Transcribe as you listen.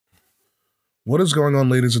What is going on,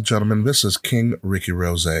 ladies and gentlemen? This is King Ricky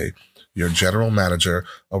Rose, your general manager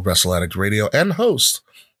of Wrestle Addict Radio and host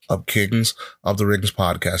of Kings of the Rings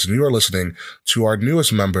podcast. And you are listening to our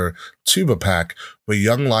newest member, Tuba Pack, with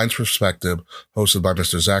Young Lions Perspective, hosted by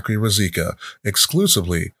Mr. Zachary Razika,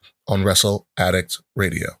 exclusively on Wrestle Addict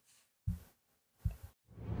Radio.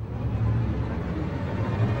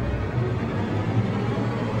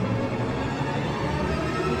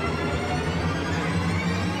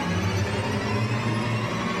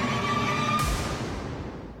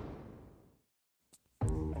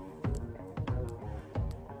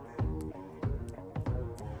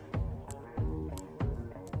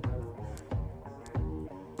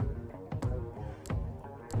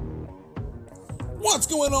 What's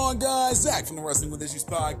going on, guys? Zach from the Wrestling With Issues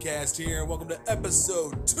podcast here. Welcome to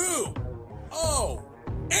episode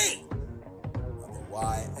 208 of the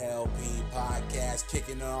YLP podcast,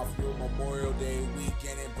 kicking off your Memorial Day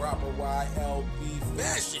weekend in proper YLP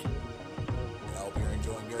fashion. I hope you're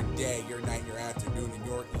enjoying your day, your night, your afternoon, and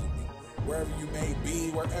your evening, wherever you may be,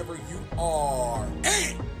 wherever you are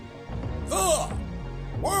in the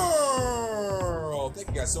world. Thank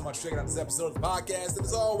you guys so much for checking out this episode of the podcast, and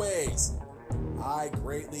as always, I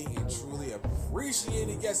greatly and truly appreciate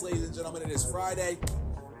it. Yes, ladies and gentlemen, it is Friday.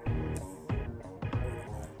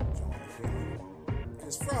 It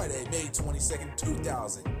is Friday, May 22nd,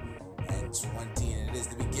 2020, and it is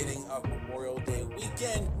the beginning of Memorial Day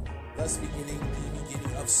weekend, thus the beginning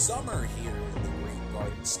of summer here in the Great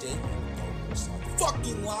Garden State. We're still on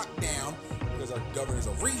fucking lockdown because our governor's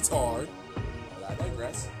a retard. But I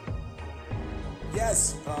digress.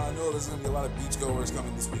 Yes, I know there's going to be a lot of beachgoers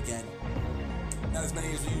coming this weekend. Not as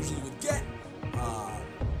many as we usually would get,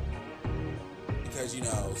 because, you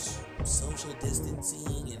know, social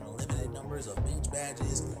distancing and limited numbers of beach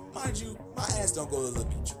badges. Mind you, my ass don't go to the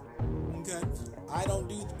beach, okay? I don't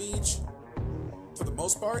do the beach, for the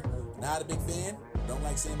most part. Not a big fan. Don't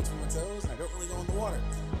like sand between my toes, and I don't really go in the water.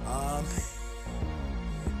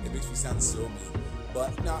 It makes me sound so mean.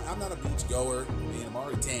 But, no, I'm not a beach goer. I mean, I'm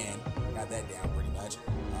already tan. I got that down pretty much.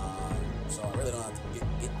 So I really don't have to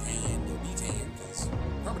get tan to be tan, because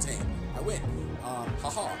perma-tan, I win.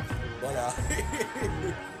 Haha.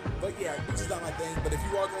 But yeah, beach is not my thing. But if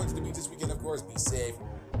you are going to the beach this weekend, of course, be safe.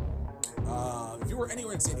 If you were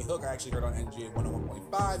anywhere in Sandy Hook, I actually heard on NJ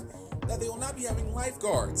 101.5 that they will not be having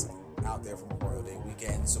lifeguards out there for Memorial Day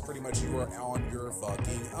weekend. So pretty much you are on your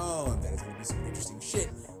fucking own. That is going to be some interesting shit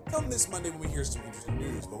come this Monday when we hear some interesting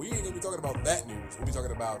news. But we ain't going to be talking about that news. We'll be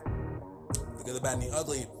talking about the good, the bad, and the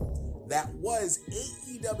ugly. That was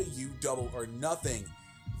AEW Double or Nothing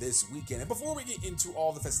this weekend. And before we get into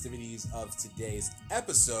all the festivities of today's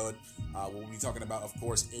episode, we'll be talking about, of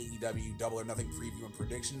course, AEW Double or Nothing preview and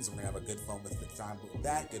predictions. We're going to have a good fun with the time with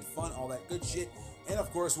that, good fun, all that good shit. And,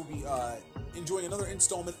 of course, we'll be enjoying another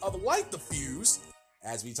installment of Light the Fuse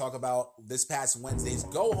as we talk about this past Wednesday's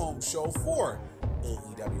go-home show for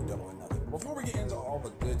AEW Double or Nothing. Before we get into all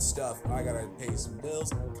the good stuff, I got to pay some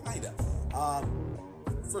bills, kind of.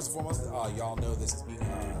 First and foremost, y'all know this is being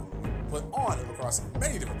put on across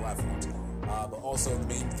many different platforms, but also the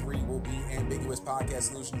main three will be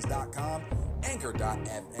ambiguouspodcastsolutions.com,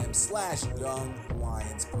 anchor.fm/Young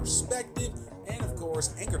Lions Perspective, and of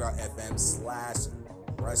course,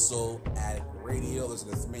 anchor.fm/Wrestle Addict Radio. Those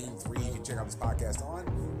are the main three you can check out this podcast on.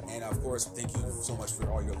 And of course, thank you so much for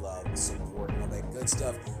all your love, support, and all that good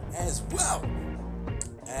stuff, as well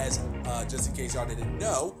as, just in case y'all didn't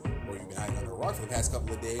know, or you've been hiding under a rock for the past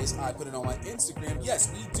couple of days, I put it on my Instagram. Yes,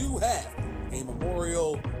 we do have a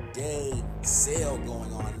Memorial Day sale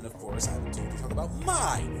going on. And of course, I have told you to talk about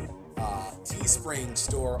my Teespring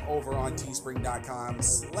store over on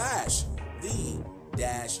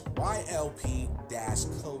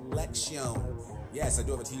teespring.com/the-YLP-collection. Yes, I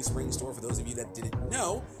do have a Teespring store for those of you that didn't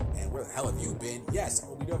know. And where the hell have you been? Yes,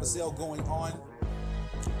 we do have a sale going on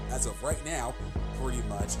as of right now, pretty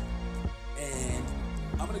much. And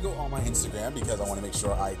I'm going to go on my Instagram because I want to make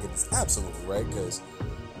sure I get this absolutely right, because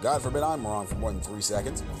God forbid I'm wrong for more than 3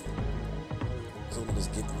 seconds. So let me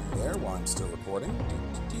just get in there while I'm still recording. I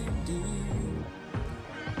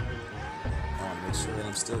want to make sure that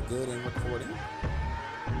I'm still good in recording.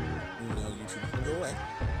 No, YouTube can go away.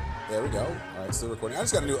 There we go. All right, still recording. I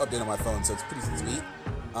just got a new update on my phone, so it's pretty sweet.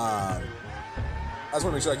 I just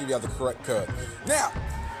want to make sure I give you out the correct code. Now,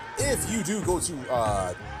 if you do go to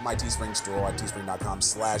my Teespring store at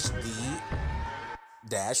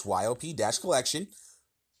teespring.com/the-YLP-collection,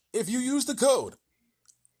 if you use the code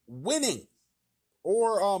WINNING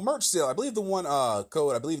or merch sale, I believe the one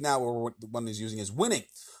code, I believe now the one is using is WINNING,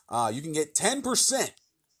 you can get 10%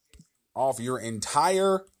 off your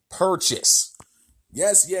entire purchase.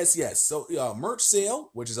 Yes, yes, yes. So merch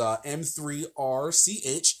sale, which is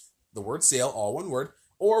M3RCH, the word sale, all one word,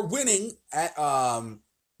 or winning at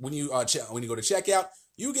when you when you go to checkout,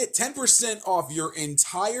 you get 10% off your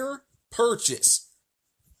entire purchase.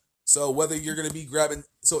 So whether you're gonna be grabbing,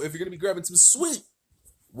 so if you're gonna be grabbing some sweet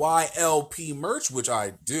YLP merch, which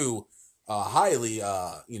I do highly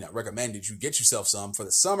recommend that you get yourself some for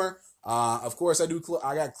the summer. Of course, I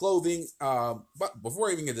got clothing. But before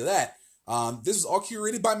I even get to that, this was all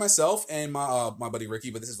curated by myself and my buddy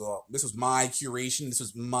Ricky. But this was my curation. This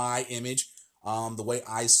was my image. The way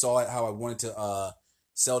I saw it, how I wanted to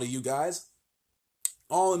sell to you guys,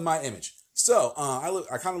 all in my image. So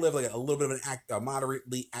I kind of live like a little bit of a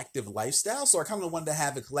moderately active lifestyle. So I kind of wanted to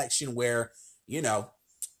have a collection where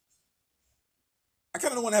I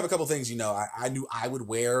kind of want to have a couple things, I knew I would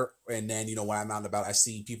wear. And then, when I'm out and about, I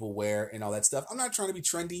see people wear and all that stuff. I'm not trying to be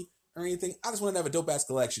trendy or anything. I just want to have a dope ass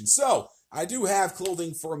collection. So I do have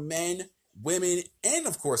clothing for men, women, and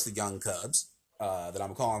of course the young cubs that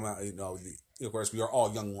I'm calling out. Of course, we are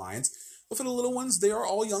all young lions. But for the little ones, they are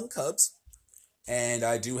all young cubs. And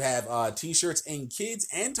I do have t-shirts in kids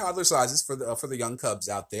and toddler sizes for the young cubs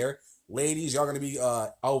out there. Ladies, y'all gonna be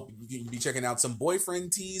you can be checking out some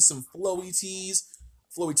boyfriend tees, some flowy tees,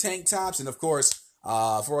 flowy tank tops, and of course,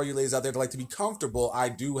 for all you ladies out there that like to be comfortable, I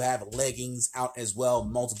do have leggings out as well,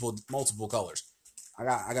 multiple colors. I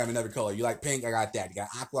got another color. You like pink? I got that. You got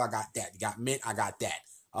aqua? I got that. You got mint? I got that.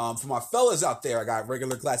 For my fellas out there, I got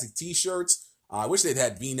regular classic t-shirts. I wish they'd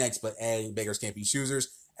had V-necks, but beggars can't be choosers.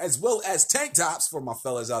 As well as tank tops for my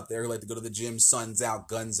fellas out there who like to go to the gym, suns out,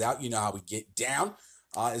 guns out. You know how we get down.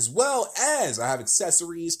 As well as I have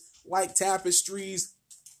accessories like tapestries,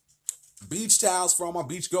 beach towels for all my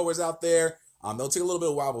beach goers out there. They'll take a little bit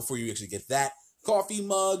of a while before you actually get that. Coffee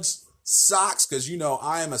mugs, socks, because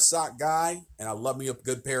I am a sock guy and I love me a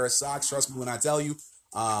good pair of socks. Trust me when I tell you.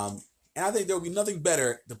 And I think there will be nothing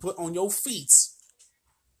better to put on your feet,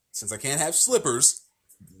 since I can't have slippers,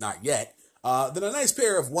 not yet, than a nice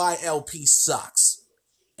pair of YLP socks.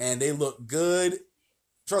 And they look good.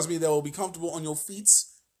 Trust me, they will be comfortable on your feet.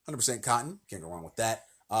 100% cotton. Can't go wrong with that.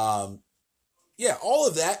 Yeah, all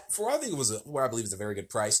of that for I think it was what I believe is a very good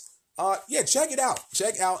price. Yeah, check it out.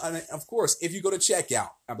 Check out, and of course, if you go to checkout,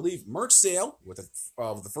 I believe merch sale with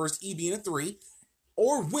the first E being a 3,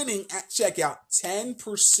 or winning at checkout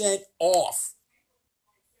 10% off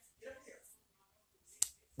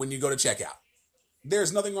when you go to checkout.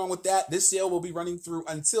 There's nothing wrong with that. This sale will be running through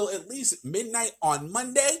until at least midnight on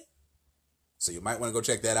Monday. So you might want to go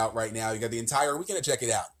check that out right now. You got the entire weekend to check it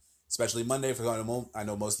out, especially Monday. I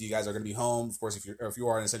know most of you guys are going to be home. Of course, if you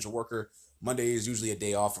are an essential worker, Monday is usually a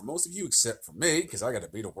day off for most of you, except for me, because I got to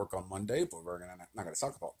be to work on Monday. But we're not going to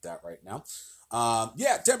talk about that right now.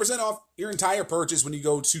 Yeah, 10% off your entire purchase when you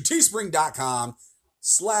go to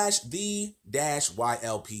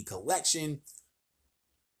teespring.com/the-YLP collection.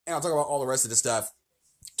 And I'll talk about all the rest of the stuff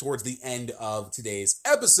towards the end of today's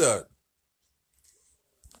episode.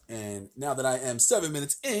 And now that I am 7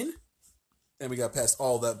 minutes in, and we got past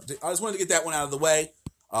all the, I just wanted to get that one out of the way.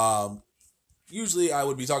 Usually I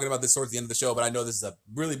would be talking about this towards the end of the show, but I know this is a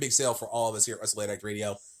really big sale for all of us here at Wrestling Addict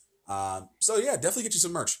Radio. So yeah, definitely get you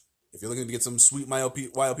some merch. If you're looking to get some sweet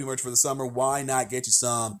YLP merch for the summer, why not get you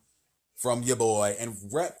some from your boy and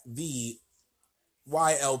rep the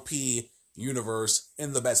YLP universe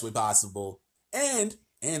in the best way possible. And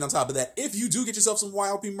on top of that, if you do get yourself some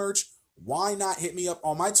YLP merch, why not hit me up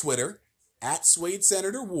on my Twitter at Swade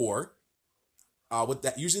Senator War with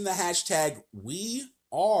that using the hashtag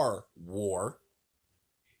 #WeAreWar.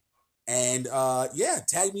 And yeah,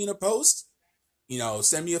 tag me in a post.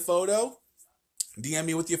 Send me a photo. DM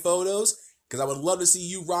me with your photos, because I would love to see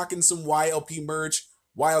you rocking some YLP merch,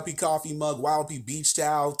 YLP coffee mug, YLP beach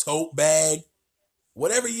towel, tote bag,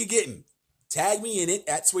 whatever you're getting. Tag me in it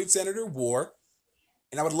at Sweet Senator War,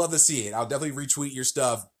 and I would love to see it. I'll definitely retweet your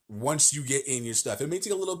stuff once you get in your stuff. It may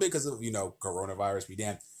take a little bit because of, coronavirus, be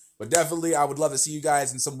damned. But definitely, I would love to see you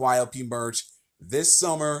guys in some YLP merch this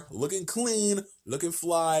summer, looking clean, looking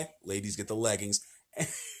fly. Ladies, get the leggings.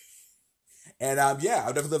 And yeah,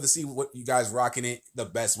 I'd definitely love to see what you guys rocking it the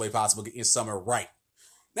best way possible, getting your summer right.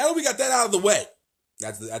 Now that we got that out of the way,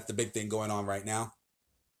 that's the big thing going on right now.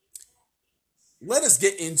 Let us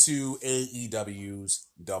get into AEW's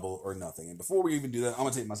Double or Nothing. And before we even do that, I'm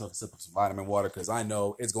going to take myself a sip of some vitamin water, because I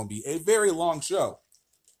know it's going to be a very long show.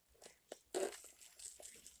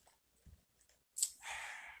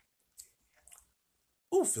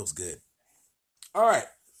 Ooh, feels good. All right.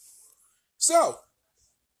 So,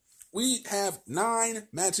 we have 9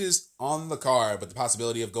 matches on the card, but the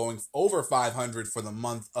possibility of going over 500 for the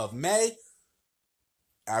month of May.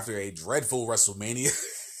 after a dreadful WrestleMania.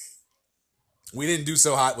 We didn't do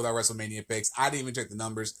so hot with our WrestleMania picks. I didn't even check the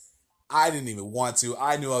numbers. I didn't even want to.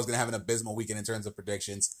 I knew I was going to have an abysmal weekend in terms of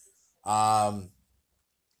predictions. Right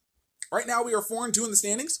now, we are 4-2 in the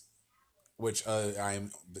standings, which I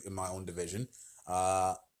am in my own division.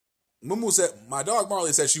 Mumu said, my dog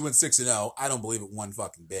Marley said she went 6-0. I don't believe it one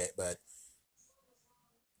fucking bit, but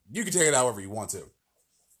you can take it however you want to.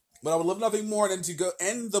 But I would love nothing more than to go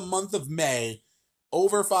end the month of May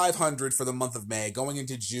over 500 for the month of May, going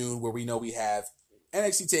into June, where we know we have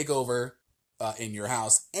NXT TakeOver in your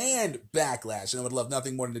house and Backlash. And I would love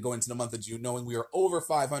nothing more than to go into the month of June knowing we are over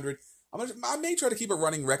 500. I may try to keep a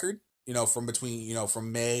running record,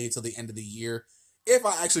 from May till the end of the year, if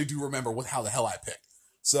I actually do remember how the hell I picked.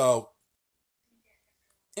 So,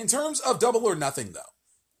 in terms of Double or Nothing, though,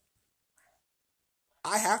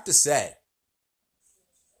 I have to say,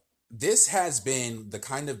 this has been the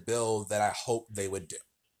kind of build that I hoped they would do.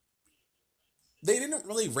 They didn't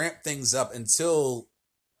really ramp things up until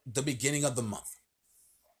the beginning of the month.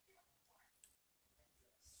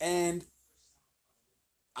 And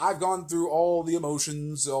I've gone through all the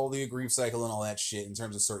emotions, all the grief cycle and all that shit in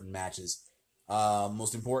terms of certain matches.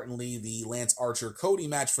 Most importantly, the Lance Archer-Cody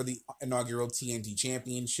match for the inaugural TNT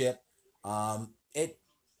Championship. I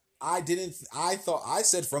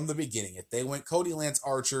said from the beginning, if they went Cody, Lance,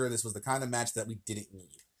 Archer, this was the kind of match that we didn't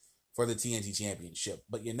need for the TNT Championship.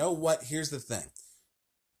 But you know what? Here's the thing.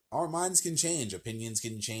 Our minds can change, opinions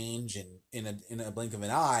can change in a blink of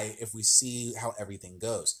an eye if we see how everything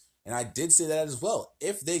goes. And I did say that as well.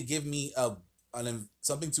 If they give me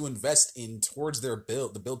something to invest in towards their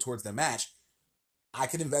build, the build towards their match, I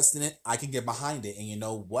can invest in it, I can get behind it. And you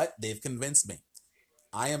know what? They've convinced me.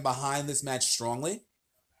 I am behind this match strongly.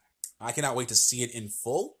 I cannot wait to see it in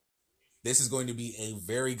full. This is going to be a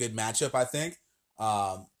very good matchup, I think.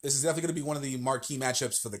 This is definitely going to be one of the marquee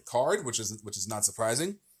matchups for the card, which is not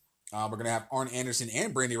surprising. We're going to have Arn Anderson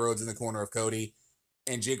and Brandy Rhodes in the corner of Cody,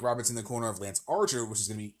 and Jake Roberts in the corner of Lance Archer, which is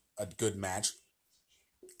going to be a good match.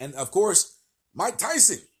 And of course, Mike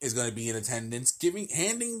Tyson is going to be in attendance,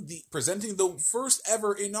 presenting the first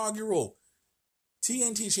ever inaugural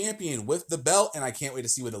TNT champion with the belt, and I can't wait to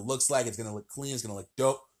see what it looks like. It's going to look clean. It's going to look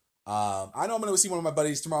dope. I know I'm going to see one of my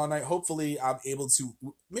buddies tomorrow night. Hopefully, I'm able to.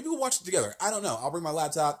 Maybe we'll watch it together. I don't know. I'll bring my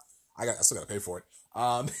laptop. I still got to pay for it.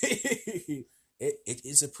 It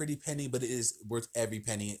is a pretty penny, but it is worth every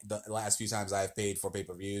penny. The last few times I've paid for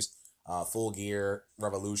pay-per-views, Full Gear,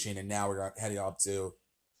 Revolution, and now we're heading up to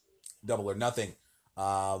Double or Nothing.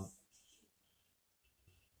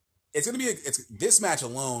 It's going to be this match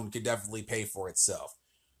alone could definitely pay for itself.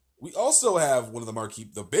 We also have one of the marquee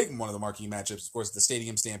matchups, of course, the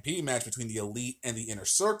Stadium Stampede match between the Elite and the Inner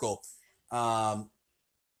Circle. Of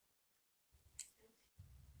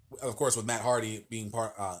course, with Matt Hardy being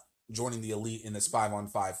joining the Elite in this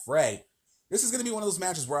 5-on-5 fray. This is going to be one of those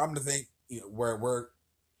matches where I'm going to think, where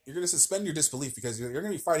you're going to suspend your disbelief because you're going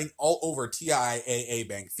to be fighting all over TIAA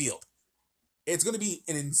Bank Field. It's going to be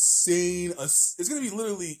an insane. It's going to be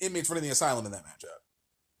literally inmates running the asylum in that matchup.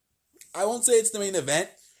 I won't say it's the main event,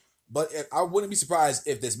 but I wouldn't be surprised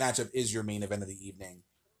if this matchup is your main event of the evening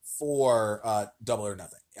for Double or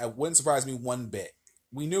Nothing. It wouldn't surprise me one bit.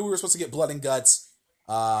 We knew we were supposed to get Blood and Guts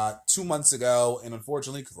 2 months ago, and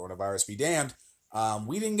unfortunately, coronavirus be damned,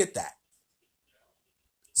 we didn't get that.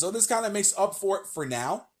 So this kind of makes up for it for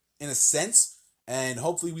now, in a sense, and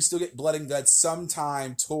hopefully we still get Blood and Guts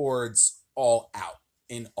sometime towards All Out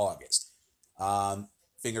in August.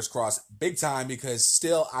 Fingers crossed big time, because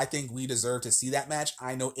still I think we deserve to see that match.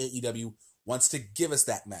 I know AEW wants to give us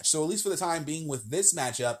that match. So at least for the time being with this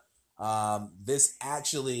matchup, this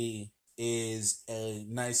actually is a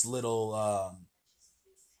nice little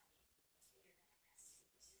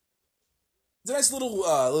it's a nice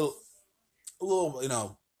little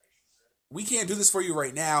we can't do this for you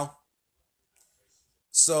right now.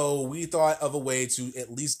 So we thought of a way to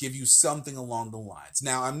at least give you something along the lines.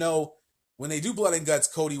 Now, I know when they do Blood and Guts,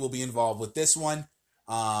 Cody will be involved with this one.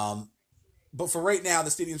 But for right now,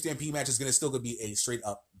 the Stadium Stampede match is still going to be a straight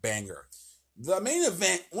up banger. The main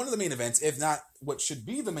event, one of the main events, if not what should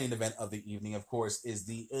be the main event of the evening, of course, is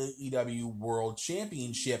the AEW World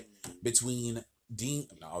Championship between Dean.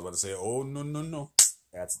 No, I was about to say, oh, no.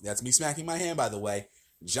 That's me smacking my hand, by the way.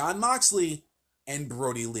 Jon Moxley and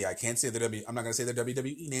Brody Lee. I can't say I'm not going to say their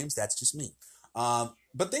WWE names. That's just me.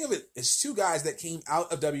 But think of it as two guys that came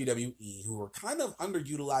out of WWE who were kind of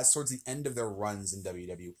underutilized towards the end of their runs in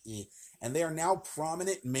WWE. And they are now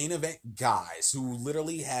prominent main event guys who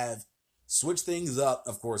literally have switched things up.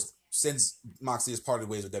 Of course, since Moxley has parted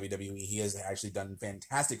ways with WWE, he has actually done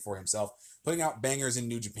fantastic for himself, putting out bangers in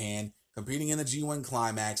New Japan. competing in the G1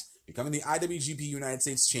 Climax, becoming the IWGP United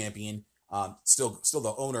States Champion. Still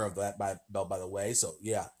the owner of that belt, by the way. So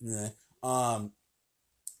yeah,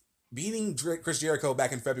 beating Chris Jericho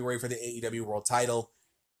back in February for the AEW World Title,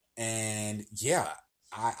 and yeah,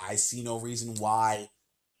 I see no reason why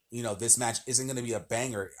this match isn't going to be a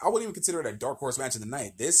banger. I wouldn't even consider it a dark horse match of the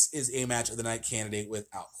night. This is a match of the night candidate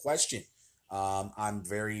without question. I'm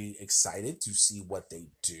very excited to see what they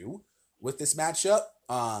do with this matchup.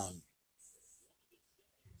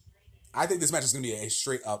 I think this match is going to be a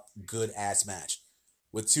straight up good ass match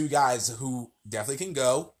with two guys who definitely can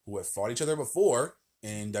go, who have fought each other before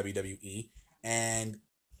in WWE, and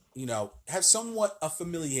have somewhat a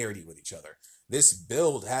familiarity with each other. This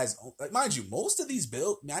build has, mind you, most of these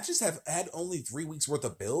build matches have had only 3 weeks worth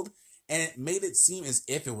of build, and it made it seem as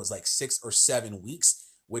if it was like 6 or 7 weeks,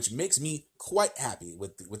 which makes me quite happy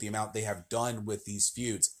with the amount they have done with these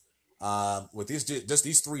feuds. With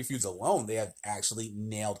these 3 feuds alone, they have actually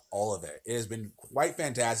nailed all of it. It has been quite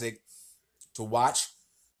fantastic to watch,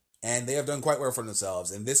 and they have done quite well for themselves.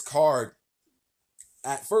 And this card,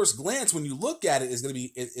 at first glance, when you look at it, is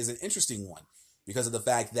an interesting one because of the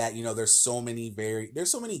fact that there's so many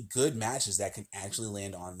good matches that can actually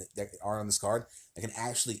land that are on this card that can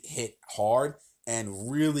actually hit hard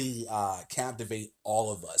and really captivate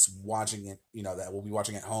all of us watching it. That we'll be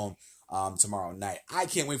watching at home tomorrow night. I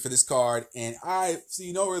can't wait for this card, and I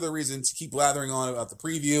see no other reason to keep blathering on about the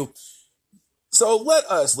preview. So let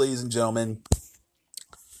us, ladies and gentlemen,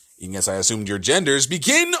 yes, I assumed your genders,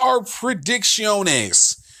 begin our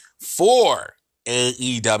predicciones for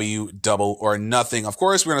AEW Double or Nothing. Of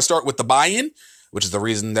course, we're going to start with the buy-in, which is the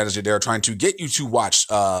reason that they're trying to get you to watch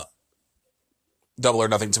Double or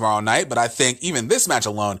Nothing tomorrow night. But I think even this match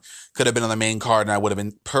alone could have been on the main card, and I would have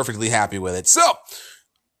been perfectly happy with it. So,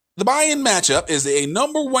 the buy-in matchup is a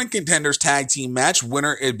number 1 contenders tag team match.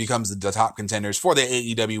 Winner, it becomes the top contenders for the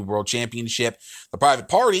AEW World Championship. The Private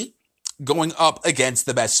Party going up against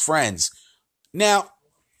the Best Friends. Now,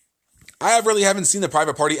 I really haven't seen the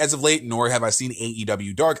Private Party as of late, nor have I seen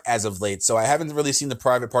AEW Dark as of late. So I haven't really seen the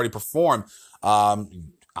Private Party perform,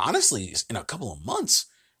 honestly, in a couple of months,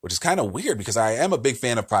 which is kind of weird because I am a big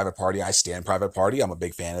fan of Private Party. I stand Private Party. I'm a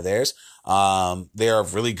big fan of theirs. They are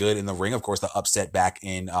really good in the ring. Of course, the upset back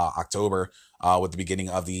in October with the beginning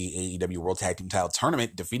of the AEW World Tag Team Title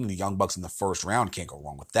Tournament, defeating the Young Bucks in the first round. Can't go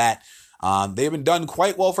wrong with that. They've been done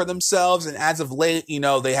quite well for themselves, and as of late,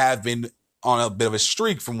 they have been on a bit of a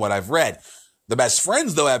streak from what I've read. The Best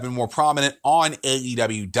Friends, though, have been more prominent on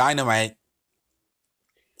AEW Dynamite,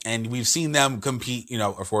 and we've seen them compete,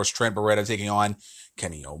 of course, Trent Beretta taking on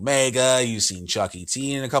Kenny Omega. You've seen Chucky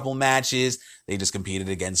T in a couple matches. They just competed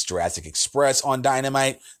against Jurassic Express on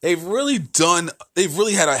Dynamite. They've really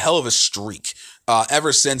had a hell of a streak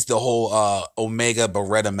ever since the whole Omega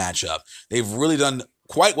Beretta matchup. They've really done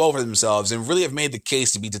quite well for themselves and really have made the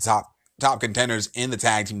case to be the top contenders in the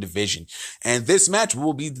tag team division. And this match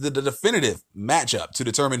will be the definitive matchup to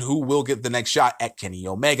determine who will get the next shot at Kenny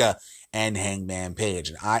Omega and Hangman Page.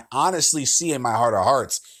 And I honestly see in my heart of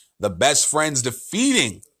hearts the Best Friends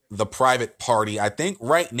defeating the Private Party. I think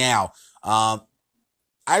right now, I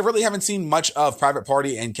really haven't seen much of Private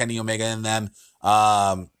Party and Kenny Omega in them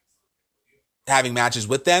having matches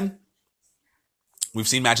with them. We've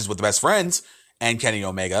seen matches with the Best Friends and Kenny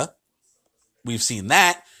Omega. We've seen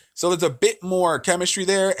that. So there's a bit more chemistry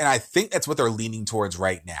there, and I think that's what they're leaning towards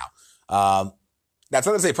right now. That's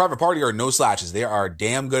not to say Private Party are no slouches. They are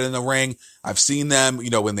damn good in the ring. I've seen them,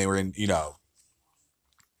 when they were in,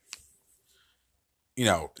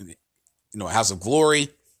 House of Glory,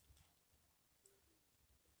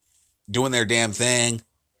 doing their damn thing,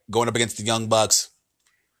 going up against the Young Bucks.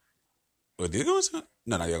 What, did it go? No,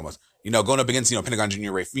 not the Young Bucks. Going up against, Pentagon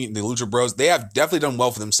Junior, Ray Feet, and the Lucha Bros. They have definitely done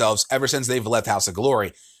well for themselves ever since they've left House of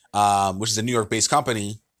Glory, which is a New York-based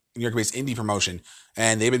company, New York-based indie promotion,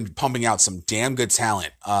 and they've been pumping out some damn good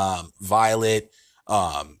talent. Violet,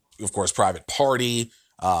 of course, Private Party.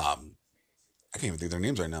 I can't even think of their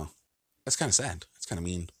names right now. That's kind of sad. That's kind of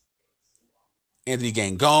mean. Anthony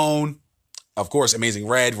Gangone, of course, Amazing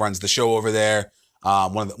Red runs the show over there.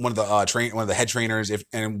 One of the head trainers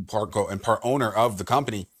and part owner of the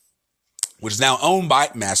company, which is now owned by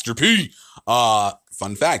Master P.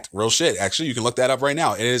 Fun fact, real shit. Actually, you can look that up right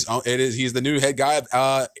now. It is. He's the new head guy of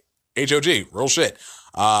HOG. Real shit.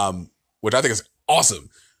 Which I think is awesome.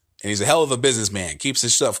 And he's a hell of a businessman. Keeps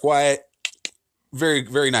his stuff quiet. Very,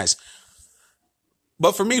 very nice.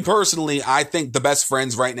 But for me personally, I think the Best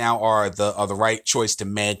Friends right now are the right choice to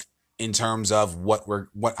make in terms of what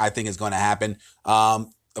I think is going to happen.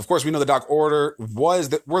 Of course, we know the Dark Order were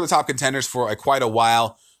the top contenders for quite a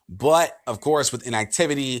while. But, of course, with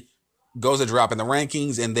inactivity, goes a drop in the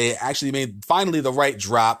rankings, and they actually made finally the right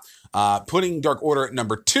drop, putting Dark Order at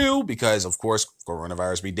number 2 because, of course,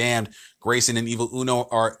 coronavirus be damned, Grayson and Evil Uno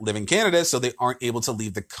live in Canada, so they aren't able to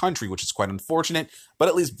leave the country, which is quite unfortunate. But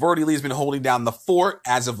at least Brody Lee's been holding down the fort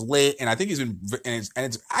as of late, and I think he's been,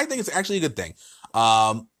 I think it's actually a good thing.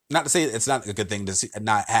 Not to say it's not a good thing to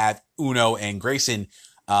not have Uno and Grayson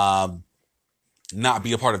not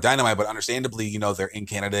be a part of Dynamite, but understandably, you know, they're in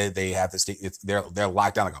Canada. They have to stay. They're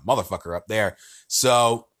locked down like a motherfucker up there.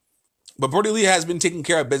 So, but Brody Lee has been taking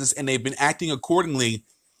care of business, and they've been acting accordingly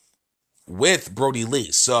with Brody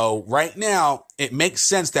Lee. So right now, it makes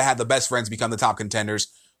sense to have the best friends become the top contenders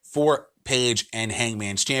for Page and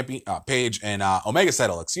Hangman's champion, Page and Omega's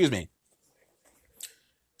title. Excuse me.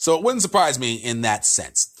 So it wouldn't surprise me in that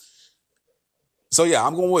sense. So yeah,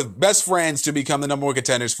 I'm going with best friends to become the number 1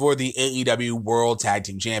 contenders for the AEW World Tag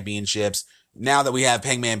Team Championships. Now that we have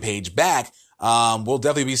Hangman Page back, we'll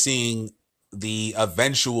definitely be seeing the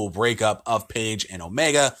eventual breakup of Page and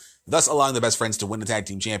Omega, thus allowing the best friends to win the Tag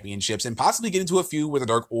Team Championships and possibly get into a feud with a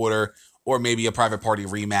Dark Order or maybe a private party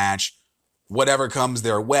rematch, whatever comes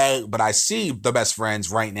their way. But I see the best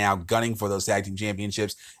friends right now gunning for those Tag Team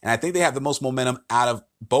Championships, and I think they have the most momentum out of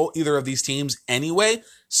either of these teams anyway.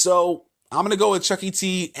 So I'm going to go with Chucky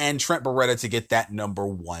T and Trent Beretta to get that number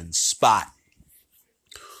 1 spot.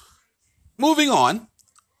 Moving on,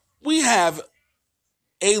 we have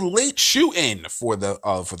a late shoe-in for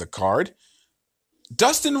the card.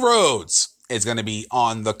 Dustin Rhodes is going to be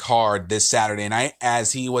on the card this Saturday night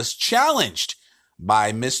as he was challenged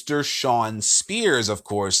by Mr. Shawn Spears, of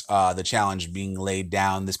course, the challenge being laid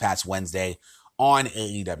down this past Wednesday on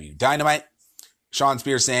AEW Dynamite. Shawn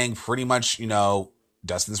Spears saying pretty much, you know,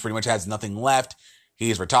 Dustin's pretty much has nothing left.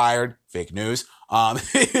 He's retired. Fake news.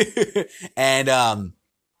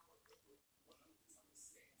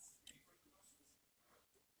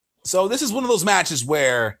 So this is one of those matches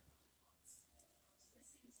where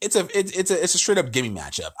it's a straight up gimme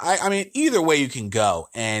matchup. I mean, either way you can go,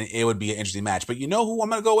 and it would be an interesting match. But you know who I'm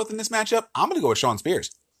going to go with in this matchup? I'm going to go with Shawn Spears.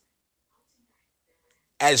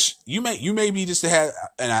 As you may be just ahead,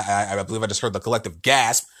 and I believe I just heard the collective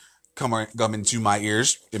gasp come into my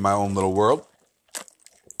ears in my own little world.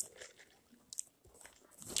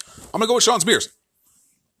 I'm going to go with Shawn Spears.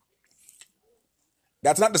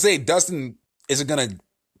 That's not to say Dustin isn't going to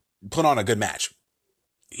put on a good match.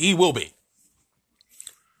 He will be.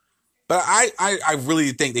 But I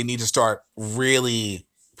really think they need to start really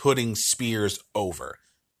putting Spears over.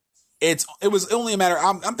 It was only a matter,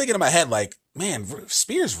 I'm thinking in my head like, man,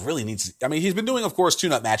 Spears really needs, I mean, he's been doing, of course,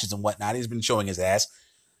 tune-up matches and whatnot. He's been showing his ass.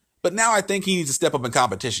 But now I think he needs to step up in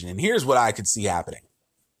competition. And here's what I could see happening.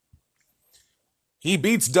 He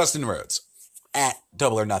beats Dustin Rhodes at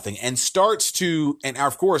Double or Nothing and starts to, and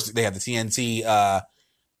of course, they have the TNT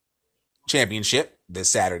championship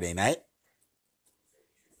this Saturday night.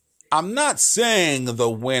 I'm not saying the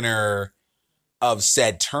winner of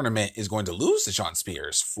said tournament is going to lose to Shawn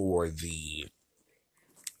Spears for the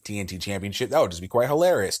TNT championship. That would just be quite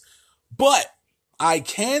hilarious. But I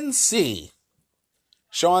can see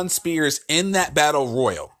Shawn Spears in that battle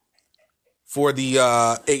royal for the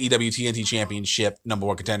AEW TNT championship number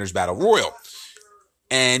 1 contenders battle royal.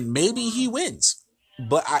 And maybe he wins.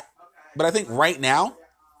 But I think right now,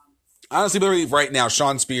 honestly, literally right now,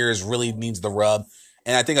 Shawn Spears really needs the rub.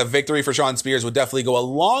 And I think a victory for Shawn Spears would definitely go a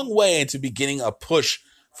long way into beginning a push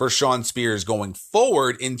for Shawn Spears going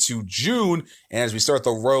forward into June and as we start the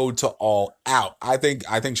road to All Out. I think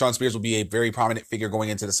Shawn Spears will be a very prominent figure going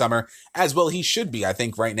into the summer, as well he should be. I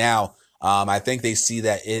think right now, I think they see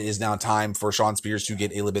that it is now time for Shawn Spears to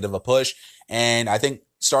get a little bit of a push. And I think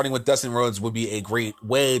starting with Dustin Rhodes would be a great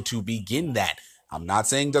way to begin that. I'm not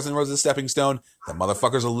saying Dustin Rhodes is a stepping stone. The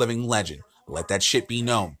motherfucker's a living legend. Let that shit be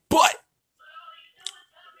known. But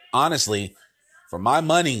honestly, for my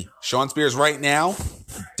money, Shawn Spears right now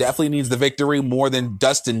definitely needs the victory more than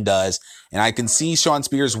Dustin does. And I can see Shawn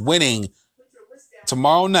Spears winning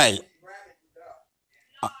tomorrow night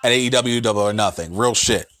at AEW Double or Nothing. Real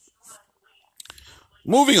shit.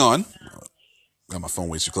 Moving on. Got my phone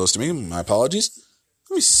way too close to me. My apologies.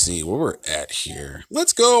 Let me see where we're at here.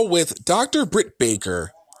 Let's go with Dr. Britt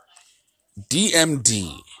Baker,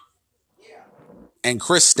 DMD, and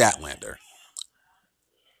Chris Statlander.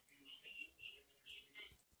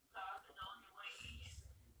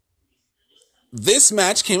 This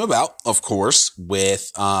match came about, of course,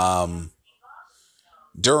 with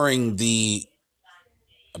during the,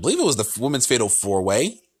 I believe it was the Women's Fatal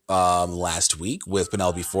 4-Way last week with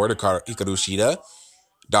Penelope Ford, Hikaru Shida,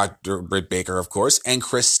 Dr. Britt Baker, of course, and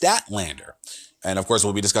Chris Statlander. And, of course,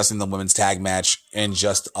 we'll be discussing the women's tag match in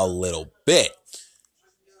just a little bit.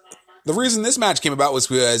 The reason this match came about was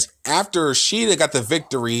because after Shida got the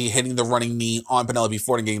victory, hitting the running knee on Penelope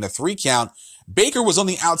Ford and getting the 3 count, Baker was on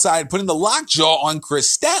the outside putting the lockjaw on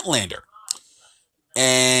Chris Statlander.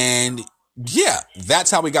 And yeah, that's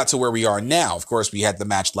how we got to where we are now. Of course, we had the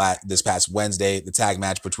match this past Wednesday, the tag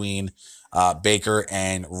match between Baker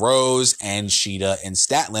and Rose and Shida and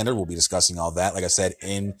Statlander. We'll be discussing all that, like I said,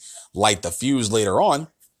 in Light the Fuse later on.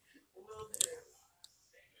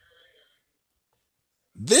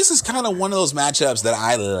 This is kind of one of those matchups that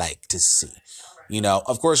I like to see. You know,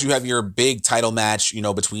 of course, you have your big title match, you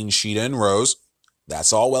know, between Shida and Rose.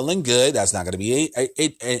 That's all well and good. That's not going to be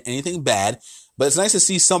anything bad. But it's nice to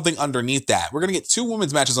see something underneath that. We're going to get 2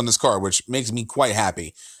 women's matches on this card, which makes me quite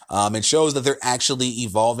happy. It shows that they're actually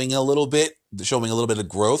evolving a little bit, showing a little bit of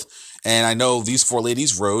growth. And I know these 4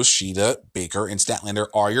 ladies, Rose, Shida, Baker, and Statlander,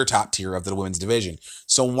 are your top tier of the women's division.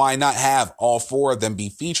 So why not have all 4 of them be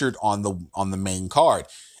featured on the main card?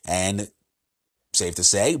 And safe to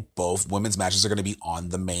say, both women's matches are going to be on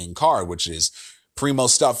the main card, which is primo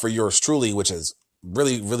stuff for yours truly, which is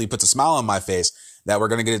really puts a smile on my face that we're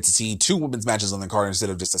going to get to see 2 women's matches on the card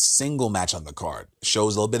instead of just a single match on the card.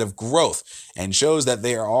 Shows a little bit of growth and shows that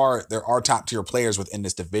there are top tier players within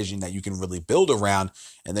this division that you can really build around.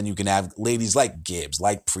 And then you can have ladies like Gibbs,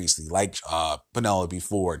 like Priestley, like Penelope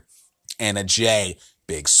Ford, Anna Jay,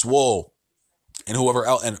 Big Swole, and whoever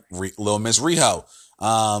else, and Lil Miss Riho.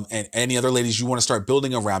 And any other ladies you want to start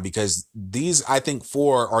building around, because these, I think,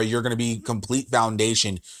 4 you're going to be complete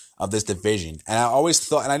foundation of this division. And I always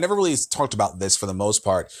thought, and I never really talked about this for the most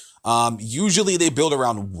part. Usually they build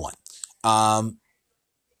around 1.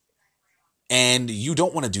 And you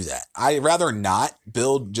don't want to do that. I'd rather not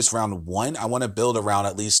build just around 1. I want to build around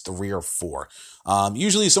at least 3 or 4.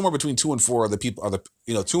 Usually somewhere between 2 and 4 are the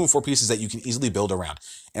 2 and 4 pieces that you can easily build around.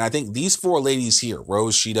 And I think these 4 ladies here,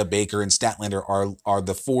 Rose, Shida, Baker, and Statlander are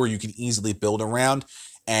the 4 you can easily build around.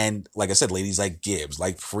 And like I said, ladies like Gibbs,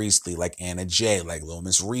 like Priestley, like Anna Jay, like Lil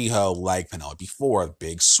Miss Riho, like Penelope Ford,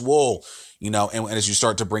 Big Swole, and as you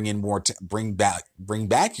start to bring in more, bring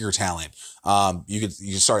back your talent, you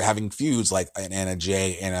start having feuds like an Anna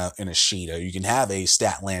Jay and a Shida. You can have a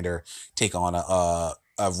Statlander take on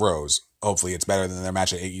a Rose. Hopefully it's better than their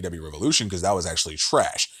match at AEW Revolution, because that was actually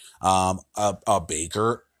trash. A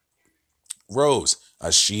Baker, Rose, a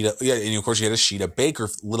Shida, and of course you had a Shida Baker,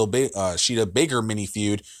 Shida Baker mini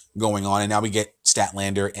feud going on, and now we get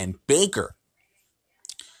Statlander and Baker.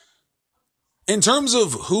 In terms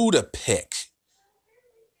of who to pick,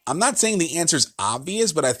 I'm not saying the answer's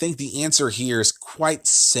obvious, but I think the answer here is quite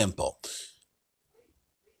simple.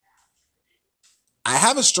 I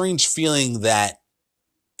have a strange feeling that,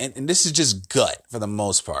 and this is just gut for the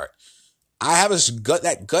most part, I have a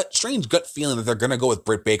strange gut feeling that they're going to go with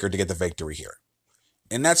Britt Baker to get the victory here.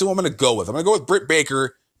 And that's who I'm going to go with. I'm going to go with Britt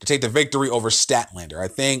Baker to take the victory over Statlander. I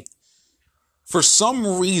think for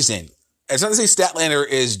some reason, it's not to say Statlander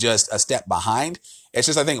is just a step behind. It's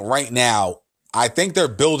just, I think right now, I think they're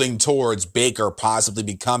building towards Baker possibly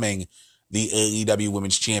becoming the AEW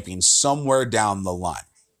Women's Champion somewhere down the line.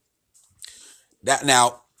 That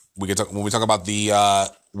now, when we talk about the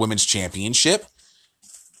Women's Championship,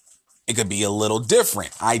 it could be a little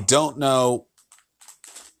different. I don't know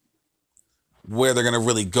where they're going to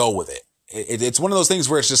really go with it. It's one of those things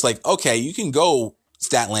where it's just like, okay, you can go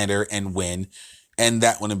Statlander and win, and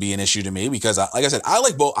that wouldn't be an issue to me, because like I said, I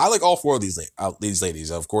like both. I like all 4 of these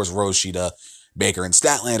ladies. Of course, Rose, Shida, Baker, and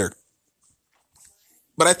Statlander.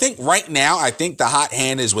 But I think right now, the hot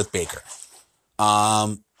hand is with Baker.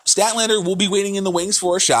 Statlander will be waiting in the wings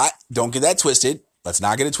for a shot. Don't get that twisted. Let's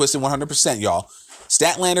not get it twisted 100%, y'all.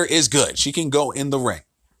 Statlander is good. She can go in the ring.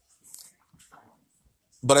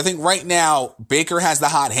 But I think right now, Baker has the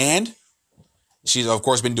hot hand. She's, of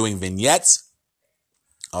course, been doing vignettes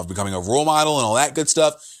of becoming a role model and all that good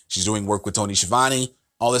stuff. She's doing work with Tony Schiavone,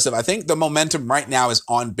 all this stuff. I think the momentum right now is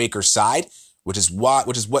on Baker's side, which is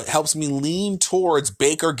what helps me lean towards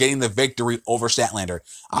Baker getting the victory over Statlander.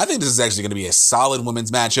 I think this is actually going to be a solid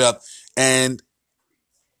women's matchup, and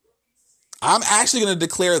I'm actually going to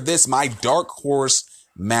declare this my dark horse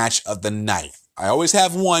match of the night. I always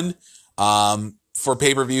have one for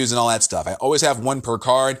pay-per-views and all that stuff. I always have one per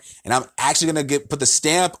card, and I'm actually going to put the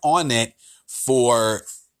stamp on it for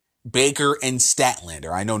Baker and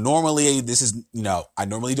Statlander. I know normally this is, I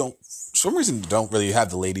normally don't, for some reason, don't really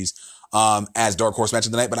have the ladies as dark horse match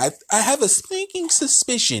of the night, but I have a sneaking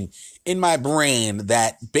suspicion in my brain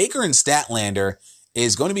that Baker and Statlander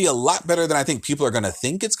is going to be a lot better than I think people are going to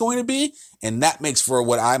think it's going to be, and that makes for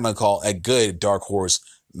what I'm going to call a good dark horse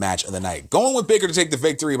match of the night. Going with Baker to take the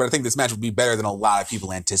victory, but I think this match would be better than a lot of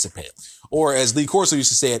people anticipate. Or as Lee Corso used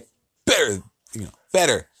to say it,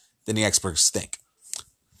 better than the experts think.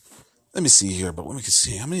 Let me see here, but let me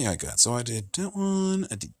see how many I got. So I did that one.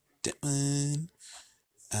 I did that one.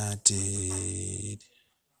 I did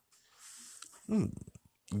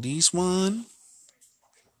this one.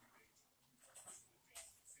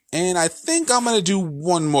 And I think I'm going to do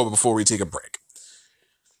one more before we take a break.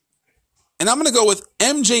 And I'm going to go with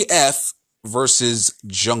MJF versus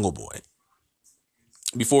Jungle Boy.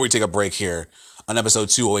 Before we take a break here on episode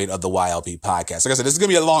 208 of the YLP podcast. Like I said, this is going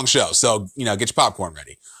to be a long show, so, get your popcorn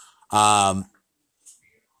ready.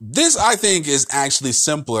 This, I think, is actually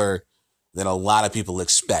simpler than a lot of people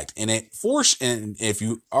expect. And if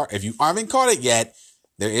you haven't caught it yet,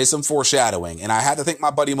 there is some foreshadowing. And I had to thank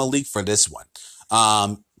my buddy Malik for this one.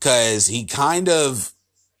 Cause we kind of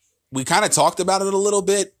talked about it a little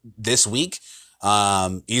bit this week.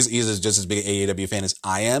 He's just as big an AEW fan as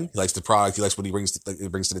I am. He likes the product. He likes what he brings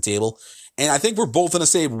to the table. And I think we're both on the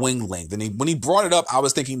same wavelength. And when he brought it up, I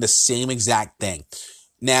was thinking the same exact thing.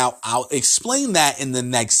 Now I'll explain that in the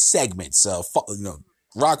next segment. So,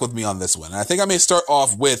 rock with me on this one. And I think I may start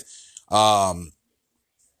off with, one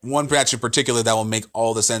match in particular that will make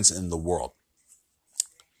all the sense in the world.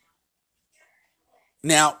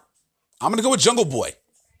 Now, I'm going to go with Jungle Boy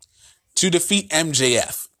to defeat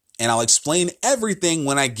MJF. And I'll explain everything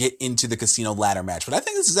when I get into the casino ladder match. But I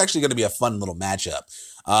think this is actually going to be a fun little matchup.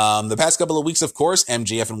 The past couple of weeks, of course,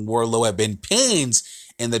 MJF and Wardlow have been pains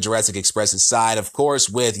in the Jurassic Express's side, of course,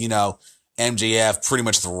 with, MJF pretty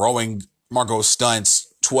much throwing Marco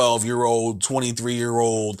Stunt's 12-year-old,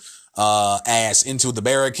 23-year-old ass into the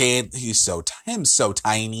barricade. Him so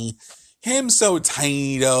tiny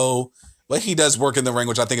though. But he does work in the ring,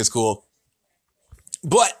 which I think is cool.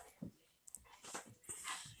 But,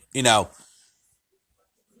 like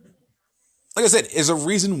I said, is a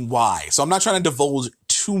reason why. So I'm not trying to divulge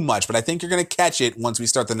too much, but I think you're going to catch it once we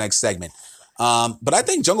start the next segment. But I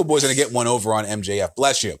think Jungle Boy's going to get one over on MJF.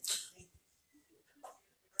 Bless you.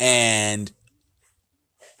 And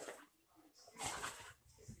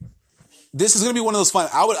this is going to be one of those fun.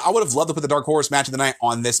 I would have loved to put the Dark Horse match of the night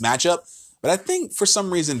on this matchup. But I think for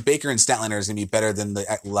some reason, Baker and Statlander is going to be better than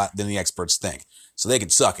the experts think. So they can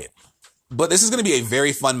suck it. But this is going to be a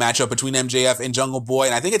very fun matchup between MJF and Jungle Boy.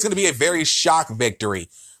 And I think it's going to be a very shock victory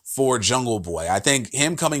for Jungle Boy. I think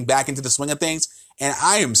him coming back into the swing of things. And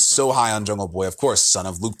I am so high on Jungle Boy, of course, son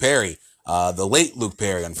of Luke Perry. The late Luke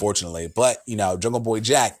Perry, unfortunately. But, Jungle Boy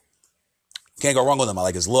Jack, can't go wrong with him. I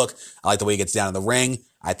like his look. I like the way he gets down in the ring.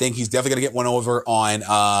 I think he's definitely going to get one over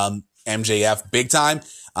on MJF big time.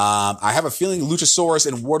 I have a feeling Luchasaurus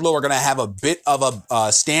and Wardlow are going to have a bit of a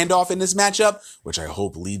standoff in this matchup, which I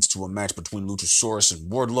hope leads to a match between Luchasaurus and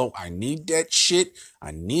Wardlow. I need that shit.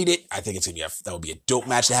 I need it. I think that would be a dope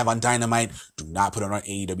match to have on Dynamite. Do not put it on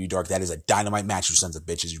AEW Dark. That is a Dynamite match, you sons of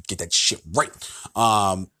bitches. You get that shit right.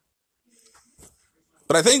 But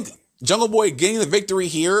I think Jungle Boy getting the victory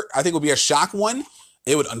here, I think would be a shock one.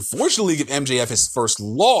 It would unfortunately give MJF his first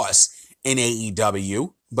loss in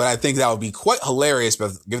AEW. But I think that would be quite hilarious,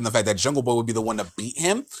 given the fact that Jungle Boy would be the one to beat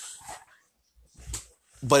him.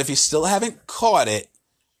 But if you still haven't caught it,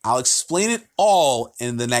 I'll explain it all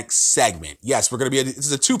in the next segment. Yes, this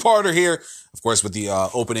is a two-parter here, of course, with the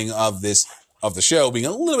opening of the show being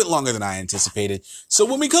a little bit longer than I anticipated. So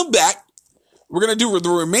when we come back, we're going to do the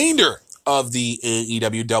remainder of the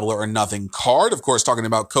AEW Double or Nothing card. Of course, talking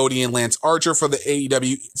about Cody and Lance Archer for the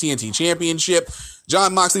AEW TNT Championship.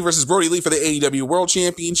 Jon Moxley versus Brody Lee for the AEW World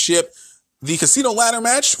Championship. The Casino Ladder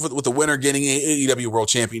match with the winner getting an AEW World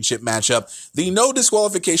Championship matchup. The no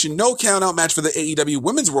disqualification, no countout match for the AEW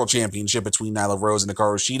Women's World Championship between Nyla Rose and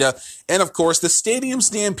Hikaru Shida. And of course, the Stadium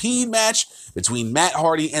Stampede match between Matt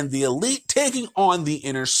Hardy and the Elite taking on the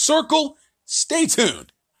Inner Circle. Stay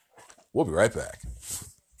tuned. We'll be right back.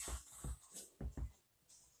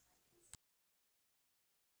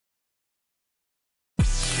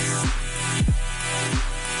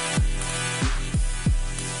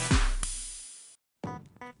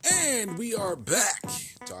 And we are back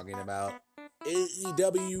talking about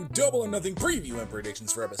AEW Double or Nothing preview and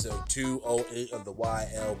predictions for episode 208 of the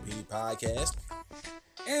YLP podcast.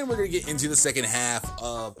 And we're going to get into the second half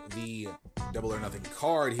of the Double or Nothing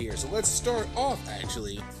card here. So let's start off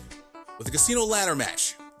actually with the Casino Ladder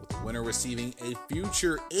match, with the winner receiving a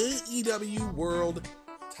future AEW World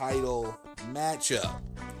title matchup.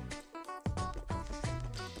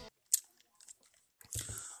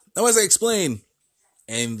 Now, as I explained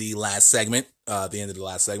in the last segment, the end of the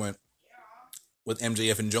last segment, with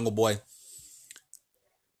MJF and Jungle Boy,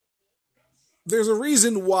 there's a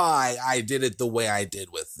reason why I did it the way I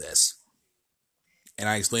did with this. And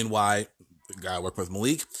I explained why the guy I worked with,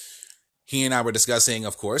 Malik. He and I were discussing,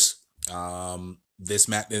 of course, this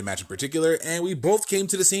match in particular, and we both came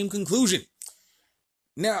to the same conclusion.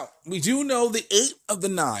 Now, we do know the 8 of the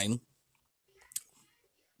 9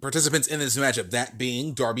 participants in this matchup, that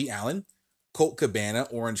being Darby Allin, Colt Cabana,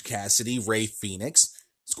 Orange Cassidy, Rey Fenix,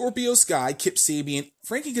 Scorpio Sky, Kip Sabian,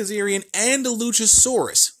 Frankie Kazarian, and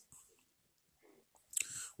Luchasaurus,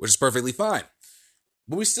 which is perfectly fine.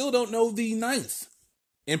 But we still don't know the 9th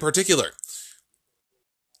in particular.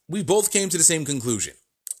 We both came to the same conclusion.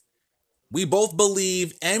 We both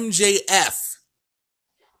believe MJF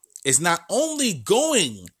is not only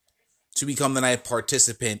going to become the 9th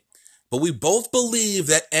participant, but we both believe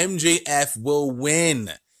that MJF will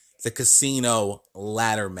win the casino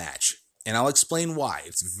ladder match. And I'll explain why.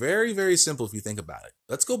 It's very, very simple if you think about it.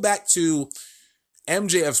 Let's go back to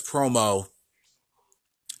MJF's promo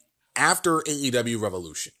after AEW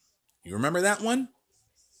Revolution. You remember that one?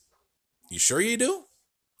 You sure you do?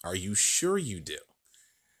 Are you sure you do?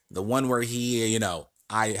 The one where he,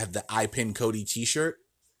 I have the I Pin Cody t-shirt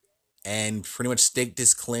and pretty much staked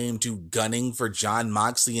his claim to gunning for Jon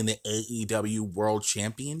Moxley in the AEW World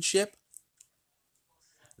Championship.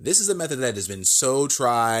 This is a method that has been so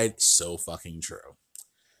tried, so fucking true.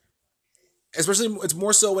 Especially, it's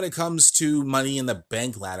more so when it comes to Money in the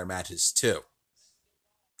Bank ladder matches, too.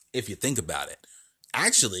 If you think about it.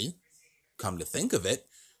 Actually, come to think of it,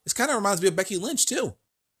 this kind of reminds me of Becky Lynch, too.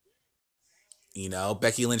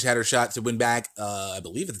 Becky Lynch had her shot to win back, I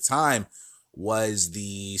believe at the time, was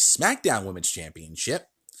the SmackDown Women's Championship.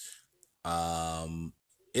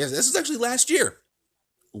 This was actually last year.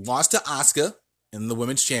 Lost to Asuka in the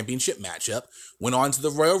Women's Championship matchup. Went on to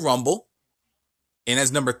the Royal Rumble. And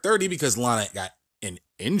as number 30, because Lana got an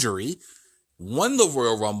injury, won the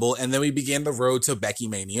Royal Rumble. And then we began the road to Becky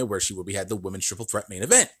Mania, where we had the Women's Triple Threat main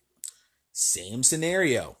event. Same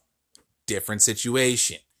scenario. Different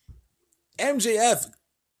situation. MJF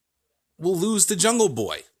will lose to Jungle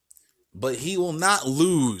Boy, but he will not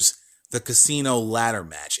lose the casino ladder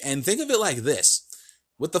match. And think of it like this.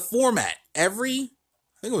 With the format, every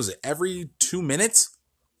 2 minutes,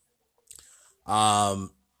 a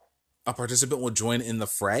participant will join in the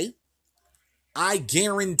fray. I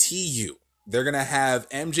guarantee you they're going to have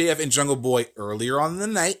MJF and Jungle Boy earlier on in the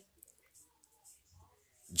night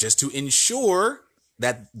just to ensure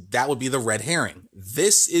that would be the red herring.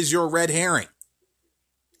 This is your red herring.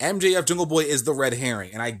 MJF Jungle Boy is the red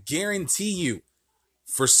herring. And I guarantee you,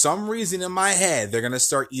 for some reason in my head, they're going to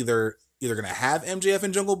start either going to have MJF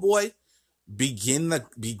and Jungle Boy begin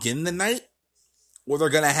the night, or they're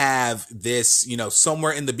going to have this,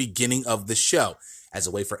 somewhere in the beginning of the show as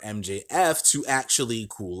a way for MJF to actually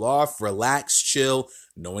cool off, relax, chill,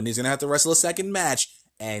 knowing he's going to have to wrestle a second match.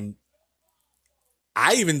 And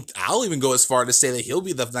I'll even go as far to say that he'll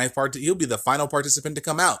be the final participant to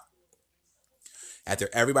come out. After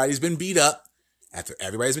everybody's been beat up, after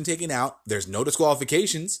everybody's been taken out, there's no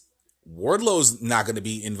disqualifications. Wardlow's not going to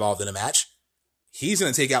be involved in a match. He's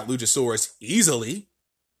going to take out Luchasaurus easily.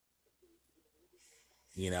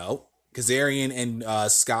 Kazarian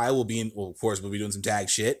and Sky will be doing some tag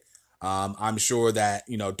shit. I'm sure that,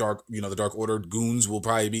 the Dark Order goons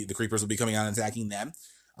the Creepers will be coming out and attacking them.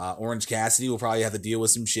 Orange Cassidy will probably have to deal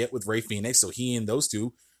with some shit with Rey Fenix, so he and those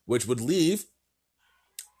two, which would leave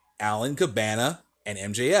Allin, Cabana, and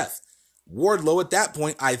MJF. Wardlow at that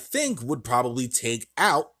point, I think, would probably take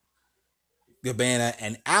out Cabana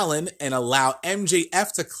and Allin and allow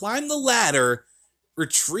MJF to climb the ladder,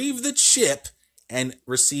 retrieve the chip, and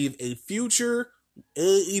receive a future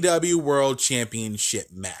AEW World Championship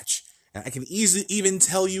match. And I can easily even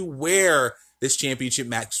tell you where this championship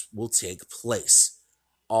match will take place.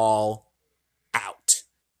 All Out.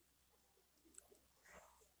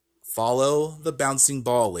 Follow the bouncing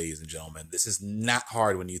ball, ladies and gentlemen. This is not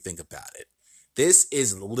hard when you think about it. This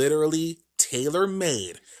is literally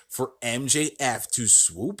tailor-made for MJF to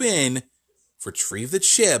swoop in, retrieve the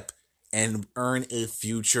chip, and earn a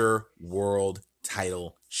future world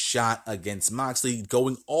title shot against Moxley,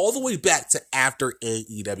 going all the way back to after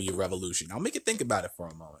AEW Revolution. I'll make you think about it for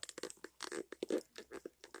a moment.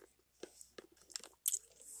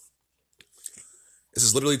 This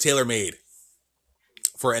is literally tailor-made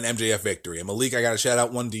for an MJF victory. And Malik, I got to shout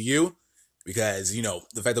out one to you because,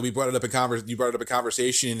 the fact that you brought it up in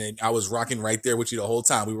conversation and I was rocking right there with you the whole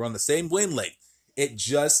time. We were on the same wavelength. It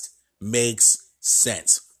just makes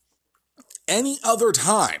sense. Any other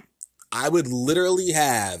time, I would literally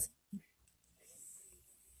have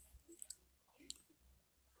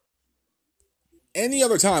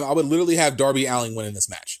Darby Allin win in this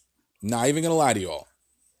match. Not even going to lie to you all.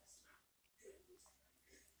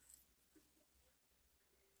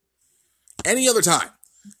 Any other time,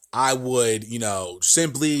 I would,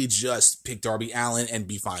 simply just pick Darby Allin and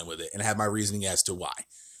be fine with it and have my reasoning as to why.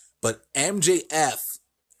 But MJF,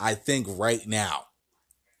 I think right now,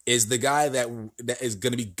 is the guy that is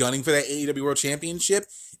going to be gunning for that AEW World Championship.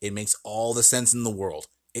 It makes all the sense in the world.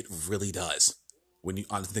 It really does. When you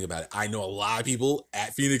honestly think about it, I know a lot of people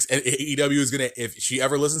at Phoenix and AEW is going to, if she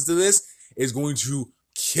ever listens to this, is going to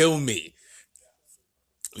kill me.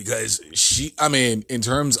 Because in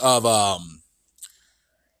terms of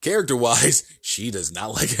character-wise, she does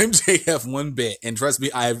not like MJF one bit. And trust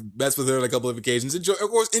me, I've messed with her on a couple of occasions. Of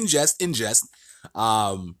course, in jest.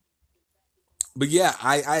 But yeah,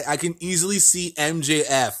 I can easily see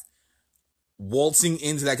MJF waltzing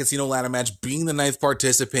into that casino ladder match, being the ninth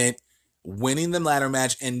participant, winning the ladder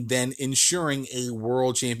match, and then ensuring a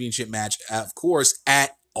world championship match, of course,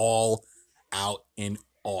 at All Out in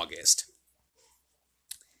August.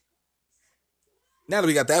 Now that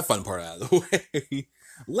we got that fun part out of the way,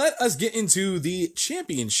 let us get into the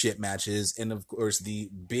championship matches and, of course, the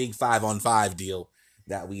big 5-on-5 deal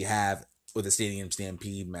that we have with the Stadium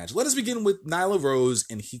Stampede match. Let us begin with Nyla Rose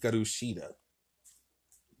and Hikaru Shida.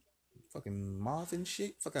 Fucking moth and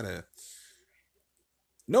shit. Fuck out of.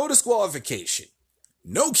 No disqualification.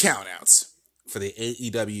 No countouts for the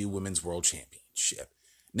AEW Women's World Championship.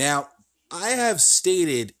 Now, I have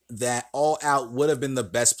stated that All Out would have been the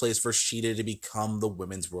best place for Shida to become the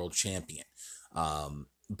Women's World Champion.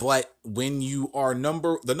 But when you are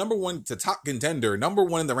the number one, the top contender, number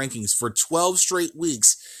one in the rankings for 12 straight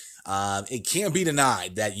weeks, it can't be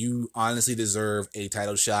denied that you honestly deserve a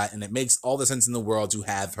title shot, and it makes all the sense in the world to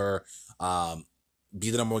have her be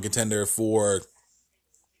the number one contender for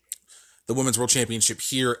the Women's World Championship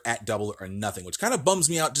here at Double or Nothing, which kind of bums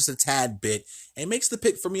me out just a tad bit and makes the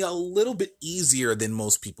pick for me a little bit easier than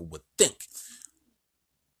most people would think.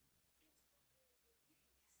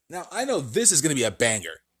 Now, I know this is going to be a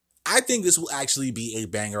banger. I think this will actually be a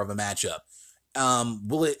banger of a matchup.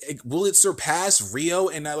 Will it surpass Rio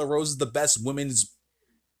and Nyla Rose as the best women's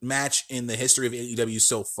match in the history of AEW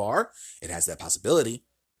so far? It has that possibility.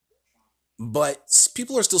 But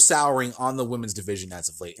people are still souring on the women's division as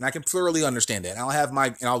of late, and I can thoroughly understand that.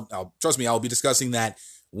 And I'll trust me, I'll be discussing that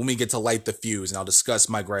when we get to Light the Fuse, and I'll discuss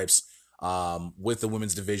my gripes with the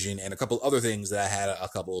women's division and a couple other things that I had a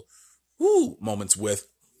couple moments with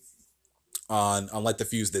on Light the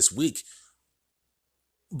Fuse this week.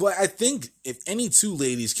 But I think if any two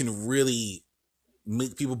ladies can really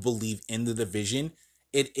make people believe in the division,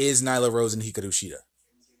 it is Nyla Rose and Hikaru Shida.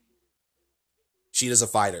 Shida's a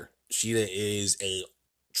fighter. Shida is a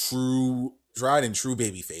tried and true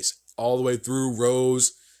babyface. All the way through,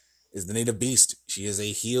 Rose is the native beast. She is a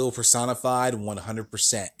heel personified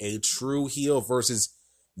 100%. A true heel versus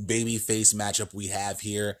babyface matchup we have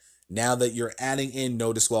here. Now that you're adding in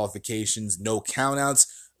no disqualifications, no countouts,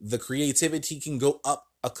 the creativity can go up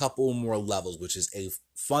a couple more levels, which is a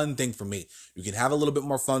fun thing for me. You can have a little bit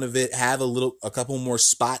more fun of it, have a couple more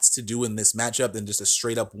spots to do in this matchup than just a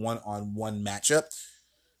straight up one-on-one matchup.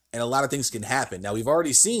 And a lot of things can happen. Now, we've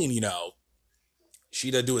already seen,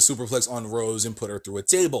 Shida do a superplex on Rose and put her through a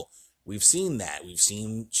table. We've seen that. We've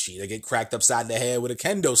seen Shida get cracked upside the head with a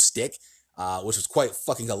kendo stick, which was quite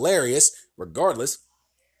fucking hilarious, regardless.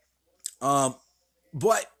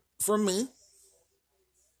 But for me,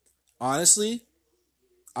 honestly,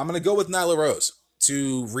 I'm going to go with Nyla Rose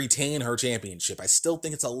to retain her championship. I still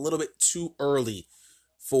think it's a little bit too early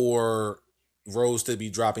for Rose to be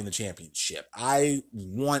dropping the championship. I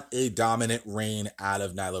want a dominant reign out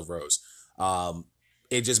of Nyla Rose.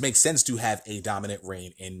 It just makes sense to have a dominant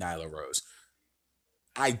reign in Nyla Rose.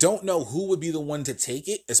 I don't know who would be the one to take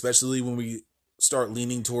it, especially when we start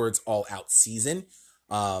leaning towards All Out season.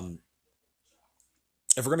 If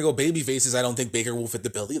we're going to go baby faces, I don't think Baker will fit the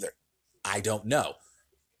bill either. I don't know.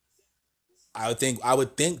 I would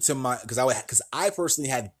think because I personally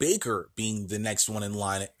had Baker being the next one in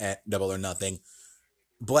line at Double or Nothing,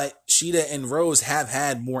 but Shida and Rose have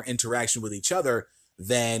had more interaction with each other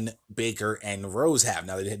than Baker and Rose have.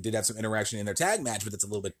 Now they did have some interaction in their tag match, but it's a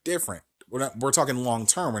little bit different. We're talking long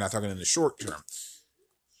term. We're not talking in the short term.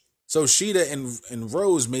 So Shida and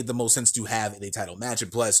Rose made the most sense to have a title match,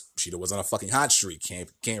 and plus Shida was on a fucking hot streak.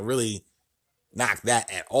 Can't really knock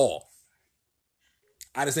that at all.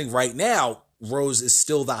 I just think right now Rose is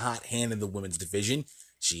still the hot hand in the women's division.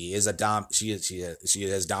 She is she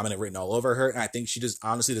has dominant written all over her, and I think she just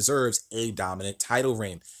honestly deserves a dominant title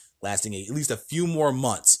reign, lasting at least a few more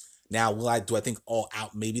months. Now, do I think All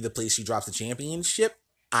Out maybe the place she drops the championship?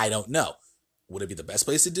 I don't know. Would it be the best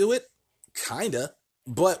place to do it? Kinda,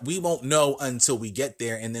 but we won't know until we get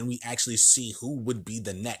there, and then we actually see who would be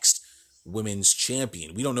the next women's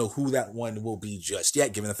champion. We don't know who that one will be just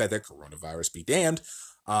yet, given the fact that coronavirus be damned.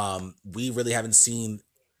 We really haven't seen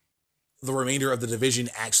the remainder of the division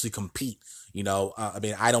actually compete. I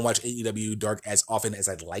mean, I don't watch AEW Dark as often as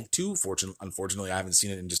I'd like to. Unfortunately, I haven't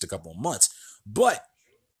seen it in just a couple of months. But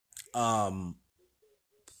I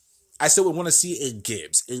still would want to see a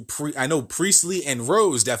Gibbs. I know Priestley and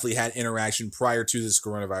Rose definitely had interaction prior to this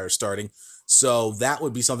coronavirus starting, so that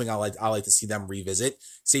would be something I like to see them revisit.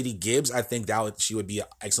 Sadie Gibbs, I think she would be an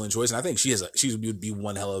excellent choice, and I think she would be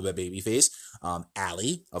one hell of a babyface.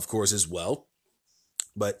 Allie, of course, as well,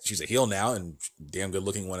 but she's a heel now and damn good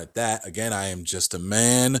looking one at that. Again, I am just a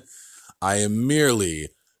man. I am merely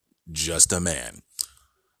just a man.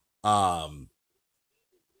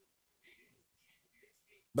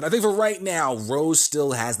 But I think for right now, Rose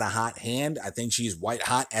still has the hot hand. I think she's white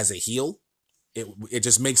hot as a heel. It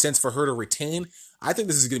just makes sense for her to retain. I think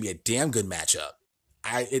this is going to be a damn good matchup.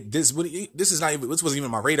 This wasn't even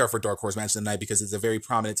on my radar for Dark Horse match of the night because it's a very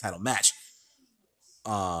prominent title match.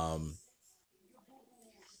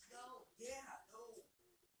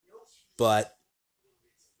 But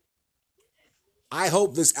I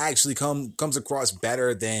hope this actually comes across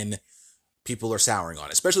better than people are souring on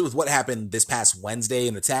it, especially with what happened this past Wednesday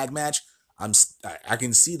in the tag match. I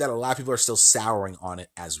can see that a lot of people are still souring on it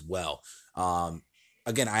as well.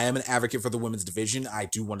 Again, I am an advocate for the women's division. I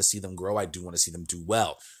do want to see them grow. I do want to see them do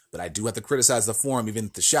well, but I do have to criticize the form. Even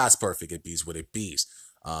if the shot's perfect, it bees what it bees.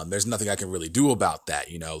 There's nothing I can really do about that,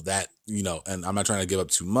 and I'm not trying to give up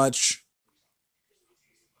too much.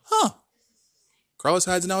 Carlos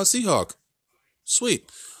Hyde's now a Seahawk. Sweet.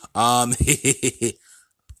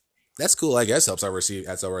 That's cool, I guess. Helps our receive.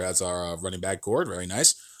 That's our running back cord. Very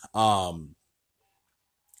nice. But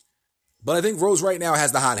I think Rose right now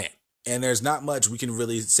has the hot hand, and there's not much we can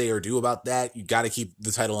really say or do about that. You got to keep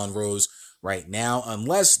the title on Rose right now,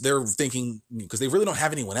 unless they're thinking, because they really don't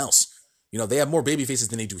have anyone else. They have more baby faces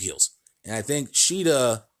than they do heels, and I think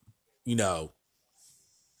Shida,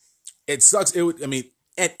 it sucks.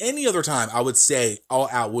 At any other time, I would say All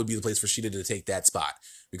Out would be the place for Shida to take that spot.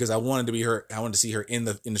 Because I wanted to see her in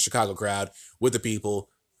the Chicago crowd with the people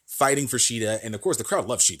fighting for Shida, and of course the crowd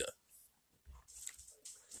loves Shida.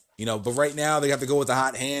 But right now they have to go with the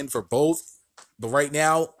hot hand for both. But right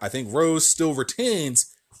now, I think Rose still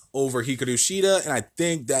retains over Hikaru Shida, and I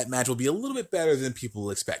think that match will be a little bit better than people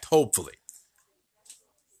expect, hopefully.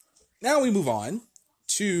 Now we move on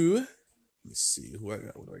to, let me see, what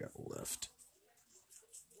do I got left?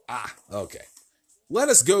 Okay. Let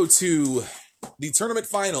us go to the tournament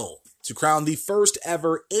final to crown the first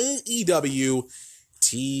ever AEW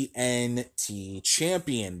TNT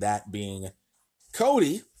champion, that being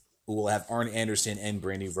Cody, who will have Arn Anderson and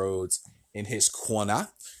Brandy Rhodes in his corner.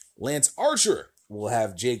 Lance Archer will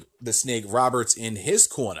have Jake the Snake Roberts in his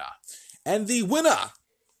corner. And the winner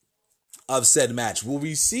of said match will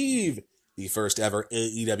receive the first ever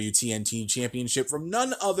AEW TNT championship from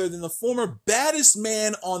none other than the former baddest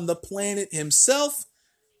man on the planet himself,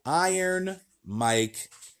 Iron Mike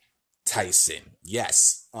Tyson.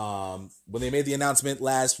 Yes. When they made the announcement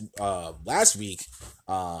last week,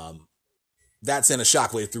 that sent a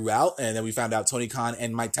shockwave throughout, and then we found out Tony Khan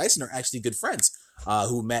and Mike Tyson are actually good friends,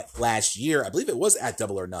 who met last year. I believe it was at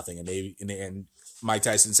Double or Nothing, and Mike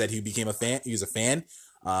Tyson said he became a fan. He was a fan.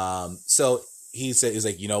 So he said, he's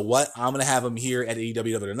like, you know what? I'm gonna have him here at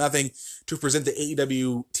AEW Double or Nothing to present the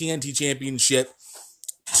AEW TNT Championship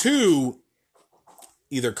to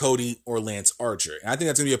either Cody or Lance Archer. And I think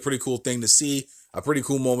that's going to be a pretty cool thing to see, a pretty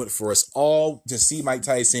cool moment for us all to see Mike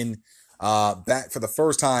Tyson back for the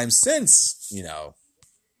first time since, you know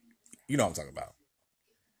what I'm talking about.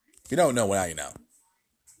 If you don't know, well, now you know.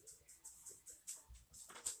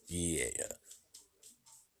 Yeah.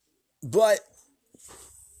 But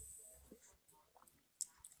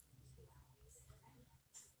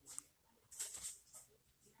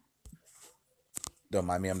don't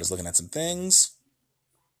mind me, I'm just looking at some things.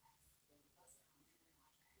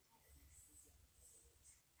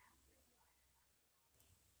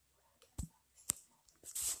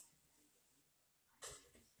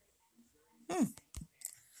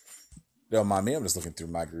 Don't mind me, I'm just looking through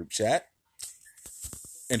my group chat.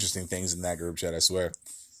 Interesting things in that group chat, I swear.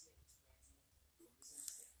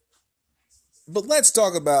 But let's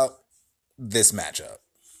talk about this matchup.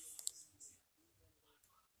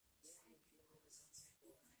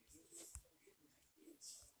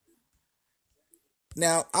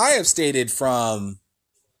 Now, I have stated from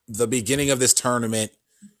the beginning of this tournament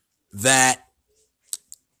that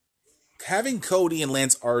having Cody and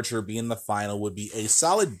Lance Archer be in the final would be a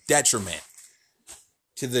solid detriment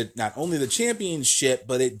to not only the championship,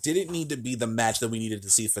 but it didn't need to be the match that we needed to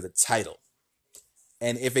see for the title.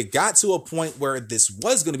 And if it got to a point where this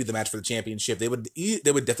was going to be the match for the championship, they would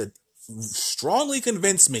have to strongly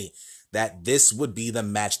convince me that this would be the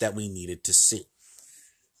match that we needed to see.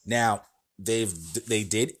 Now, they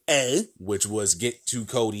did A, which was get to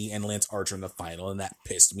Cody and Lance Archer in the final, and that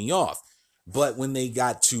pissed me off. But when they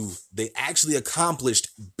actually accomplished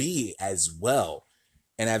B as well,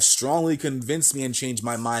 and have strongly convinced me and changed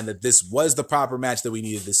my mind that this was the proper match that we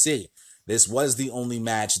needed to see. This was the only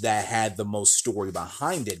match that had the most story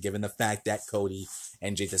behind it, given the fact that Cody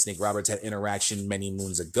and Jake the Snake Roberts had interaction many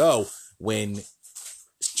moons ago when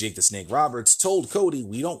Jake the Snake Roberts told Cody,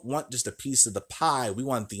 we don't want just a piece of the pie, we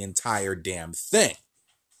want the entire damn thing.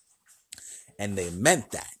 And they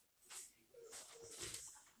meant that.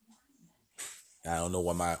 I don't know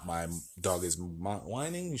why my dog is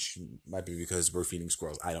whining. Might be because we're feeding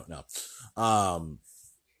squirrels. I don't know.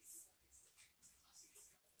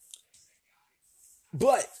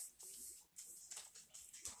 But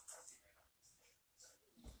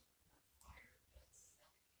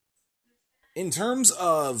in terms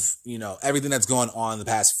of, everything that's gone on the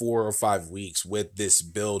past 4 or 5 weeks with this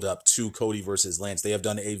build up to Cody versus Lance, they have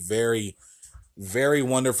done a very, very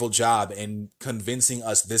wonderful job in convincing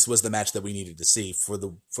us this was the match that we needed to see for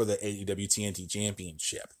the AEW TNT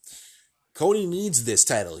Championship. Cody needs this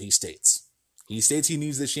title, he states. He states he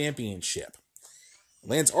needs the championship.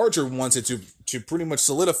 Lance Archer wants it to pretty much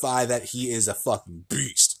solidify that he is a fucking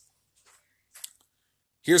beast.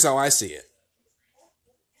 Here's how I see it.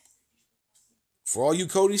 For all you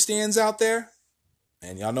Cody stans out there,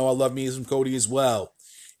 and y'all know I love me some Cody as well,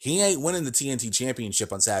 he ain't winning the TNT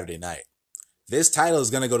Championship on Saturday night. This title is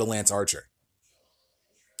going to go to Lance Archer.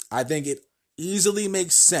 I think it easily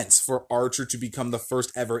makes sense for Archer to become the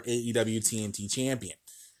first ever AEW TNT champion.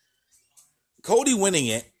 Cody winning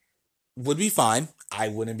it would be fine. I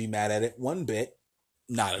wouldn't be mad at it one bit.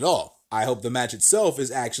 Not at all. I hope the match itself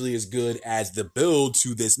is actually as good as the build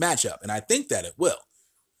to this matchup, and I think that it will.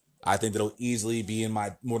 I think it'll easily be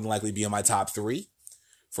more than likely be in my top 3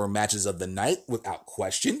 for matches of the night without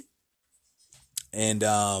question. And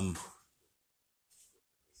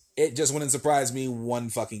it just wouldn't surprise me one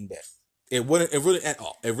fucking bit. It wouldn't. It really at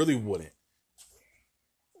all. It really wouldn't.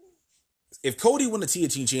 If Cody won the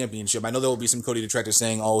TNT Championship, I know there will be some Cody detractors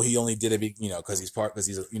saying, "Oh, he only did it, because he's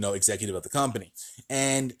executive of the company,"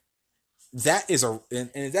 and that is and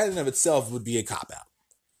that in of itself would be a cop out.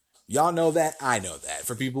 Y'all know that. I know that.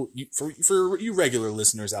 For people, for you regular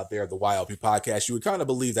listeners out there of the YLP podcast, you would kind of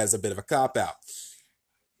believe that's a bit of a cop out.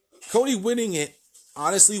 Cody winning it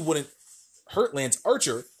honestly wouldn't hurt Lance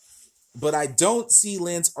Archer, but I don't see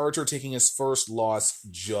Lance Archer taking his first loss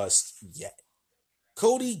just yet.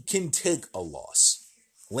 Cody can take a loss.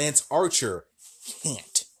 Lance Archer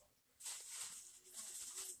can't.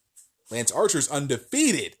 Lance Archer's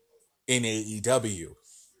undefeated in AEW.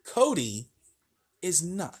 Cody is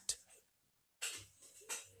not.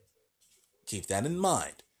 Keep that in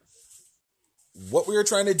mind. What we are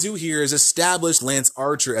trying to do here is establish Lance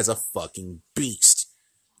Archer as a fucking beast.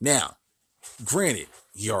 Now, granted,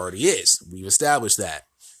 he already is. We've established that.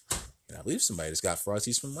 And I believe somebody just got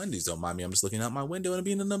Frosties from Wendy's. Don't mind me. I'm just looking out my window and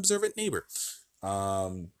being an observant neighbor.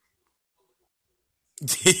 Damn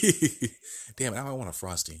it, I want a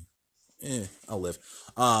Frosty. I'll live.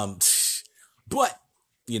 But,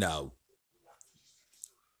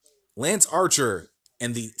 Lance Archer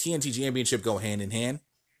and the TNT Championship go hand in hand.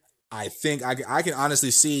 I think I can honestly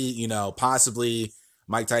see, possibly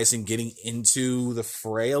Mike Tyson getting into the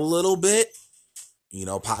fray a little bit.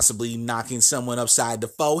 Possibly knocking someone upside the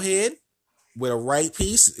forehead with a right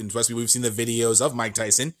piece. And trust me, we've seen the videos of Mike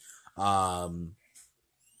Tyson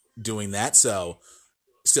doing that. So,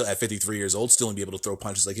 still at 53 years old, still be able to throw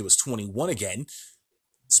punches like he was 21 again.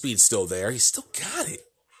 Speed's still there. He's still got it.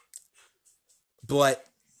 But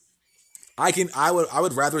I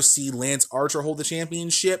would rather see Lance Archer hold the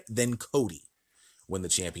championship than Cody win the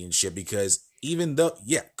championship, because even though,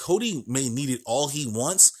 Cody may need it all he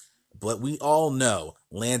wants, but we all know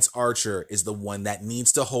Lance Archer is the one that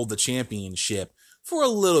needs to hold the championship for a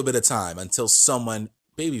little bit of time until someone,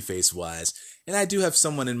 babyface-wise, and I do have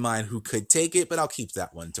someone in mind who could take it, but I'll keep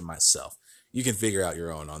that one to myself. You can figure out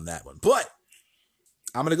your own on that one. But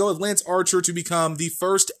I'm going to go with Lance Archer to become the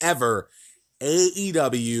first ever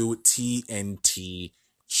AEW TNT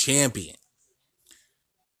champion.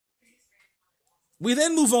 We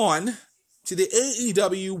then move on to the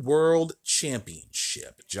AEW World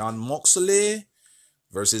Championship. Jon Moxley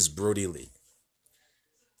versus Brody Lee.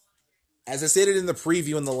 As I stated in the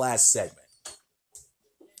preview in the last segment,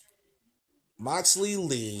 Moxley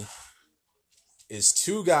Lee is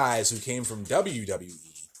two guys who came from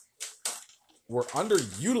WWE, were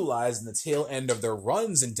underutilized in the tail end of their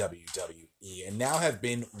runs in WWE, and now have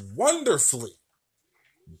been wonderfully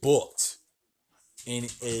booked in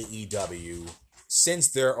AEW since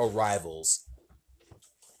their arrivals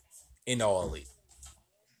in All Elite.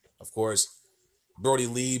 Of course, Brody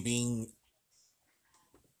Lee being,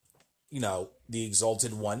 the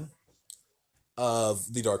exalted one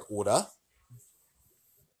of the Dark Order,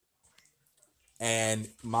 and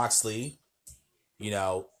Moxley,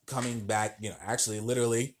 coming back, actually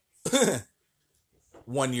literally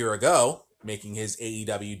 1 year ago, making his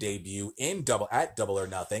AEW debut at Double or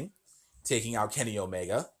Nothing, taking out Kenny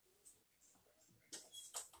Omega.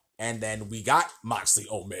 And then we got Moxley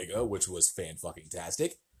Omega, which was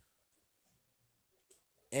fan-fucking-tastic.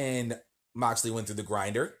 And Moxley went through the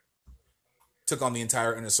grinder, took on the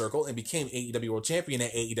entire Inner Circle, and became AEW World Champion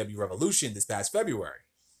at AEW Revolution this past February.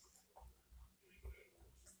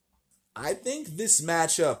 I think this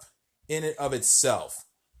matchup in and of itself,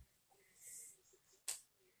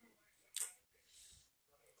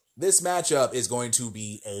 this matchup is going to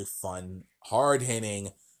be a fun,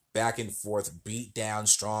 hard-hitting, back-and-forth, beat-down,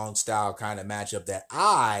 strong style kind of matchup that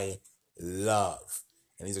I love.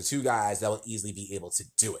 And these are two guys that will easily be able to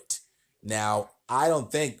do it. Now, I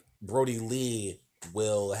don't think Brody Lee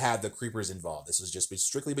will have the creepers involved. This was just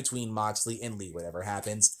strictly between Moxley and Lee. Whatever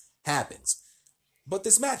happens, happens. But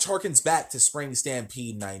this match harkens back to Spring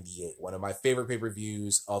Stampede 98, one of my favorite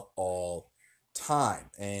pay-per-views of all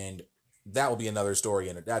time. And that will be another story,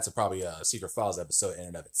 and that's probably a Secret Files episode in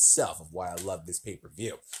and of itself of why I love this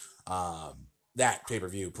pay-per-view. That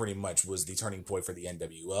pay-per-view pretty much was the turning point for the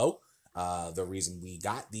NWO. The reason we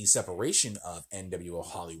got the separation of NWO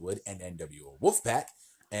Hollywood and NWO Wolfpack,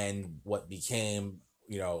 and what became,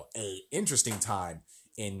 a interesting time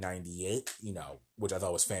in 98, which I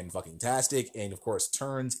thought was fan-fucking-tastic, and of course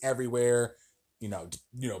turns everywhere,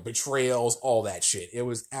 betrayals, all that shit. It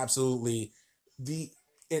was absolutely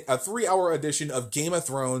a 3-hour edition of Game of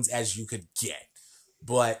Thrones as you could get.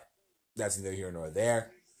 But that's neither here nor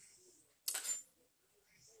there.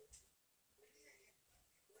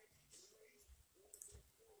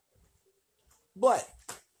 But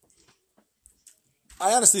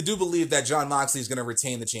I honestly do believe that Jon Moxley is going to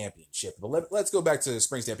retain the championship. But let's go back to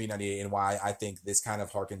Spring Stampede 98 and why I think this kind of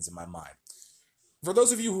harkens in my mind. For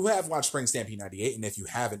those of you who have watched Spring Stampede 98, and if you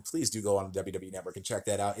haven't, please do go on the WWE Network and check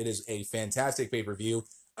that out. It is a fantastic pay-per-view.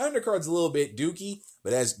 Undercard's a little bit dookie,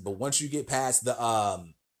 but once you get past the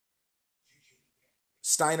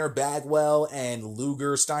Steiner Bagwell and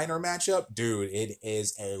Luger Steiner matchup, dude, it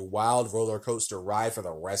is a wild roller coaster ride for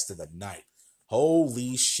the rest of the night.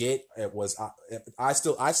 Holy shit, it was. I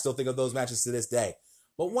still think of those matches to this day.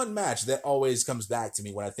 But one match that always comes back to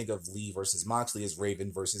me when I think of Lee versus Moxley is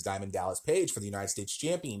Raven versus Diamond Dallas Page for the United States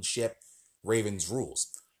Championship. Raven's rules.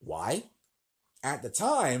 Why? At the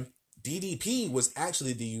time, DDP was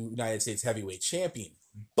actually the United States Heavyweight Champion,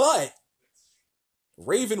 but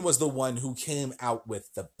Raven was the one who came out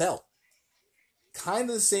with the belt. Kind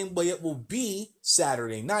of the same way it will be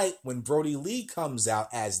Saturday night when Brody Lee comes out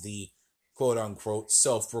as the quote-unquote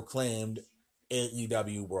self-proclaimed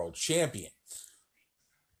AEW World Champion.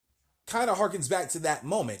 Kind of harkens back to that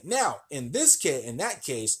moment. Now, in that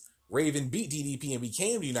case, Raven beat DDP and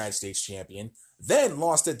became the United States Champion, then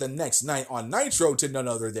lost it the next night on Nitro to none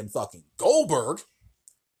other than fucking Goldberg,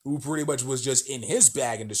 who pretty much was just in his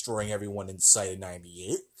bag and destroying everyone in sight in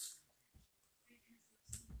 98.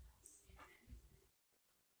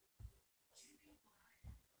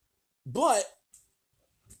 But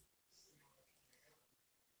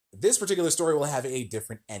this particular story will have a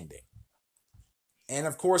different ending. And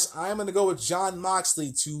of course, I'm going to go with Jon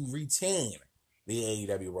Moxley to retain the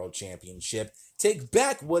AEW World Championship, take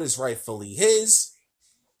back what is rightfully his,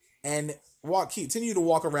 and continue to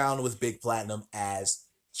walk around with Big Platinum as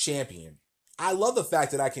champion. I love the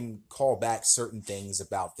fact that I can call back certain things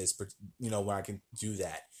about this, when I can do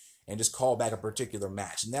that and just call back a particular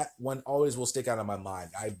match. And that one always will stick out in my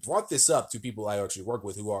mind. I brought this up to people I actually work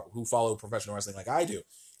with who follow professional wrestling like I do.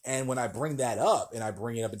 And when I bring that up and I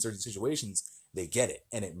bring it up in certain situations, they get it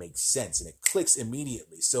and it makes sense and it clicks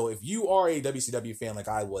immediately. So if you are a WCW fan like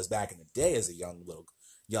I was back in the day as a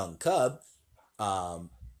young cub,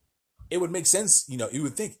 it would make sense. You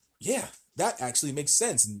would think, yeah, that actually makes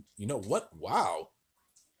sense. And you know what? Wow.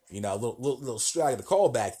 A little strike of the call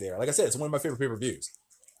back there. Like I said, it's one of my favorite pay-per-views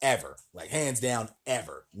ever. Like hands down,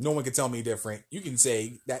 ever. No one can tell me different. You can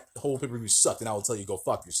say that whole pay-per-view sucked and I will tell you go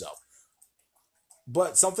fuck yourself.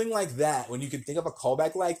 But something like that, when you can think of a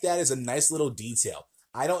callback like that, is a nice little detail.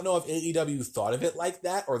 I don't know if AEW thought of it like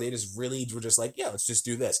that, or they just really were just like, yeah, let's just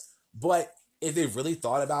do this. But if they really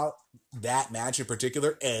thought about that match in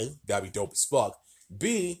particular, A, that'd be dope as fuck.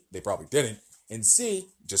 B, they probably didn't. And C,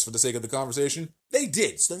 just for the sake of the conversation, they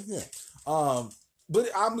did. So, yeah. But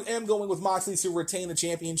I am going with Moxley to retain the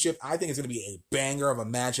championship. I think it's going to be a banger of a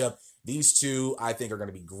matchup. These two, I think, are going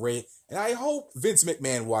to be great. And I hope Vince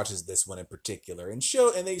McMahon watches this one in particular and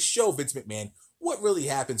they show Vince McMahon what really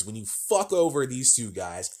happens when you fuck over these two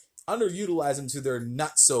guys, underutilize them to their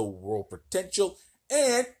not-so-world potential,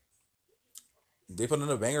 and they put in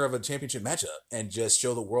a banger of a championship matchup and just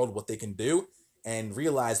show the world what they can do and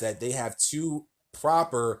realize that they have two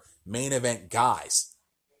proper main event guys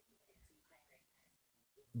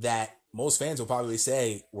that most fans will probably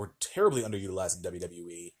say were terribly underutilized in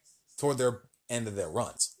WWE toward their end of their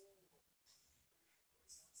runs.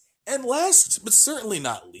 And last, but certainly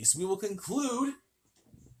not least, we will conclude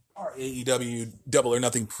our AEW Double or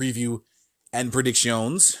Nothing preview and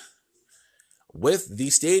predictions with the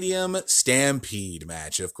Stadium Stampede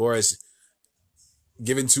match. Of course,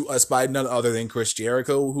 given to us by none other than Chris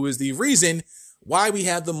Jericho, who is the reason why we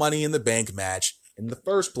have the Money in the Bank match in the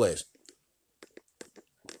first place.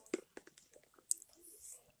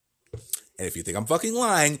 And if you think I'm fucking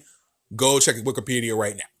lying, go check Wikipedia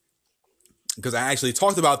right now. Because I actually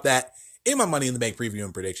talked about that in my Money in the Bank preview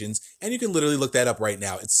and predictions, and you can literally look that up right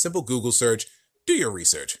now. It's a simple Google search. Do your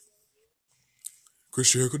research.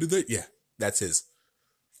 Chris Jericho did that? Yeah, that's his.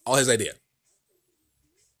 All his idea.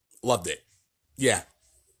 Loved it. Yeah.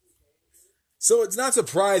 So it's not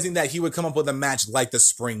surprising that he would come up with a match like the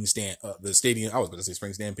Stadium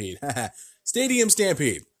Stampede. Stadium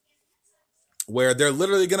Stampede. Where they're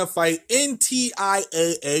literally going to fight in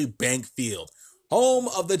TIAA Bank Field, home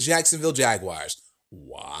of the Jacksonville Jaguars.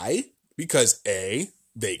 Why? Because A,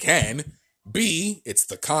 they can. B, it's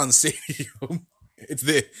the Con Stadium.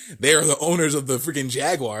 They're the owners of the freaking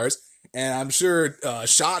Jaguars. And I'm sure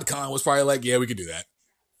Shad Khan was probably like, yeah, we could do that.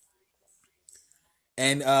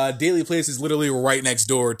 And Daily Place is literally right next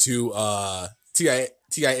door to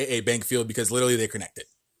TIAA Bank Field because literally they're connected.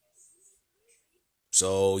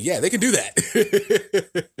 So, yeah, they can do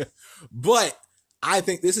that. But I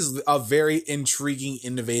think this is a very intriguing,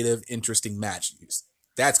 innovative, interesting match.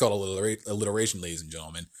 That's called alliteration, ladies and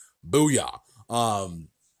gentlemen. Booyah.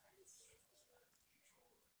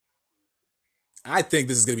 I think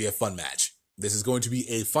this is going to be a fun match. This is going to be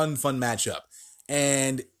a fun matchup.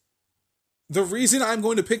 And the reason I'm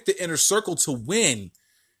going to pick the Inner Circle to win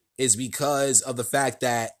is because of the fact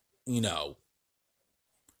that,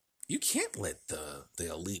 you can't let the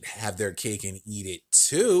Elite have their cake and eat it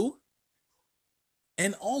too.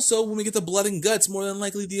 And also, when we get the Blood and Guts, more than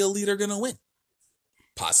likely the Elite are going to win.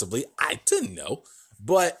 Possibly. I don't know.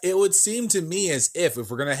 But it would seem to me as if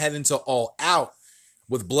we're going to head into All Out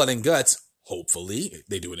with Blood and Guts, hopefully,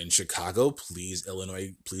 they do it in Chicago. Please,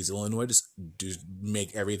 Illinois, just do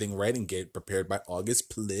make everything right and get prepared by August,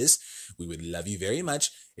 please. We would love you very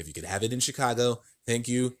much if you could have it in Chicago. Thank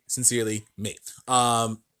you. Sincerely, me.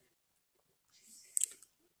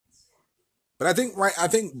 But I think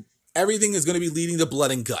everything is going to be leading to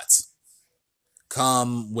Blood and Guts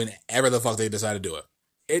come whenever the fuck they decide to do it.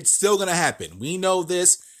 It's still going to happen. We know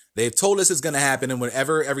this. They've told us it's going to happen. And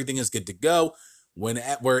whenever everything is good to go,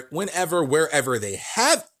 wherever they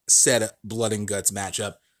have set a Blood and Guts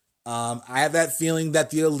matchup, I have that feeling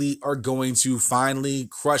that the Elite are going to finally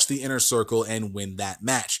crush the Inner Circle and win that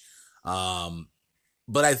match.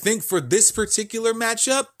 But I think for this particular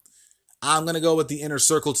matchup, I'm going to go with the Inner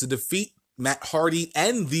Circle to defeat Matt Hardy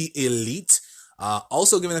and the Elite.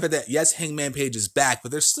 Also, given the fact that, yes, Hangman Page is back, but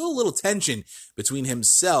there's still a little tension between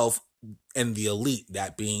himself and the Elite,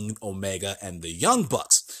 that being Omega and the Young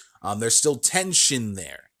Bucks. There's still tension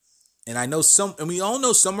there. And we all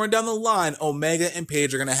know somewhere down the line, Omega and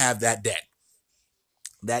Page are going to have that day.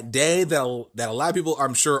 That day that a lot of people,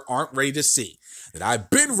 I'm sure, aren't ready to see. That I've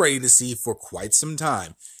been ready to see for quite some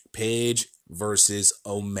time. Page versus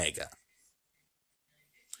Omega.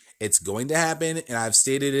 It's going to happen, and I've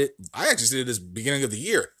stated it. I actually stated this beginning of the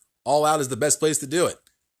year. All Out is the best place to do it.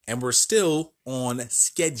 And we're still on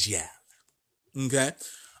schedule. Okay?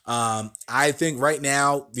 I think right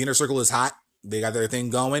now, the Inner Circle is hot. They got their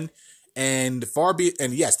thing going. And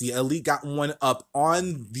yes, the Elite got one up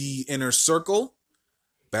on the Inner Circle.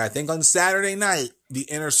 But I think on Saturday night, the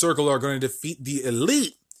Inner Circle are going to defeat the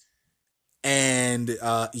Elite. And,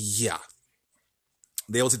 yeah.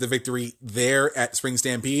 They will take the victory there at Spring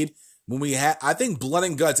Stampede. I think Blood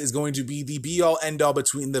and Guts is going to be the be-all, end-all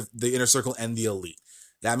between the Inner Circle and the Elite.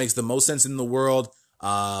 That makes the most sense in the world.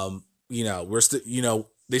 They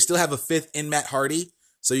still have a fifth in Matt Hardy,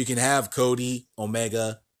 so you can have Cody,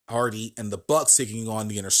 Omega, Hardy, and the Bucks taking on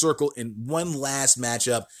the Inner Circle in one last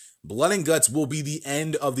matchup Blood and Guts will be the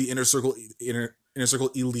end of the Inner Circle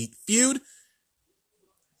Elite feud.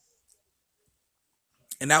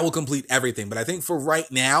 And that will complete everything. But I think for right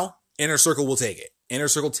now, Inner Circle will take it. Inner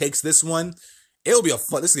Circle takes this one. It'll be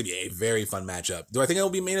this is going to be a very fun matchup. Do I think it will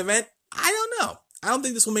be main event? I don't know. I don't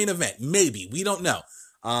think this will main event. Maybe. We don't know.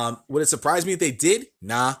 Would it surprise me if they did?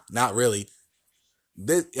 Nah, not really.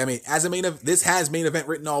 This has main event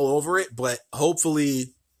written all over it, but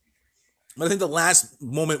hopefully, but I think the last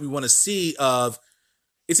moment we want to see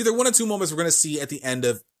it's either one or two moments we're going to see at the end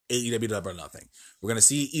of AEW Double or Nothing. We're going to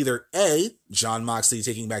see either A, Jon Moxley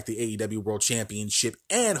taking back the AEW World Championship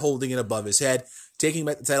and holding it above his head, taking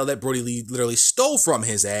back the title that Brody Lee literally stole from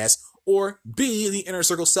his ass, or B, the Inner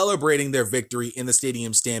Circle celebrating their victory in the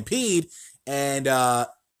Stadium Stampede and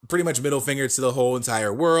pretty much middle finger to the whole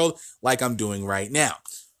entire world like I'm doing right now.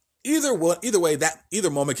 Either way, either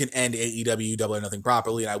moment can end AEW Double or Nothing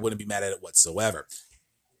properly, and I wouldn't be mad at it whatsoever.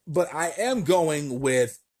 But I am going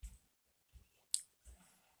with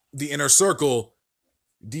the Inner Circle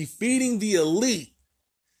defeating the Elite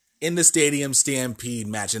in the Stadium Stampede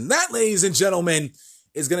match. And that, ladies and gentlemen,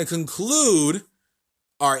 is going to conclude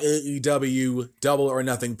our AEW Double or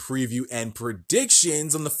Nothing preview and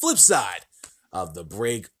predictions. On the flip side of the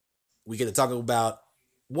break, we get to talk about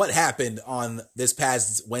what happened on this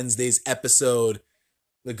past Wednesday's episode,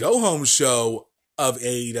 the go-home show of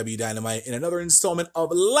AEW Dynamite, in another installment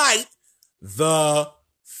of Light the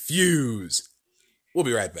Fuse. We'll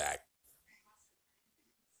be right back.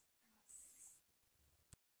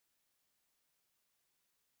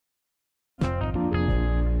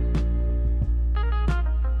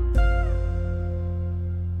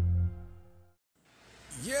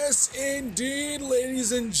 Yes, indeed,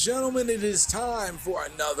 ladies and gentlemen, it is time for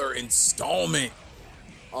another installment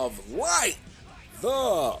of Light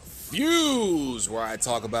the Fuse, where I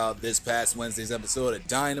talk about this past Wednesday's episode of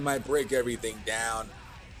Dynamite, break everything down,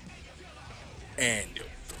 and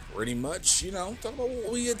pretty much, talk about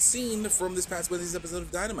what we had seen from this past Wednesday's episode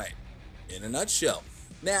of Dynamite in a nutshell.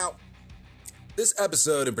 Now, this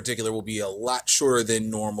episode in particular will be a lot shorter than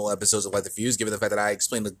normal episodes of Light the Fuse, given the fact that I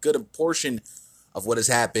explained a good portion of what has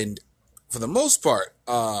happened, for the most part,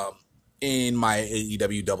 in my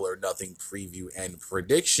AEW Double or Nothing preview and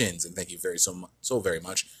predictions. And thank you so very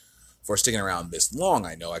much for sticking around this long.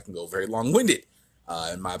 I know I can go very long-winded,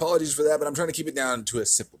 and my apologies for that, but I'm trying to keep it down to a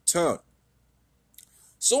simple tone.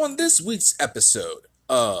 So on this week's episode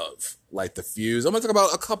of Light the Fuse, I'm going to talk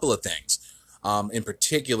about a couple of things. In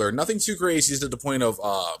particular, nothing too crazy to the point of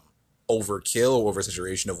overkill or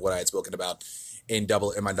oversaturation of what I had spoken about in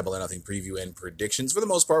my Double or Nothing preview and predictions. For the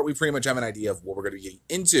most part, we pretty much have an idea of what we're going to be getting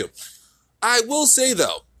into. I will say,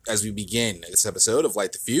 though, as we begin this episode of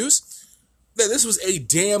Light the Fuse, that this was a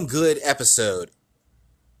damn good episode,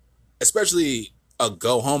 especially a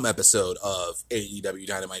go-home episode of AEW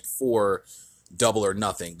Dynamite for Double or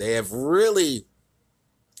Nothing. They have really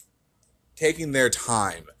taken their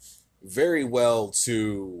time very well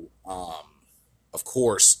to, of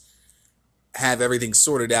course, have everything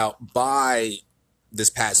sorted out by this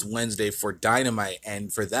past Wednesday for Dynamite,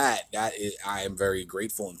 and for that I am very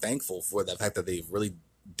grateful and thankful for the fact that they've really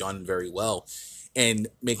done very well and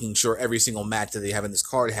making sure every single match that they have in this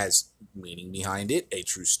card has meaning behind it, a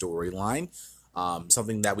true storyline,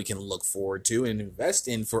 something that we can look forward to and invest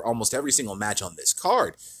in for almost every single match on this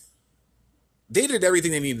card. They did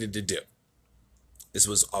everything they needed to do. This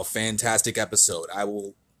was a fantastic episode. I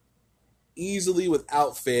will easily,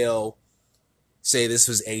 without fail, say this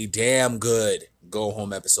was a damn good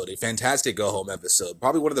go-home episode. A fantastic go-home episode.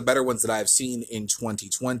 Probably one of the better ones that I've seen in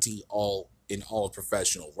 2020 all of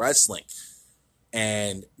professional wrestling.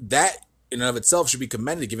 And that, in and of itself, should be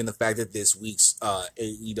commended, given the fact that this week's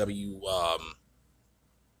AEW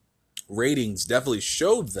ratings definitely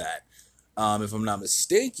showed that. If I'm not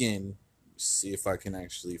mistaken, see if I can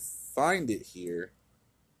actually find it here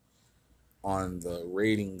on the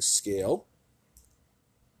rating scale.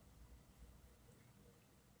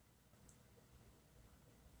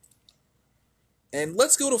 And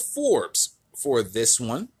let's go to Forbes for this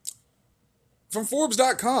one. From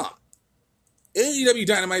Forbes.com, AEW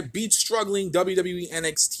Dynamite beats struggling WWE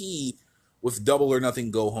NXT with Double or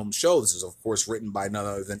Nothing Go Home Show. This is, of course, written by none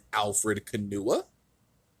other than Alfred Kanua.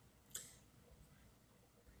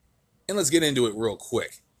 And let's get into it real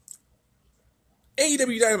quick.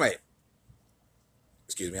 AEW Dynamite.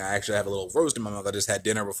 Excuse me, I actually have a little roast in my mouth. I just had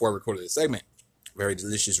dinner before I recorded this segment. Very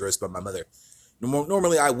delicious roast by my mother.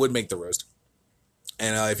 Normally, I would make the roast.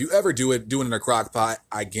 And if you ever do it in a crock pot,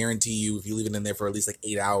 I guarantee you, if you leave it in there for at least like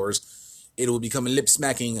 8 hours, it will become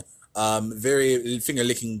lip-smacking Very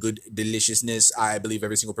finger-licking good deliciousness. I believe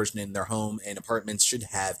every single person in their home and apartments should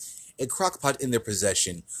have a crock pot in their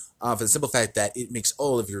possession, for the simple fact that it makes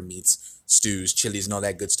all of your meats, stews, chilies, and all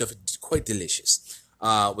that good stuff quite delicious.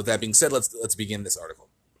 With that being said, let's begin this article.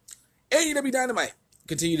 AEW Dynamite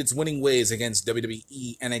continued its winning ways against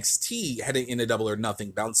WWE NXT, heading into Double or Nothing,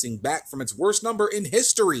 bouncing back from its worst number in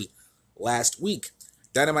history last week.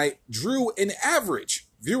 Dynamite drew an average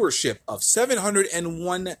viewership of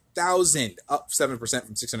 701,000, up 7%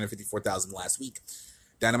 from 654,000 last week.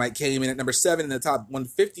 Dynamite came in at number 7 in the top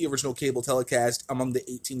 150 original cable telecast among the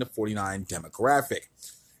 18 to 49 demographic.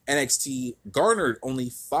 NXT garnered only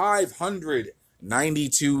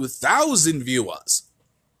 592,000 viewers,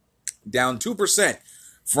 down 2%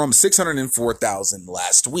 from 604,000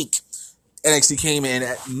 last week. NXT came in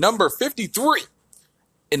at number 53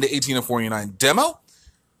 in the 18 to 49 demo.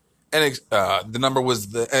 The number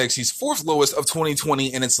was the NXT's fourth lowest of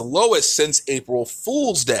 2020, and its lowest since April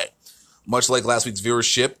Fool's Day. Much like last week's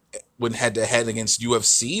viewership went head-to-head against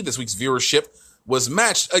UFC, this week's viewership was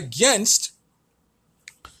matched against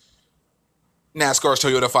NASCAR's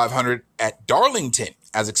Toyota 500 at Darlington.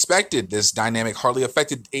 As expected, this dynamic hardly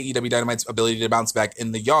affected AEW Dynamite's ability to bounce back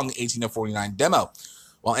in the young 18 to 49 demo.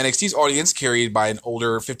 While NXT's audience, carried by an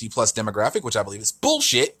older 50-plus demographic, which I believe is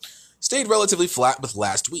bullshit, stayed relatively flat with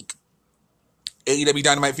last week. AEW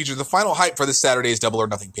Dynamite featured the final hype for this Saturday's Double or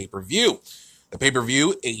Nothing pay-per-view. The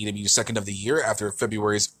pay-per-view, AEW's second of the year after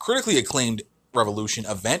February's critically acclaimed Revolution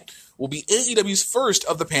event, will be AEW's first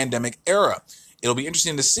of the pandemic era. It'll be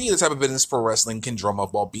interesting to see the type of business pro wrestling can drum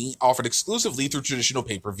up while being offered exclusively through traditional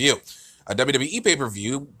pay-per-view. A WWE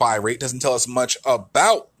pay-per-view buy rate doesn't tell us much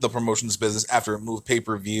about the promotions business after it moved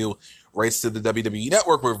pay-per-view rights to the WWE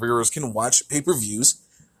Network, where viewers can watch pay-per-views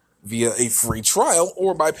via a free trial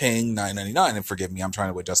or by paying $9.99. And forgive me, I'm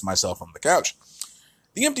trying to adjust myself on the couch.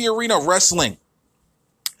 The empty arena wrestling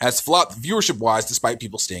has flopped viewership-wise despite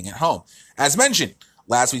people staying at home. As mentioned,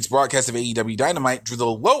 last week's broadcast of AEW Dynamite drew the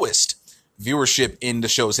lowest viewership in the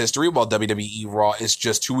show's history, while WWE Raw is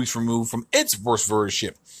just 2 weeks removed from its worst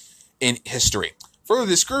viewership in history. Further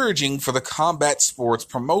discouraging for the combat sports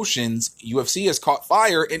promotions, UFC has caught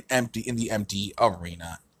fire in the empty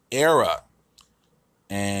arena era.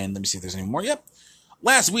 And let me see if there's any more. Yep.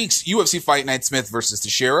 Last week's UFC Fight Night Smith versus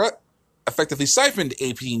Teixeira effectively siphoned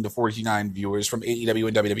 18 to 49 viewers from AEW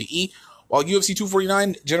and WWE, while UFC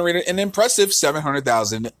 249 generated an impressive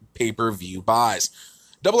 700,000 pay-per-view buys.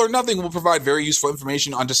 Double or Nothing will provide very useful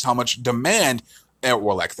information on just how much demand,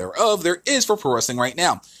 or lack thereof, there is for pro wrestling right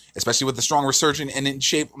now, especially with the strong resurgent and in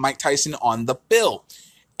shape Mike Tyson on the bill.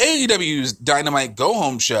 AEW's Dynamite Go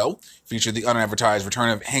Home show featured the unadvertised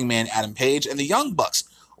return of Hangman Adam Page and the Young Bucks,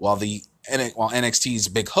 while NXT's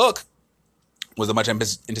Big Hook was a much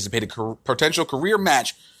anticipated potential career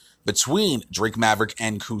match between Drake Maverick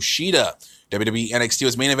and Kushida. WWE NXT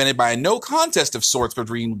was main evented by a no contest of sorts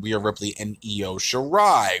between Rhea Ripley and Io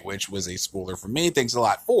Shirai, which was a spoiler for me. Thanks a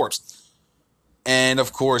lot, Forbes. And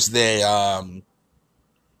of course, they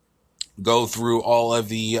go through all of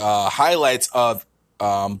the highlights of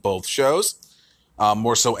both shows.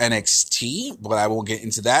 More so NXT, but I won't get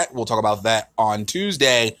into that. We'll talk about that on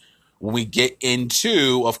Tuesday when we get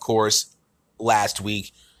into, of course, last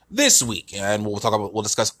week, this week, and we'll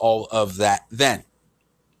discuss all of that then.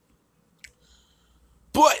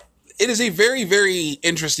 But it is a very, very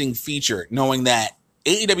interesting feature knowing that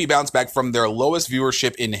AEW bounced back from their lowest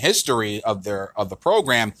viewership in history of the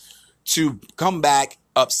program to come back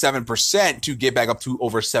up 7% to get back up to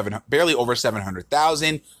barely over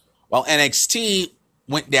 700,000, while NXT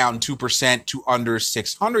went down 2% to under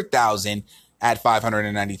 600,000 at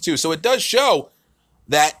 592. So it does show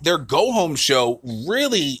that their go-home show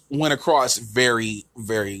really went across very,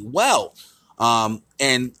 very well.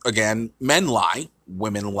 And again, men lie,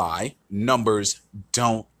 women lie, numbers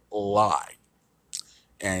don't lie.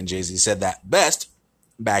 And Jay-Z said that best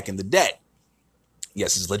back in the day.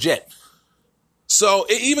 Yes, it's legit. So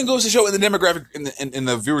it even goes to show in the demographic, in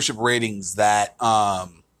the viewership ratings that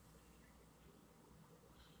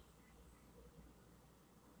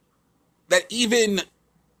that even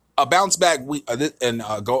a bounce back week and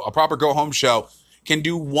a proper go home show can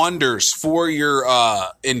do wonders for your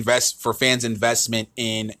fans' investment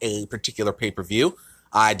in a particular pay per view.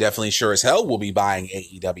 I definitely sure as hell will be buying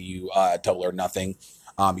AEW Double or Nothing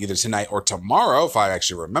either tonight or tomorrow if I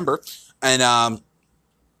actually remember. And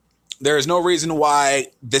there is no reason why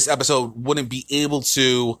this episode wouldn't be able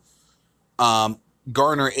to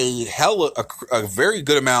garner a very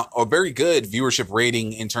good viewership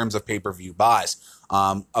rating in terms of pay-per-view buys,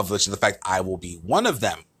 of which the fact I will be one of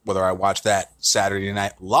them, whether I watch that Saturday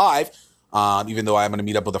night live Even though I'm going to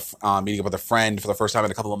meeting up with a friend for the first time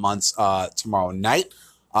in a couple of months tomorrow night.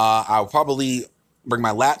 I'll probably bring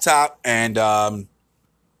my laptop, and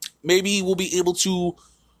maybe we'll be able to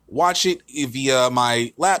watch it via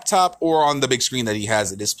my laptop or on the big screen that he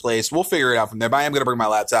has at his place. We'll figure it out from there. But I am going to bring my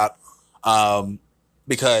laptop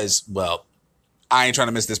because, well, I ain't trying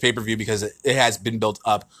to miss this pay-per-view because it has been built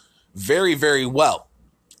up very, very well.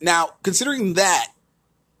 Now, considering that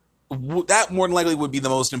more than likely would be the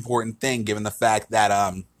most important thing, given the fact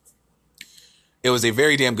that it was a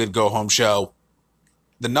very damn good go-home show.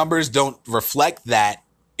 The numbers don't reflect that.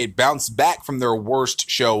 It bounced back from their worst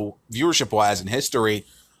show viewership-wise in history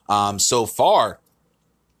so far.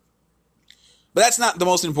 But that's not the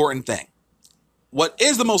most important thing. What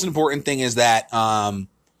is the most important thing is that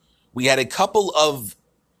we had a couple of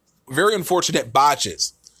very unfortunate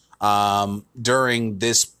botches during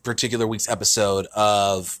this particular week's episode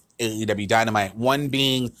of AEW Dynamite. One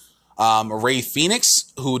being Rey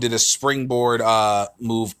Fenix, who did a springboard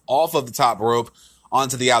move off of the top rope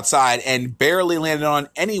onto the outside and barely landed on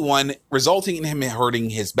anyone, resulting in him hurting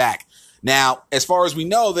his back. Now, as far as we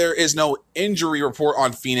know, there is no injury report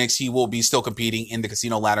on Phoenix. He will be still competing in the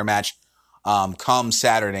Casino Ladder match come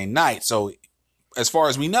Saturday night. So, as far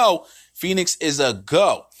as we know, Phoenix is a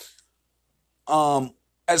go.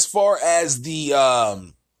 As far as the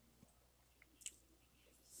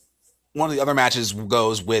one of the other matches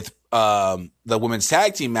goes with the women's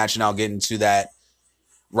tag team match, and I'll get into that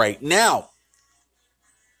right now.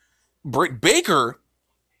 Britt Baker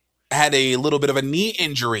had a little bit of a knee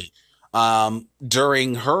injury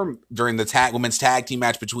during the women's tag team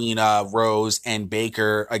match between Rose and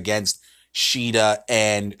Baker against Sheeta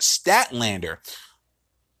and Statlander.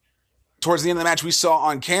 Towards the end of the match, we saw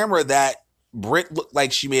on camera that Britt looked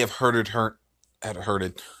like she may have hurt her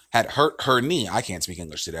knee. I can't speak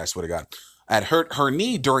English today, I swear to God. Had hurt her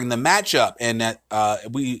knee during the matchup, and that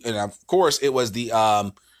and of course it was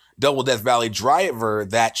the Double Death Valley driver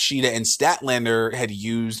that Sheeta and Statlander had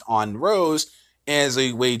used on Rose as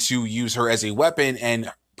a way to use her as a weapon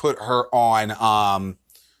and put her on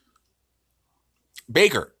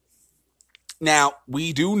Baker. Now,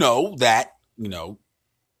 we do know that,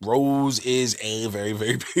 Rose is a very,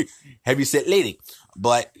 very big, heavy-set lady,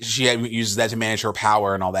 but she uses that to manage her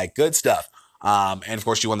power and all that good stuff. And, of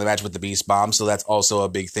course, she won the match with the Beast Bomb, so that's also a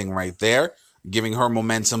big thing right there, giving her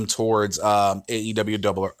momentum towards AEW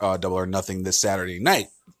Double or Nothing this Saturday night.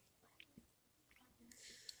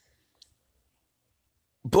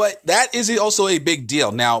 But that is also a big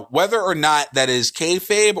deal. Now, whether or not that is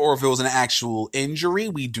kayfabe or if it was an actual injury,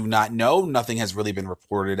 we do not know. Nothing has really been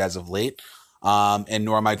reported as of late. And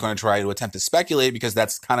nor am I going to try to attempt to speculate because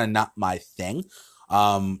that's kind of not my thing.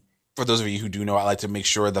 For those of you who do know, I like to make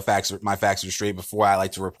sure my facts are straight before I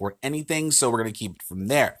like to report anything. So we're going to keep it from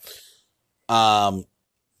there. But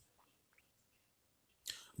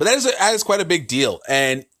that is quite a big deal.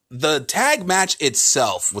 And the tag match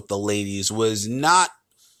itself with the ladies was not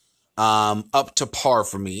up to par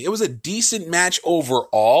for me. It was a decent match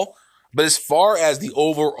overall, but as far as the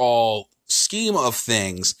overall scheme of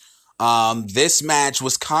things, this match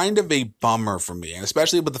was kind of a bummer for me, and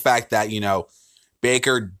especially with the fact that,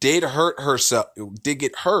 Baker did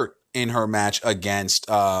get hurt in her match against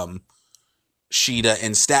Sheeta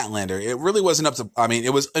and Statlander. It really wasn't up to,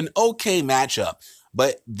 it was an okay matchup,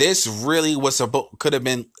 but this really could have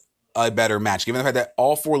been a better match, given the fact that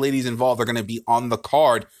all four ladies involved are going to be on the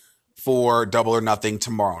card for Double or Nothing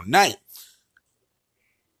tomorrow night.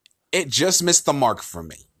 It just missed the mark for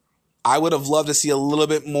me. I would have loved to see a little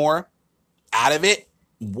bit more out of it.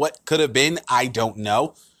 What could have been, I don't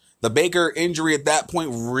know. The Baker injury at that point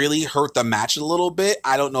really hurt the match a little bit.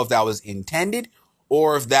 I don't know if that was intended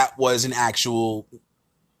or if that was an actual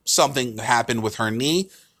something happened with her knee.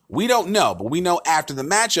 We don't know, but we know after the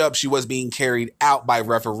matchup, she was being carried out by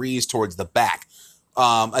referees towards the back.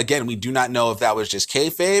 Again, we do not know if that was just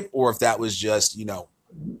kayfabe or if that was just,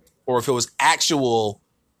 or if it was actual,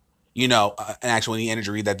 an actual knee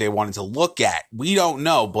injury that they wanted to look at. We don't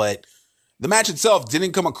know, but the match itself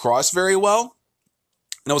didn't come across very well.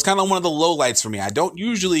 And it was kind of one of the lowlights for me. I don't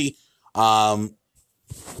usually have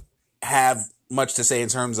much to say in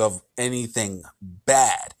terms of anything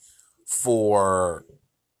bad for,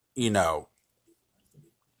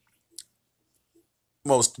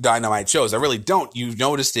 most Dynamite shows. I really don't. You've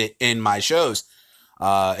noticed it in my shows,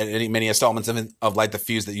 and many installments of Light the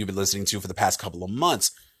Fuse that you've been listening to for the past couple of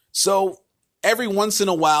months. So every once in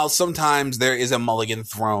a while, sometimes there is a mulligan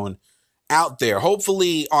thrown out there.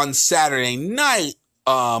 Hopefully on Saturday night,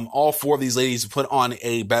 all four of these ladies put on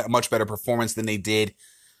a much better performance than they did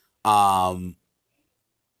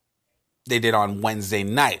they did on Wednesday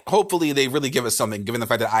night. Hopefully they really give us something, given the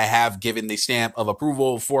fact that I have given the stamp of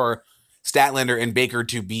approval for Statlander and Baker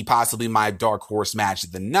to be possibly my dark horse match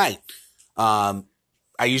of the night.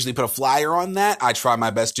 I usually put a flyer on that. I try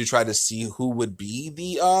my best to try to see who would be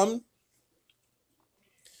the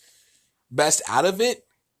best out of it.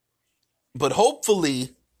 But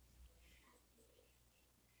hopefully,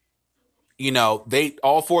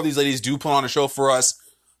 all 4 of these ladies do put on a show for us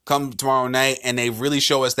come tomorrow night, and they really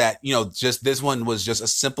show us that, just this one was just a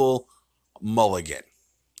simple mulligan.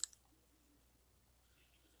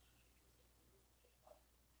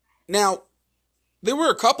 Now, there were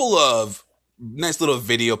a couple of nice little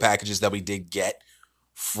video packages that we did get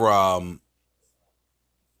from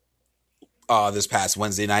this past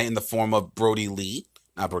Wednesday night in the form of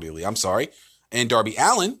and Darby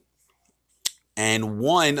Allin, and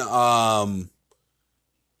one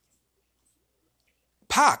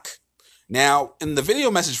Pac. Now, in the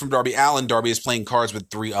video message from Darby Allin, Darby is playing cards with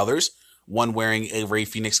 3 others. One wearing a Rey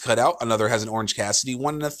Fenix cutout, another has an Orange Cassidy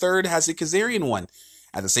one, and a third has a Kazarian one.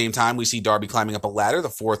 At the same time, we see Darby climbing up a ladder. The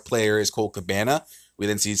 4th player is Colt Cabana. We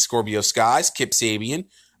then see Scorpio Skies, Kip Sabian,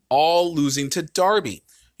 all losing to Darby.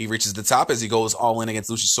 He reaches the top as he goes all in against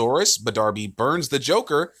Luchasaurus, but Darby burns the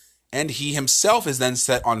Joker, and he himself is then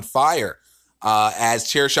set on fire. As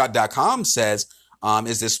Chairshot.com says,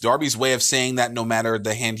 is this Darby's way of saying that no matter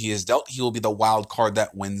the hand he is dealt, he will be the wild card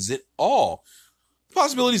that wins it all?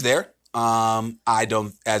 Possibilities there. I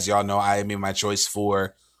don't, as y'all know, I made my choice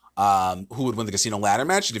for who would win the casino ladder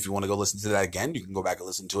match. And if you want to go listen to that again, you can go back and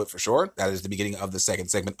listen to it for sure. That is the beginning of the second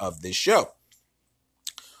segment of this show.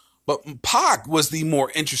 But Pac was the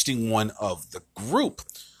more interesting one of the group.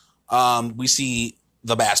 We see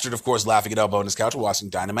the Bastard, of course, laughing at Elbow on his couch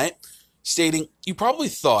watching Dynamite, stating, "You probably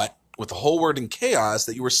thought, with the whole world in chaos,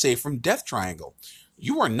 that you were safe from Death Triangle.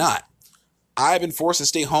 You are not. I've been forced to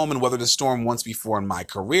stay home and weather the storm once before in my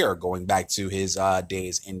career," going back to his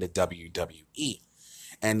days in the WWE.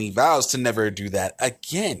 And he vows to never do that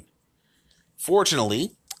again.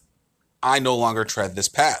 "Fortunately, I no longer tread this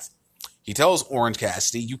path." He tells Orange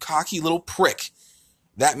Cassidy, "You cocky little prick,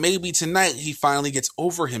 that maybe tonight he finally gets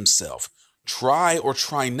over himself. Try or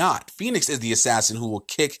try not. Phoenix is the assassin who will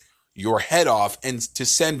kick your head off and to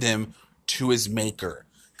send him to his maker.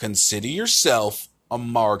 Consider yourself a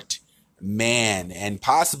marked man." And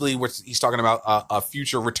possibly he's talking about a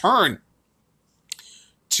future return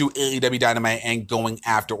to AEW Dynamite and going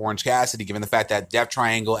after Orange Cassidy, given the fact that Death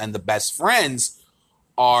Triangle and the Best Friends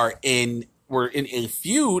were in a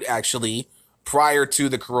feud actually prior to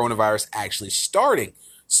the coronavirus actually starting.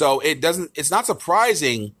 So it's not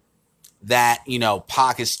surprising that,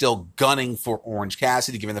 Pac is still gunning for Orange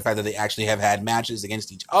Cassidy, given the fact that they actually have had matches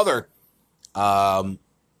against each other. It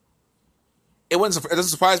doesn't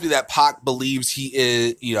surprise me that Pac believes he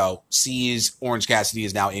is, sees Orange Cassidy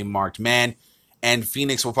as now a marked man, and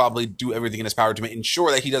Phoenix will probably do everything in his power to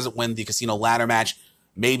ensure that he doesn't win the casino ladder match.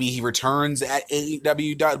 Maybe he returns at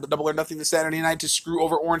AEW Double or Nothing this Saturday night to screw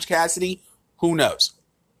over Orange Cassidy. Who knows?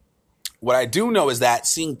 What I do know is that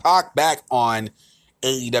seeing Pac back on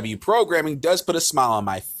AEW programming does put a smile on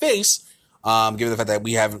my face, given the fact that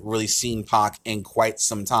we haven't really seen Pac in quite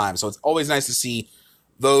some time. So it's always nice to see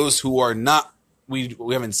those who are not, we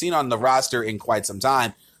haven't seen on the roster in quite some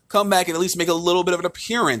time, come back and at least make a little bit of an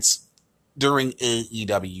appearance during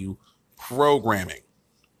AEW programming.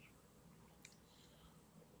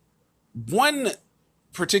 One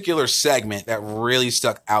particular segment that really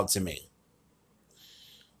stuck out to me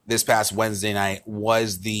this past Wednesday night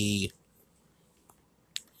was the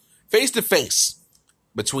face-to-face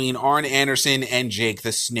between Arn Anderson and Jake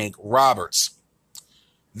the Snake Roberts.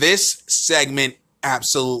 This segment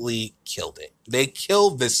absolutely killed it. They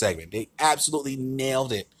killed this segment. They absolutely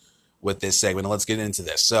nailed it with this segment. And let's get into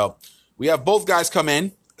this. So we have both guys come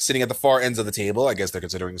in, sitting at the far ends of the table. I guess they're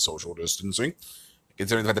considering social distancing,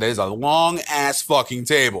 considering the fact that it is a long-ass fucking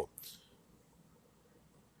table.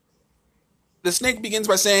 The Snake begins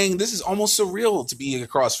by saying, "This is almost surreal to be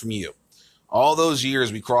across from you. All those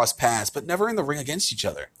years we crossed paths, but never in the ring against each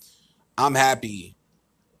other. I'm happy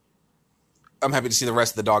to see the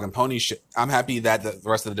rest of the Dog and Pony show. I'm happy that the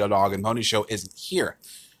rest of the Dog and Pony show isn't here.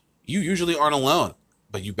 You usually aren't alone,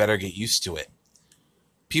 but you better get used to it.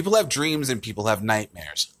 People have dreams and people have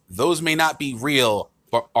nightmares. Those may not be real,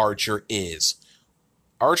 but Archer is.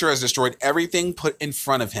 Archer has destroyed everything put in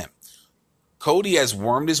front of him. Cody has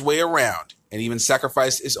wormed his way around and even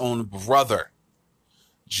sacrificed his own brother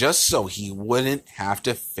just so he wouldn't have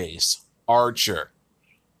to face Archer.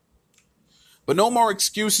 But no more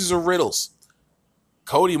excuses or riddles.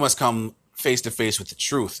 Cody must come face to face with the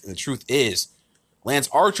truth. And the truth is, Lance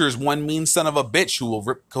Archer's one mean son of a bitch who will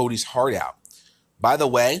rip Cody's heart out. By the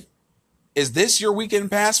way, is this your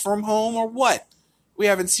weekend pass from home or what? We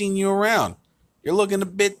haven't seen you around. You're looking a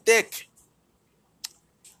bit thick.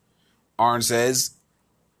 Arn says,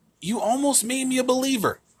 you almost made me a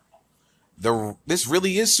believer. This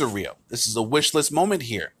really is surreal. This is a wish list moment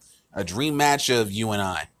here. A dream match of you and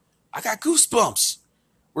I. I got goosebumps.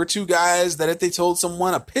 We're two guys that if they told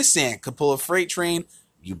someone a pissant could pull a freight train,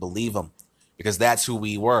 you believe them. Because that's who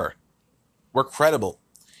we were. We're credible.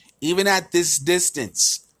 Even at this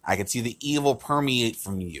distance, I can see the evil permeate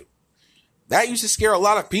from you. That used to scare a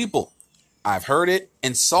lot of people. I've heard it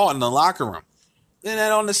and saw it in the locker room. Then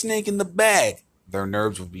add on the snake in the bag. Their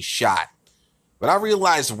nerves would be shot. But I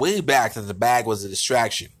realized way back that the bag was a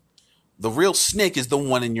distraction. The real snake is the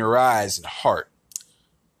one in your eyes and heart.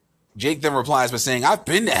 Jake then replies by saying, I've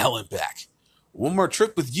been to hell and back. One more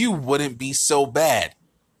trip with you wouldn't be so bad.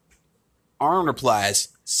 Arn replies,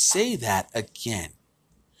 say that again.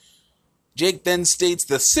 Jake then states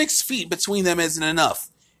the 6 feet between them isn't enough.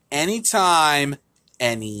 Anytime,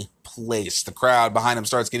 any place. The crowd behind him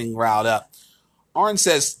starts getting riled up. Arn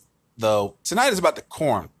says, though, tonight is about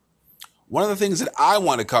decorum. One of the things that I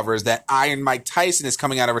want to cover is that Iron Mike Tyson is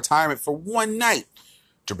coming out of retirement for one night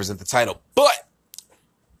to present the title. But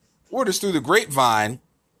orders through the grapevine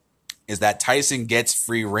is that Tyson gets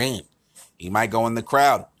free reign. He might go in the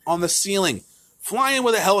crowd, on the ceiling, flying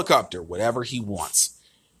with a helicopter, whatever he wants.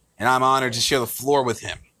 And I'm honored to share the floor with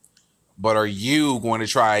him. But are you going to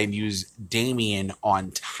try and use Damian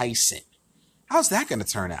on Tyson? How's that going to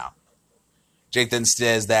turn out? Jake then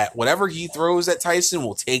says that whatever he throws at Tyson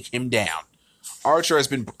will take him down.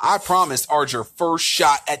 I promised Archer first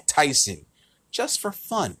shot at Tyson, just for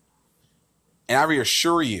fun. And I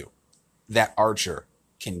reassure you that Archer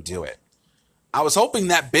can do it. I was hoping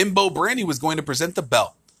that Bimbo Brandy was going to present the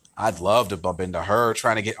belt. I'd love to bump into her,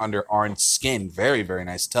 trying to get under Arn's skin. Very, very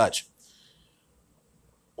nice touch.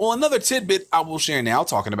 Well, another tidbit I will share now,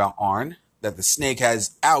 talking about Arn, that the snake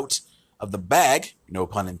has out of the bag, no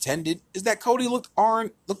pun intended, is that Cody looked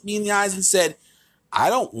me in the eyes and said, I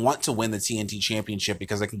don't want to win the TNT Championship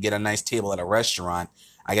because I can get a nice table at a restaurant.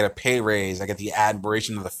 I get a pay raise. I get the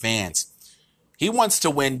admiration of the fans. He wants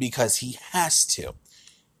to win because he has to.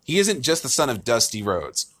 He isn't just the son of Dusty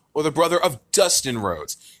Rhodes or the brother of Dustin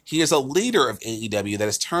Rhodes. He is a leader of AEW that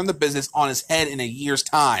has turned the business on its head in a year's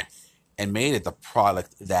time and made it the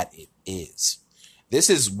product that it is. This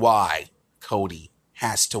is why Cody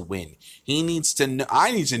has to win. He needs to know,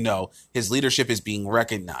 I need to know his leadership is being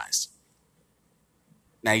recognized.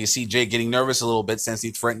 Now you see Jay getting nervous a little bit since he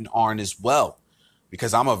threatened Arn as well,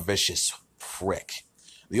 because I'm a vicious prick.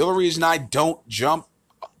 The other reason I don't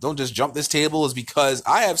just jump this table is because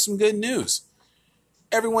I have some good news.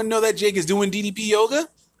 Everyone know that Jake is doing DDP yoga?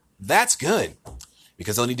 That's good,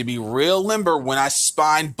 because he'll need to be real limber when I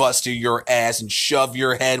spine buster your ass and shove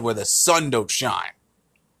your head where the sun don't shine.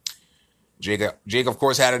 Jake, of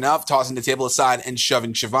course, had enough, tossing the table aside and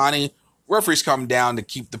shoving Shivani. Referees come down to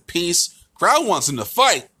keep the peace. Crowd wants him to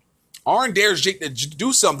fight. Arn dares Jake to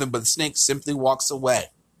do something, but the snake simply walks away.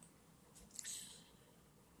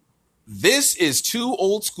 This is two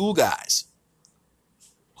old school guys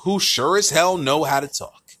who sure as hell know how to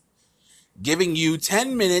talk, giving you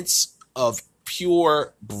 10 minutes of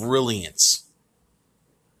pure brilliance.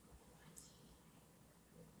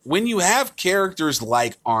 When you have characters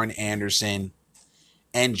like Arn Anderson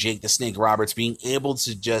and Jake the Snake Roberts being able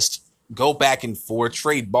to just go back and forth,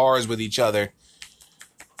 trade bars with each other,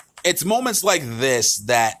 it's moments like this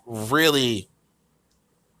that really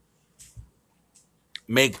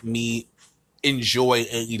make me enjoy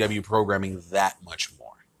AEW programming that much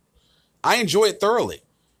more. I enjoy it thoroughly,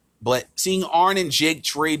 but seeing Arn and Jake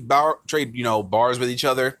trade bars with each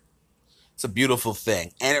other, it's a beautiful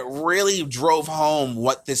thing. And it really drove home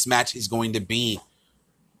what this match is going to be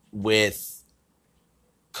with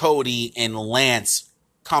Cody and Lance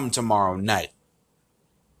come tomorrow night.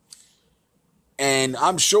 And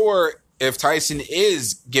I'm sure if Tyson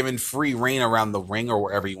is given free reign around the ring or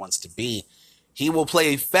wherever he wants to be, he will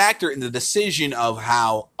play a factor in the decision of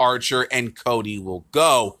how Archer and Cody will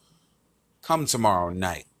go come tomorrow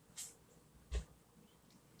night.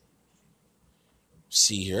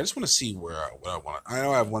 See here. I just want to see what I want. I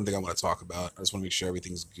know I have one thing I want to talk about. I just want to make sure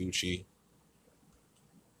everything's Gucci.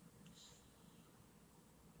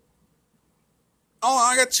 Oh,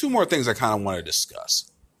 I got two more things I kind of want to discuss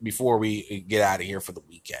before we get out of here for the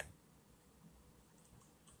weekend.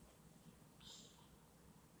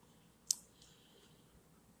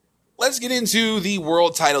 Let's get into the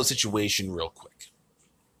world title situation real quick.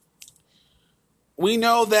 We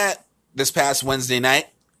know that this past Wednesday night,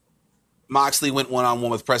 Moxley went one-on-one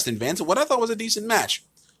with Preston Vance in what I thought was a decent match.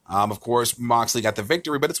 Of course, Moxley got the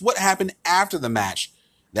victory, but it's what happened after the match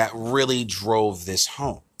that really drove this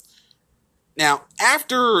home. Now,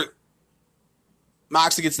 after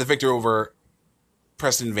Moxley gets the victory over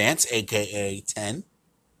Preston Vance, a.k.a. 10,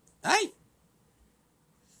 right?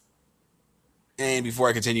 And before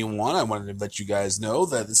I continue on, I wanted to let you guys know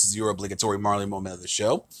that this is your obligatory Marley moment of the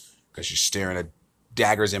show, because you're staring at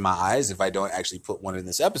daggers in my eyes if I don't actually put one in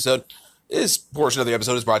this episode. This portion of the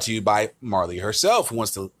episode is brought to you by Marley herself, who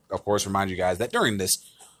wants to, of course, remind you guys that during this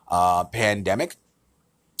pandemic,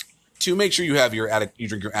 to make sure you have you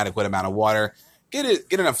drink your adequate amount of water, get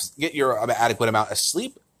your adequate amount of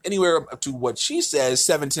sleep, anywhere up to what she says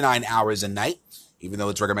 7 to 9 hours a night, even though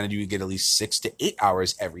it's recommended you get at least 6 to 8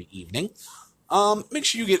 hours every evening. Make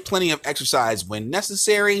sure you get plenty of exercise when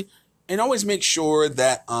necessary, and always make sure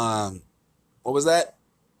that what was that?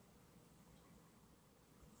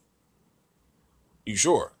 You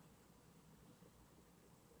sure?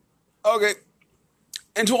 Okay.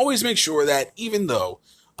 And to always make sure that even though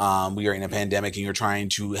we are in a pandemic and you're trying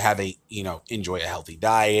to have enjoy a healthy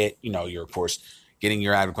diet, you're, of course, getting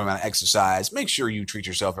your adequate amount of exercise, make sure you treat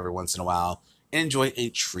yourself every once in a while and enjoy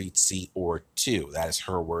a treatsy or two. That is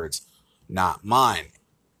her words, not mine.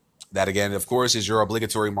 That, again, of course, is your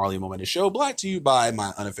obligatory Marley moment of the show, brought to you by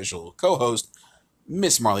my unofficial co-host,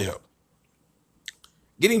 Miss Marley Hope.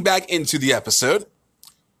 Getting back into the episode,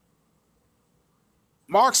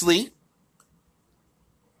 Moxley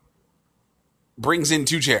brings in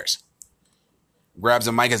 2 chairs, grabs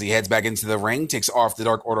a mic as he heads back into the ring, takes off the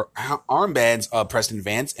Dark Order armbands of Preston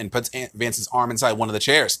Vance, and puts Vance's arm inside one of the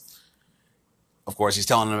chairs. Of course, he's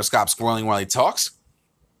telling him to stop squirreling while he talks.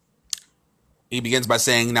 He begins by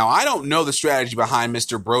saying, "Now, I don't know the strategy behind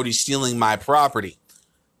Mr. Brody stealing my property.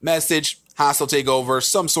 Message, hostile takeover,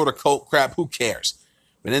 some sort of cult crap, who cares?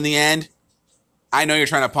 But in the end, I know you're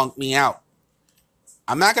trying to punk me out.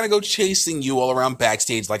 I'm not going to go chasing you all around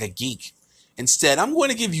backstage like a geek. Instead, I'm going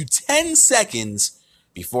to give you 10 seconds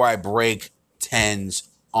before I break 10's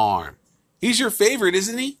arm. He's your favorite,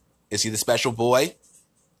 isn't he? Is he the special boy?"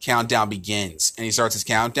 Countdown begins, and he starts his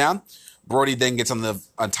countdown. Brody then gets on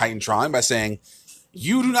Titantron by saying,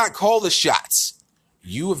 "You do not call the shots.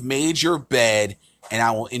 You have made your bed, and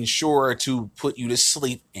I will ensure to put you to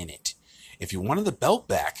sleep in it. If you wanted the belt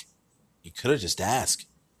back, you could have just asked.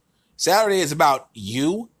 Saturday is about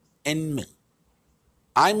you and me.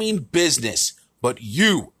 I mean business, but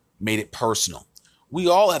you made it personal. We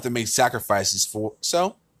all have to make sacrifices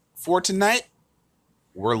for tonight,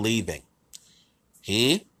 we're leaving.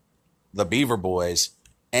 He, the Beaver Boys,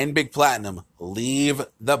 and Big Platinum leave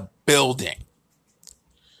the building.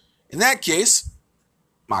 In that case,"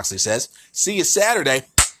 Moxley says, "see you Saturday."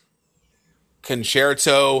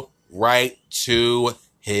 Concerto right to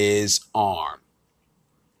his arm.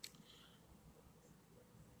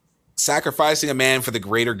 Sacrificing a man for the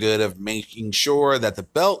greater good of making sure that the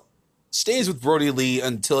belt stays with Brody Lee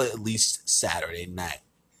until at least Saturday night.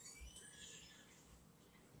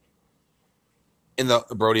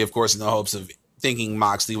 Brody, of course, in the hopes of thinking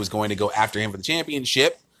Moxley was going to go after him for the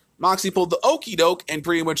championship, Moxley pulled the okie doke and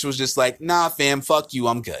pretty much was just like, "Nah, fam, fuck you,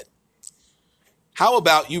 I'm good. How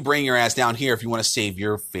about you bring your ass down here if you want to save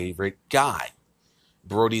your favorite guy?"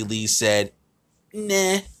 Brody Lee said,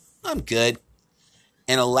 "Nah, I'm good,"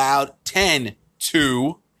 and allowed 10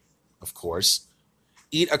 to, of course,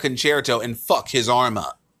 eat a concerto and fuck his arm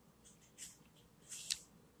up.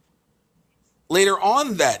 Later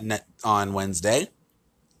on on Wednesday,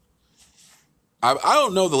 I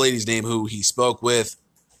don't know the lady's name who he spoke with,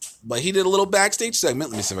 but he did a little backstage segment.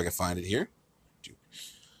 Let me see if I can find it here.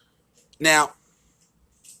 Now,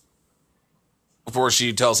 before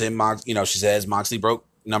she tells him, she says Moxley broke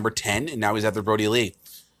number 10, and now he's after Brody Lee.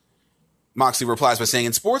 Moxley replies by saying,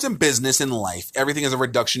 "In sports and business and life, everything is a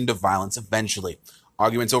reduction to violence eventually.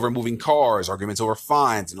 Arguments over moving cars, arguments over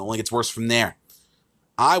fines, and it only gets worse from there.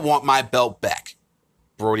 I want my belt back."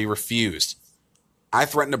 Brody refused. "I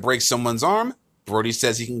threatened to break someone's arm." Brody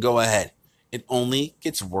says he can go ahead. It only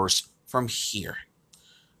gets worse from here.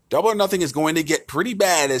 Double or Nothing is going to get pretty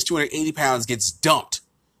bad as 280 pounds gets dumped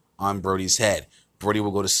on Brody's head. Brody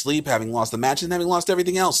will go to sleep having lost the match and having lost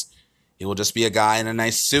everything else. He will just be a guy in a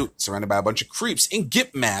nice suit surrounded by a bunch of creeps in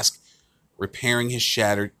Gimp mask repairing his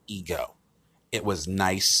shattered ego. It was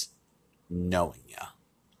nice knowing ya,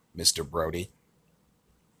 Mr. Brody.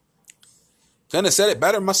 Couldn't have said it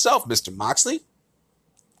better myself, Mr. Moxley.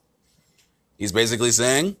 He's basically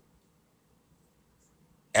saying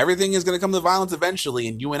everything is going to come to violence eventually,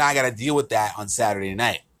 and you and I got to deal with that on Saturday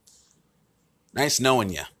night. Nice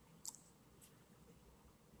knowing you.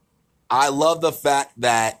 I love the fact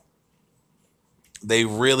that they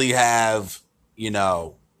really have,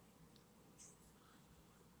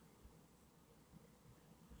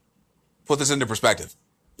 put this into perspective.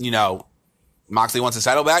 Moxley wants his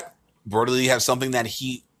title back. Brody Lee has something that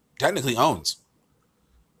he technically owns.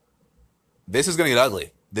 This is going to get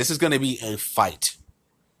ugly. This is going to be a fight.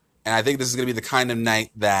 And I think this is going to be the kind of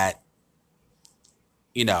night that,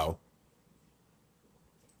 that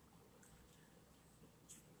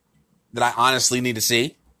I honestly need to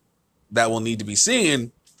see, that will need to be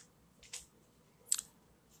seen.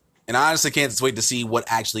 And I honestly can't wait to see what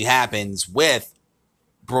actually happens with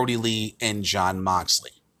Brody Lee and Jon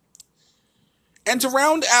Moxley. And to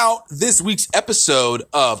round out this week's episode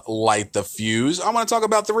of Light the Fuse, I want to talk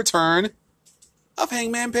about the return of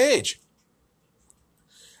Hangman Page.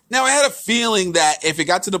 Now, I had a feeling that if it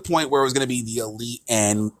got to the point where it was going to be the Elite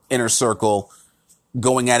and Inner Circle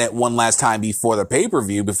going at it one last time before the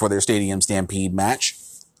pay-per-view, before their Stadium Stampede match,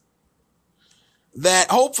 that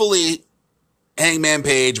hopefully Hangman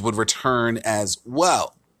Page would return as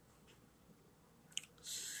well.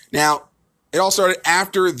 Now, it all started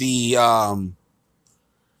after the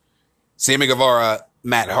Sammy Guevara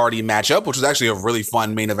Matt Hardy matchup, which was actually a really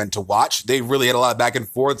fun main event to watch. They really had a lot of back and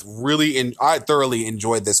forth. I thoroughly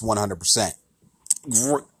enjoyed this 100%.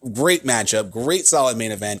 Great matchup, great solid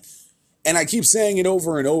main event. And I keep saying it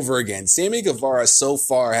over and over again. Sammy Guevara so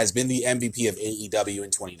far has been the MVP of AEW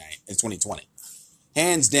in 2020.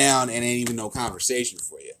 Hands down, and ain't even no conversation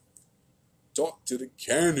for you. Talk to the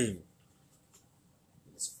cannon.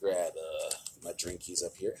 Let's grab my drink keys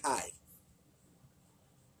up here. Hi.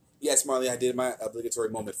 Yes, Marley, I did my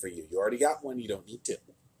obligatory moment for you. You already got one. You don't need two.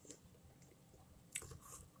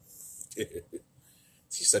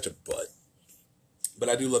 She's such a butt. But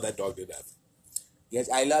I do love that dog to death. Yes,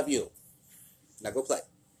 I love you. Now go play.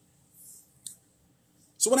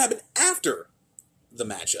 So what happened after the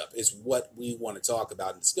matchup is what we want to talk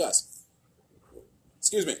about and discuss.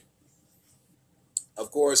 Excuse me.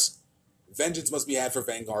 Of course, vengeance must be had for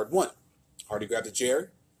Vanguard 1. Hardy grabbed a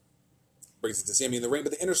chair, brings it to Sammy in the ring,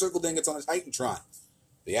 but the Inner Circle then gets on his Titantron.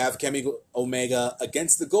 They have Kenny Omega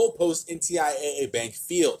against the goalpost in TIAA Bank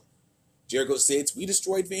Field. Jericho states, "We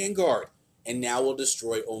destroyed Vanguard, and now we'll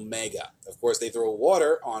destroy Omega." Of course, they throw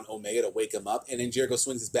water on Omega to wake him up, and then Jericho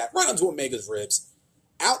swings his bat right onto Omega's ribs.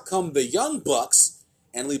 Out come the Young Bucks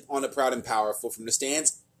and leap on the Proud and Powerful from the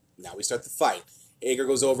stands. Now we start the fight. Hager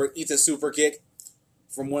goes over, eats a super kick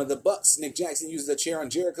from one of the Bucks. Nick Jackson uses a chair on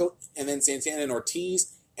Jericho, and then Santana and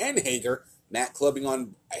Ortiz and Hager. Matt clubbing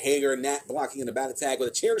on Hager, Nat blocking in a bat attack with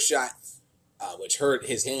a chair shot, which hurt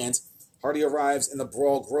his hands. Hardy arrives, and the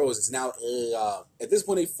brawl grows. It's now, at this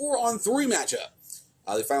point, a 4-on-3 matchup.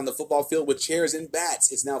 They find the football field with chairs and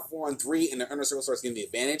bats. It's now 4-on-3, and the Inner Circle starts getting the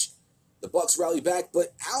advantage. The Bucks rally back,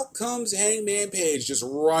 but out comes Hangman Page just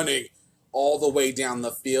running all the way down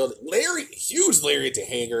the field. Huge lariat to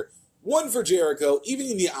Hager. One for Jericho,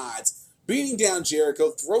 evening the odds, beating down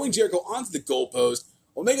Jericho, throwing Jericho onto the goalpost.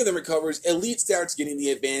 Omega then recovers. Elite starts getting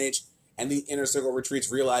the advantage, and the Inner Circle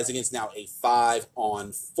retreats, realizing it's now a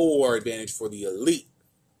 5-on-4 advantage for the Elite.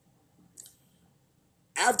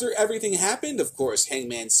 After everything happened, of course,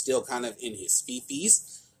 Hangman's still kind of in his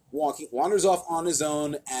fifis, wanders off on his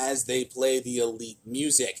own as they play the Elite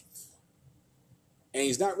music. And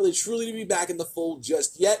he's not really truly to be back in the fold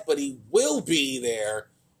just yet, but he will be there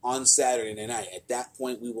on Saturday night. At that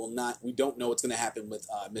point, we don't know what's going to happen with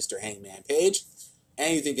Mr. Hangman Page.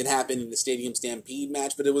 Anything can happen in the Stadium Stampede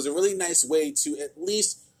match, but it was a really nice way to, at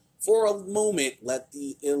least for a moment, let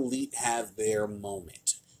the Elite have their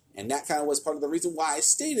moment. And that kind of was part of the reason why I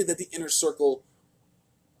stated that the Inner Circle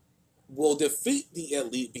will defeat the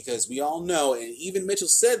Elite, because we all know, and even Mitchell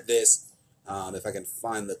said this, if I can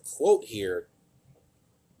find the quote here.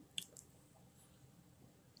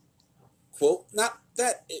 Quote,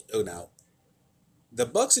 the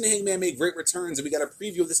Bucks and Hangman made great returns, and we got a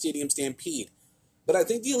preview of the Stadium Stampede. But I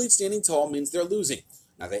think the Elite standing tall means they're losing.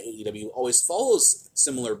 Now that AEW always follows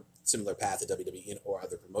similar path to WWE or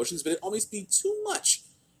other promotions, but it'd always be too much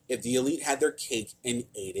if the Elite had their cake and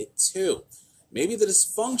ate it too. Maybe the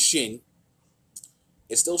dysfunction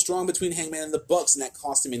is still strong between Hangman and the Bucks, and that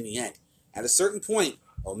cost him in the end. At a certain point,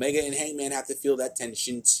 Omega and Hangman have to feel that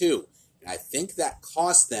tension too. And I think that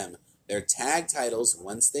cost them their tag titles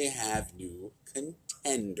once they have new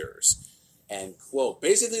contenders. End quote.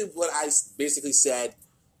 Basically, what I said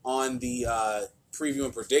on the preview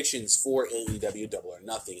and predictions for AEW Double or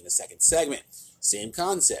Nothing in the second segment. Same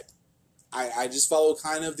concept. I just follow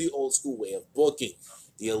kind of the old school way of booking.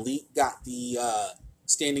 The Elite got the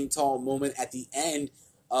standing tall moment at the end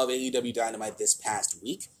of AEW Dynamite this past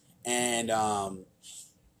week. And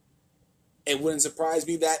it wouldn't surprise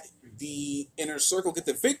me that the Inner Circle get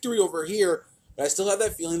the victory over here, but I still have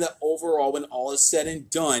that feeling that overall, when all is said and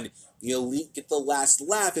done, the Elite get the last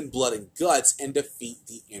laugh in Blood and Guts and defeat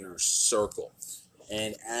the Inner Circle.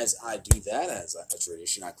 And as I do that, as a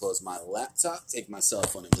tradition, I close my laptop, take my cell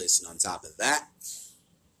phone, and listen on top of that.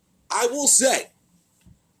 I will say,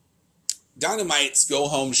 Dynamite's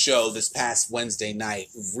go-home show this past Wednesday night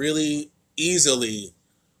really easily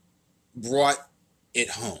brought it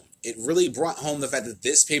home. It really brought home the fact that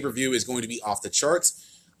this pay-per-view is going to be off the charts.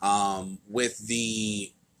 With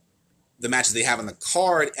the matches they have on the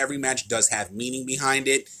card, every match does have meaning behind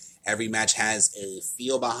it. Every match has a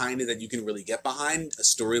feel behind it that you can really get behind, a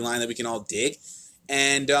storyline that we can all dig,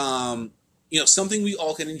 and something we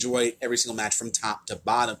all can enjoy every single match from top to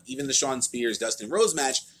bottom. Even the Shawn Spears Dustin Rhodes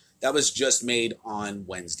match that was just made on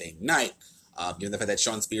Wednesday night. Given the fact that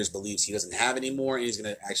Shawn Spears believes he doesn't have any more, and he's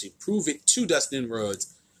going to actually prove it to Dustin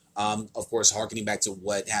Rhodes. Of course, harkening back to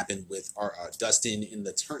what happened with Dustin in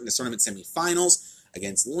the tournament semifinals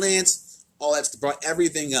against Lance. All that's brought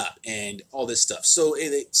everything up and all this stuff. So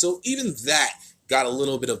even that got a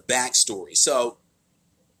little bit of backstory. So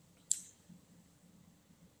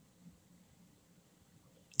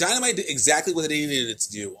Dynamite did exactly what they needed it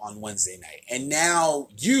to do on Wednesday night. And now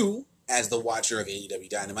you, as the watcher of AEW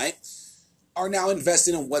Dynamite, are now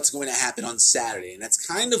invested in what's going to happen on Saturday. And that's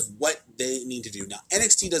kind of what they need to do. Now,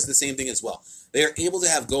 NXT does the same thing as well. They are able to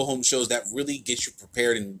have go-home shows that really get you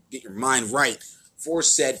prepared and get your mind right for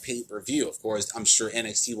said pay-per-view. Of course, I'm sure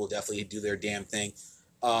NXT will definitely do their damn thing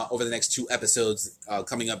over the next 2 episodes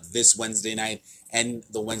coming up this Wednesday night and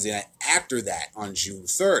the Wednesday night after that on June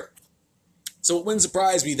 3rd. So it wouldn't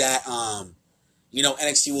surprise me that,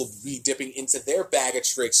 NXT will be dipping into their bag of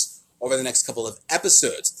tricks over the next couple of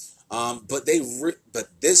episodes. But they really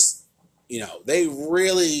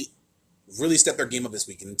stepped their game up this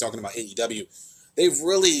week. And talking about AEW, they've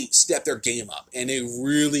really stepped their game up. And they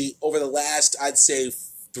really, over the last, I'd say,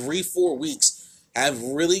 3-4 weeks, have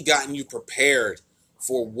really gotten you prepared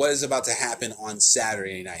for what is about to happen on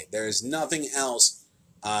Saturday night. There's nothing else.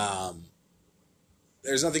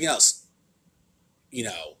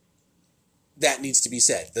 That needs to be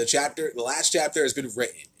said. The last chapter has been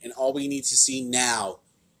written, and all we need to see now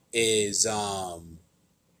is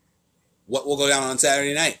what will go down on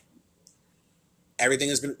Saturday night. Everything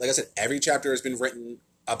has been, like I said, every chapter has been written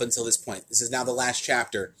up until this point. This is now the last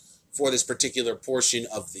chapter for this particular portion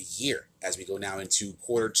of the year as we go now into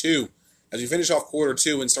quarter 2. As we finish off quarter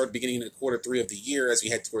 2 and start beginning in quarter 3 of the year as we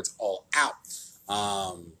head towards All Out.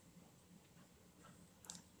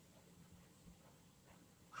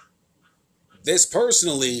 This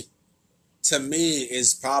personally, to me,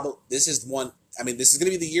 is probably, this is going to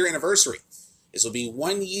be the year anniversary. This will be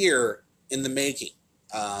 1 year in the making.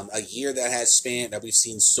 A year that has spanned, that we've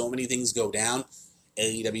seen so many things go down.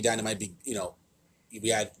 AEW Dynamite, we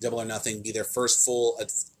had Double or Nothing be their first full,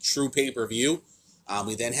 true pay-per-view.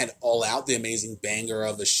 We then had All Out, the amazing banger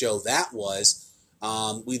of the show that was.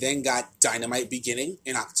 We then got Dynamite beginning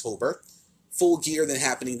in October. Full Gear then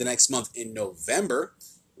happening the next month in November.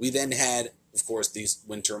 We then had, of course, these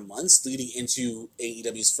winter months leading into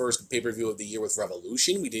AEW's first pay-per-view of the year with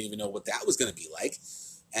Revolution. We didn't even know what that was going to be like.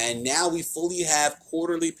 And now we fully have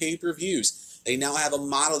quarterly pay-per-views. They now have a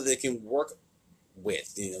model that they can work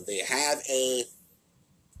with. They have a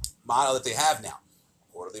model that they have now.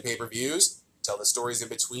 Quarterly pay-per-views, tell the stories in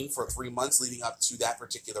between for 3 months leading up to that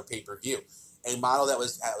particular pay-per-view. A model that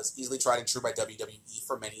was easily tried and true by WWE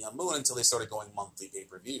for many a moon until they started going monthly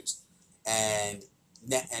pay-per-views. And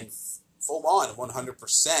full on,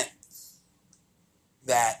 100%,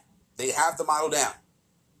 that they have the model down.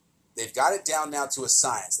 They've got it down now to a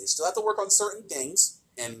science. They still have to work on certain things,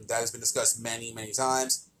 and that has been discussed many, many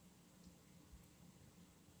times.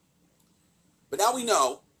 But now we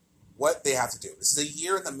know what they have to do. This is a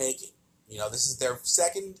year in the making. This is their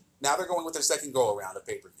second, now they're going with their second go-around of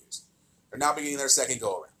pay-per-views. They're now beginning their second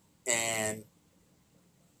go-around. And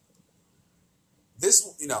this,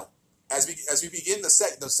 as we begin the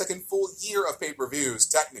second full year of pay-per-views,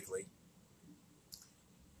 technically,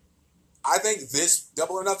 I think this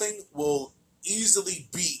Double or Nothing will easily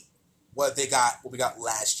beat what we got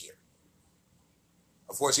last year.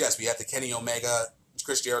 Of course, yes, we had the Kenny Omega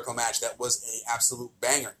Chris Jericho match that was an absolute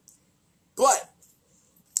banger. But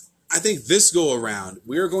I think this go around,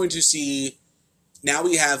 we're going to see, now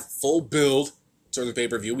we have full build to the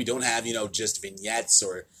pay-per-view. We don't have, just vignettes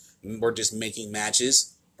or we're just making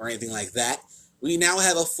matches or anything like that. We now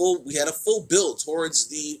have a full build towards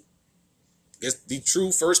the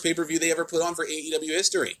true first pay-per-view they ever put on for AEW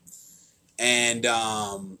history. And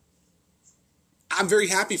I'm very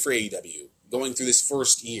happy for AEW going through this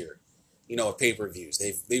first year. of pay-per-views.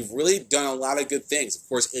 They've really done a lot of good things. Of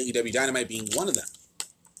course, AEW Dynamite being one of them.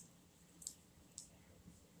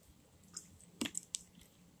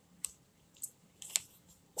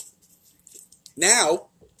 Now,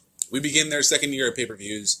 we begin their second year of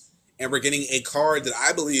pay-per-views, and we're getting a card that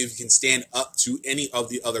I believe can stand up to any of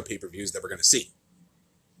the other pay-per-views that we're going to see.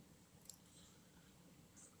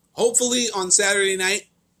 Hopefully, on Saturday night,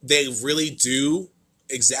 they really do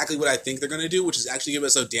exactly what I think they're going to do, which is actually give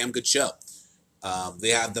us a damn good show. They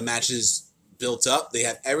have the matches built up. They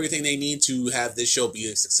have everything they need to have this show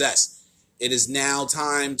be a success. It is now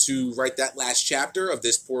time to write that last chapter of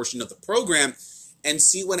this portion of the program and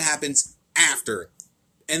see what happens after.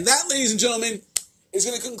 And that, ladies and gentlemen, is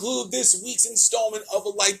going to conclude this week's installment of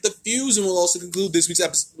Light the Fuse, and we'll also conclude this week's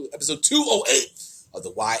episode 208 of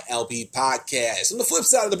the YLP podcast. On the flip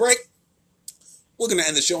side of the break, we're going to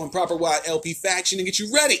end the show in proper YLP fashion and get you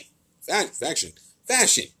ready. Fashion,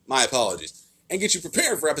 my apologies. And get you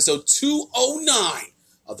prepared for episode 209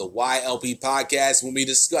 of the YLP podcast, when we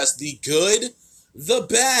discuss the good, the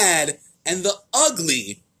bad, and the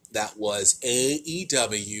ugly that was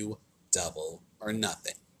AEW Double or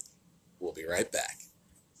Nothing. We'll be right back.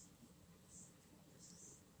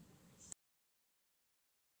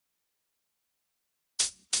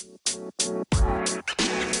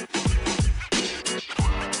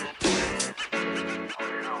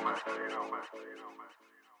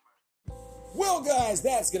 Well, guys,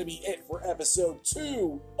 that's going to be it for episode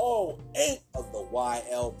 208 of the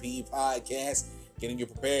YLP podcast. Getting you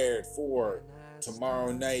prepared for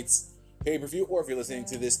tomorrow night's pay-per-view, or if you're listening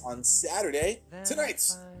to this on Saturday,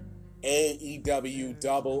 tonight's AEW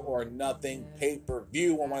Double or Nothing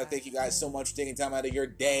pay-per-view. I want to thank you guys so much for taking time out of your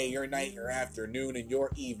day, your night, your afternoon, and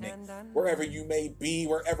your evening, wherever you may be,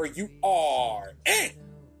 wherever you are in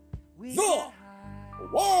the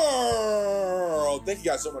world. Thank you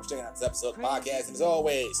guys so much for checking out this episode of the podcast, and as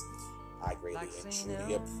always, I greatly and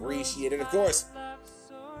truly appreciate it. Of course,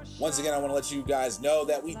 once again, I want to let you guys know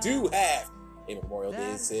that we do have a Memorial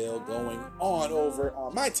Day sale going on over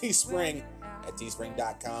on my Teespring at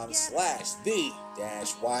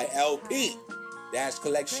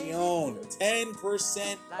teespring.com/the-YLP-collection.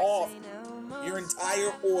 10% off your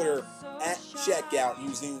entire order at checkout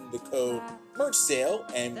using the code MERCHSALE,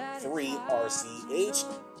 M3RCH,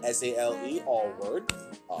 SALE, all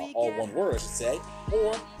one word, I should say,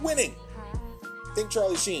 or winning. Think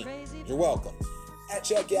Charlie Sheen. You're welcome. At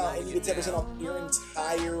checkout, and you get 10% off your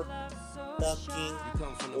entire fucking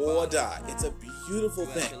order. It's a beautiful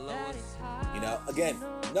thing. Again,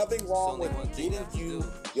 nothing wrong with getting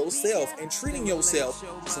yourself and treating yourself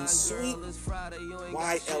some sweet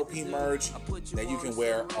YLP merch that you can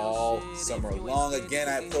wear all summer long. Again,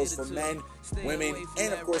 I have clothes for men, women,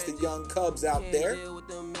 and of course the young cubs out there.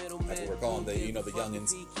 That's what we're calling the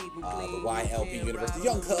youngins, the YLP universe, the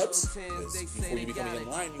young cubs. Because before you become a young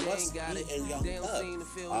lion, you must be a young cub.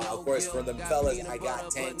 Of course, for the fellas, I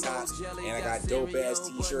got tank tops and I got dope ass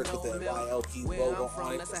t-shirts with the YLP logo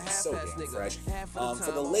on it. It's so damn fresh.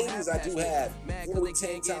 For the ladies, I do have 40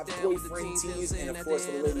 tank top boyfriend tees, and of course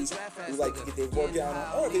for the ladies who like to get their workout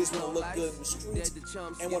on, or they just want to look good in the streets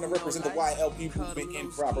and want to represent the YLP movement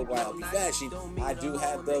in proper YLP fashion, I do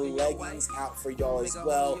have the leggings out for y'all as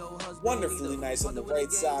well. Wonderfully nice on the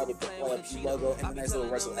right side with the YLP logo and the nice little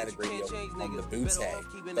Wrestle Addict Radio on the boot tag.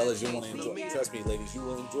 Fellas, you want to enjoy. Trust me, ladies, you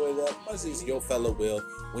will enjoy that. Honestly, your fella will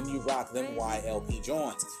when you rock them YLP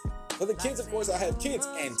joints. For the kids, of course, I have kids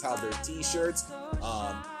and toddler t-shirts.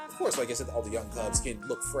 Of course, like I said, all the young cubs can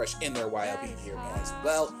look fresh in their YLP gear as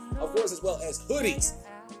well. Of course, as well as hoodies,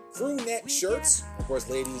 crew neck shirts. Of course,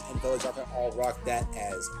 ladies and fellas, y'all can all rock that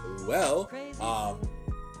as well.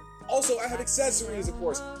 Also, I have accessories, of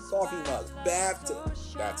course, coffee mugs, bath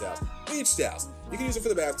towels, beach towels. You can use them for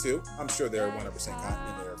the bath too. I'm sure they're 100% cotton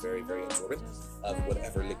and they're very, very absorbent of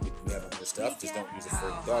whatever liquid you have on your stuff. Just don't use it for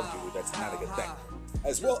dog food. That's not a good thing.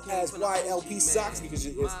 As well as YLP socks, because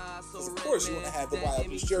of course you want to have the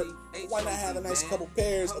YLP shirt. Why not have a nice couple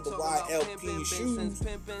pairs of the YLP shoes?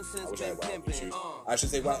 I wish I had YLP shoes. I should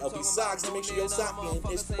say YLP socks to make sure your sock game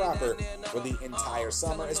is proper for the entire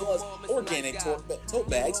summer, as well as organic tote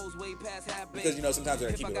bags, because sometimes they're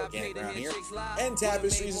going to keep it organic around here. And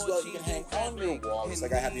tapestries as well, you can hang on your wall, just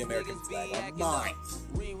like I have the American flag on mine.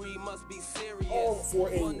 All for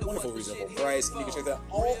a wonderful, reasonable price. And you can check that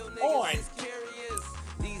all on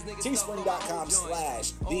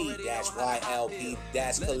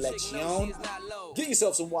teespring.com/the-YLP-collection. Get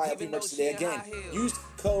yourself some YLP merch today. Again, use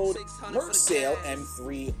code MERCHSALE,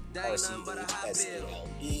 M3RCHSALE,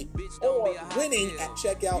 or winning at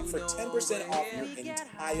checkout for 10% off your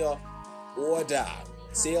entire order.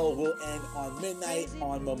 Sale will end on midnight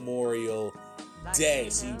on Memorial Day.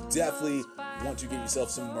 So you definitely want to get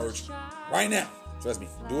yourself some merch right now. Trust me,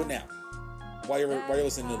 do it now. While you're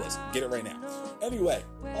listening to this, get it right now. Anyway,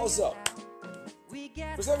 also,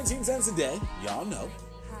 for 17 cents a day, y'all know,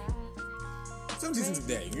 17 cents a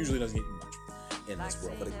day usually doesn't get you much in this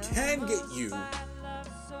world, but it can get you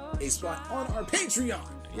a spot on our Patreon.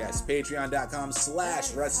 Yes,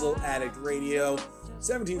 patreon.com/WrestleAddictRadio.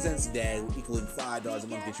 17 cents a day, equaling $5 a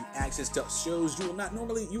month, get you access to shows you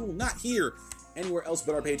will not hear anywhere else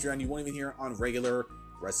but our Patreon. You won't even hear on regular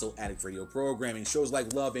Wrestle Addict Radio programming. Shows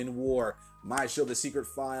like Love and War, my show, The Secret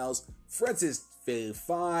Files, Fred's Fave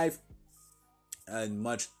 5, and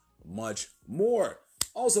much, much more.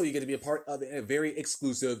 Also, you get to be a part of a very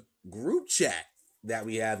exclusive group chat that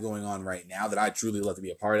we have going on right now that I truly love to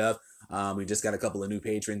be a part of. We just got a couple of new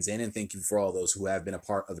patrons in, and thank you for all those who have been a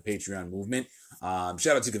part of the Patreon movement.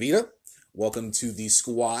 Shout out to Kavita. Welcome to the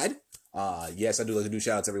squad. Yes, I do like to do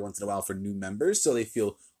shout outs every once in a while for new members, so they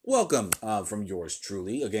feel welcome from yours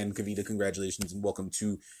truly. Again, Kavita, congratulations and welcome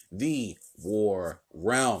to the War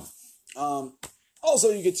Realm.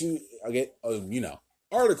 Also, you get to get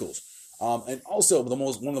articles. And also,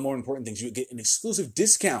 one of the more important things, you get an exclusive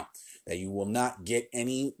discount that you will not get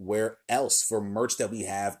anywhere else for merch that we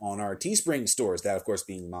have on our Teespring stores. That, of course,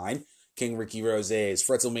 being mine, King Ricky Rose's,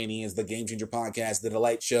 Fretzelmania's, The Game Changer Podcast, The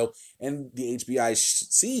Delight Show, and the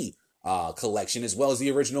HBIC collection, as well as the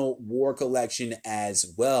original War collection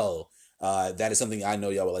as well. That is something I know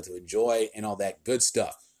y'all would like to enjoy and all that good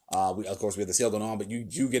stuff. We have the sale going on, but you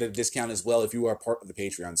do get a discount as well if you are part of the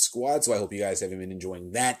Patreon squad. So I hope you guys have been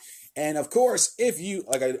enjoying that. And of course, if you,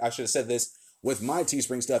 I should have said this with my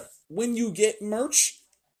Teespring stuff, when you get merch,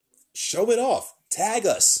 show it off. Tag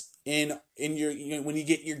us in your, when you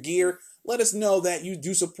get your gear. Let us know that you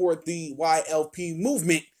do support the YLP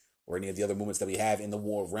movement or any of the other movements that we have in the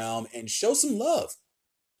War Realm, and show some love.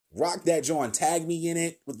 Rock that joint. Tag me in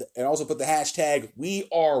it, and also put the hashtag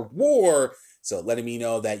 #WeAreWar. So letting me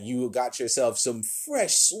know that you got yourself some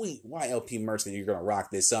fresh, sweet YLP merch that you're going to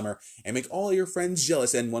rock this summer and make all your friends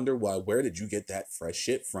jealous and wonder, where did you get that fresh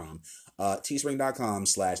shit from?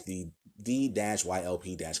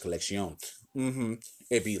 Teespring.com/the-YLP-collection.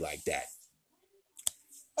 It be like that.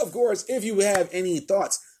 Of course, if you have any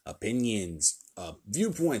thoughts, opinions,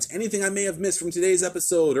 viewpoints, anything I may have missed from today's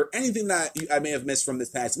episode, or anything that I may have missed from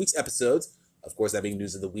this past week's episodes, of course, that being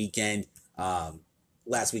news of the weekend,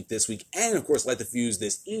 last week, this week, and of course, Light the Fuse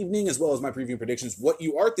this evening, as well as my preview predictions, what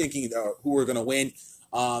you are thinking, who are going to win,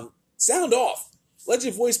 sound off. Let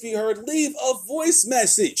your voice be heard. Leave a voice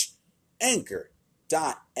message.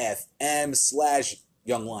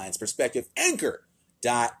 Anchor.fm/Young Lions Perspective.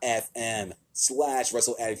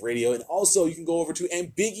 Anchor.fm/Wrestle Addict Radio. And also, you can go over to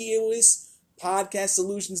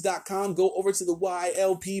ambiguouspodcastsolutions.com. Go over to the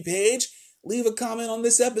YLP page. Leave a comment on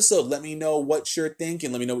this episode. Let me know what you're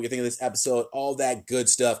thinking. Let me know what you think of this episode. All that good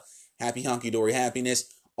stuff. Happy honky-dory happiness.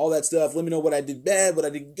 All that stuff. Let me know what I did bad, what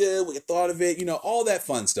I did good, what you thought of it. All that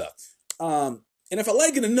fun stuff. And if I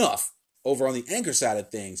like it enough, over on the Anchor side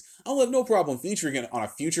of things, I'll have no problem featuring it on a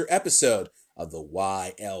future episode of the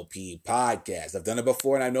YLP podcast. I've done it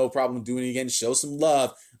before and I have no problem doing it again. Show some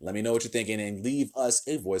love. Let me know what you're thinking and leave us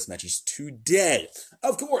a voice message today.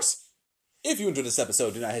 Of course, if you enjoyed this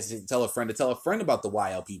episode, do not hesitate to tell a friend about the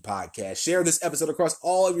YLP podcast. Share this episode across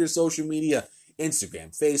all of your social media,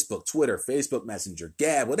 Instagram, Facebook, Twitter, Facebook Messenger,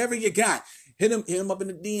 Gab, whatever you got. Hit him up in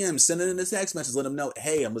the DMs, send it in a text message, let him know,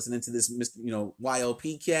 hey, I'm listening to this,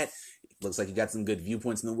 YLP cat. Looks like you got some good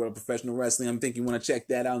viewpoints in the world of professional wrestling. I'm thinking you want to check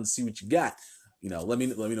that out and see what you got. Let me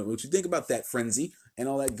know what you think about that frenzy and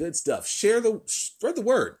all that good stuff. Spread the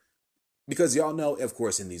word, because y'all know, of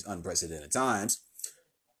course, in these unprecedented times,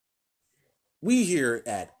 we here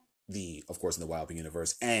at in the YLP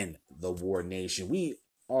universe and the War Nation, we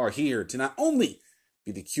are here to not only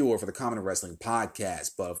be the cure for the Common Wrestling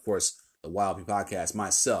podcast, but of course the YLP podcast,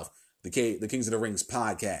 myself, the Kings of the Rings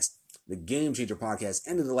podcast, the Game Changer podcast,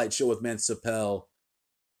 and the Delight Show with Vince Chappelle,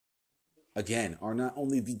 again, are not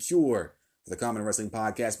only the cure for the Common Wrestling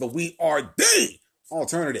podcast, but we are the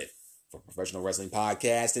alternative for professional wrestling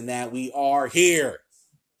podcast, and that we are here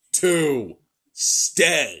to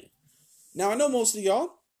stay. Now, I know most of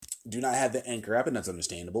y'all do not have the Anchor app, and that's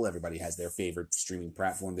understandable. Everybody has their favorite streaming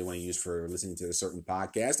platform they want to use for listening to a certain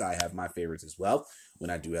podcast. I have my favorites as well. When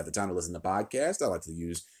I do have the time to listen to podcasts, I like to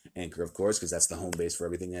use Anchor, of course, because that's the home base for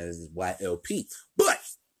everything as YLP. But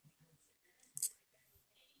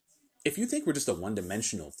if you think we're just a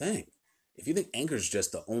one-dimensional thing, if you think Anchor is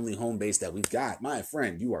just the only home base that we've got, my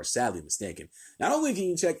friend, you are sadly mistaken. Not only can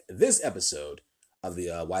you check this episode of the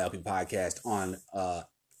YLP podcast on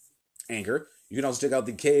Anchor, You can also check out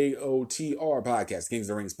the KOTR podcast, Kings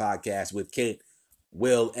of the Rings podcast with Kate,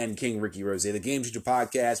 Will, and King Ricky Rose, the Game Changer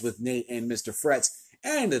podcast with Nate and Mr. Fretz,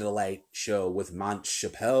 and the Delight Show with Mont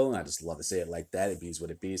Chappelle. I just love to say it like that. It bees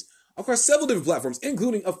what it bees. Across several different platforms,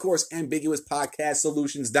 including, of course,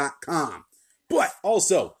 ambiguouspodcastsolutions.com. But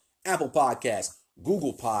also Apple Podcasts,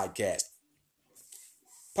 Google Podcasts,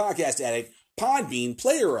 Podcast Addict, Podbean,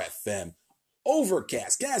 Player FM,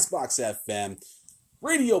 Overcast, Gasbox FM,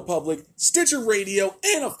 Radio Public, Stitcher Radio,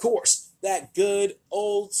 and of course, that good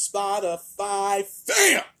old Spotify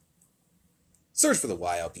fam. Search for the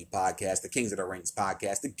YLP podcast, the Kings of the Rings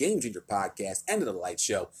podcast, the Game Changer podcast, and the Delight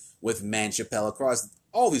Show with Man Chappelle across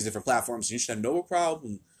all these different platforms. You should have no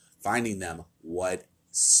problem finding them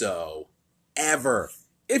whatsoever.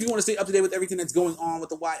 If you want to stay up to date with everything that's going on with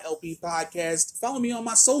the YLP podcast, follow me on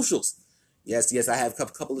my socials. Yes, I have a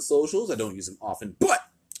couple of socials. I don't use them often, but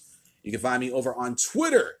you can find me over on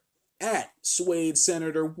Twitter at Suede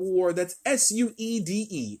Senator War. That's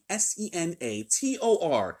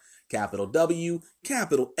SUEDESENATOR. Capital W,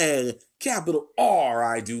 capital L, capital R.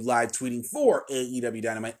 I do live tweeting for AEW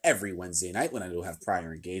Dynamite every Wednesday night when I do have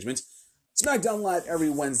prior engagements. SmackDown Live every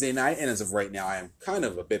Wednesday night, and as of right now, I am kind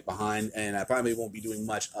of a bit behind, and I probably won't be doing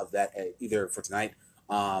much of that either for tonight.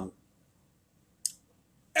 Every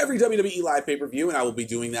WWE Live pay-per-view, and I will be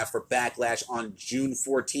doing that for Backlash on June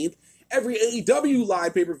 14th. Every AEW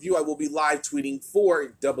Live pay-per-view, I will be live tweeting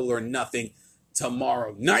for Double or Nothing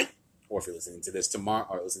tomorrow night. Or if you're listening to this tomorrow,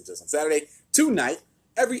 or listening to this on Saturday, tonight,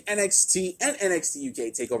 every NXT and NXT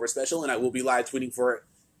UK TakeOver special, and I will be live tweeting for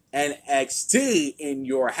NXT in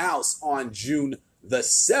your house on June the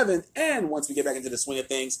 7th. And once we get back into the swing of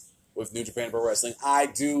things with New Japan Pro Wrestling, I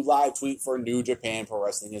do live tweet for New Japan Pro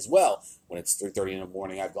Wrestling as well. When it's 3:30 in the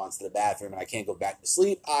morning, I've gone to the bathroom and I can't go back to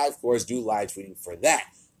sleep, I, of course, do live tweeting for that.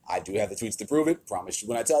 I do have the tweets to prove it. Promise you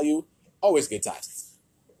when I tell you, always good times.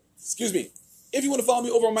 Excuse me. If you want to follow me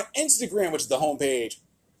over on my Instagram, which is the homepage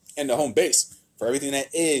and the home base for everything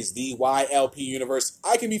that is the YLP universe,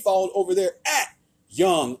 I can be followed over there at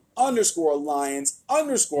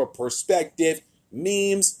young_lions_perspective,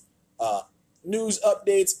 memes, news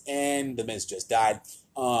updates, and the Miz just died.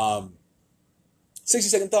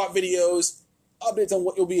 60-second thought videos, updates on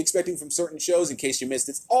what you'll be expecting from certain shows in case you missed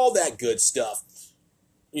it, all that good stuff.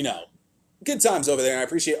 You know, good times over there, and I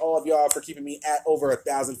appreciate all of y'all for keeping me at over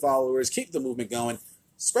 1,000 followers. Keep the movement going.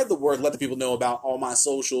 Spread the word. Let the people know about all my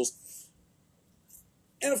socials.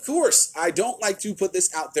 And of course, I don't like to put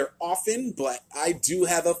this out there often, but I do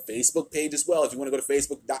have a Facebook page as well. If you want to go to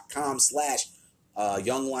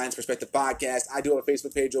facebook.com/Young Lions Perspective Podcast, I do have a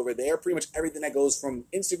Facebook page over there. Pretty much everything that goes from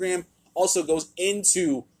Instagram also goes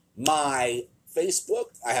into my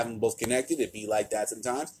Facebook. I have them both connected. It'd be like that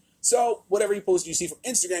sometimes. So whatever you post you see from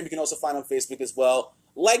Instagram, you can also find on Facebook as well.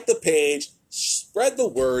 Like the page, spread the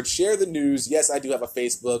word, share the news. Yes, I do have a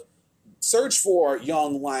Facebook. Search for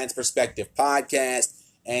Young Lions Perspective Podcast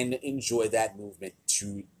and enjoy that movement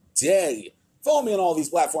today. Follow me on all these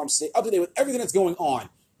platforms. Stay up to date with everything that's going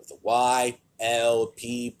on with the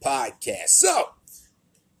YLP Podcast. So,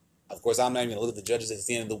 of course, I'm not even going to look at the judges at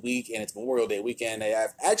the end of the week, and it's Memorial Day weekend. I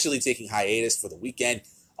have actually taken hiatus for the weekend,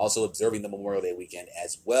 also observing the Memorial Day weekend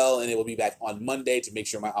as well, and it will be back on Monday to make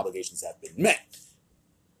sure my obligations have been met.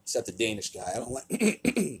 Except the Danish guy. I don't like...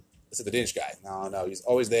 Except the Danish guy. No, he's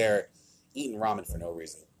always there eating ramen for no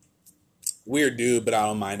reason. Weird dude, but I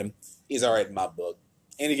don't mind him. He's all right in my book.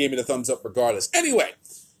 And he gave me the thumbs up regardless. Anyway,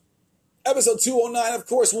 episode 209, of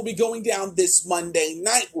course, will be going down this Monday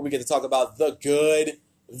night where we get to talk about the good,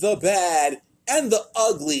 the bad, and the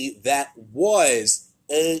ugly that was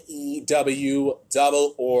AEW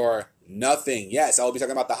Double or Nothing. Yes, I will be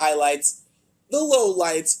talking about the highlights, the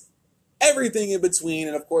lowlights, everything in between,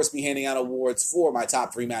 and of course be handing out awards for my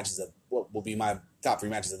top three matches of what will be my top three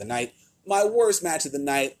matches of the night, my worst match of the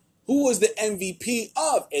night, who was the MVP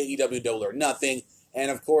of AEW Double or Nothing,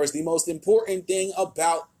 and of course the most important thing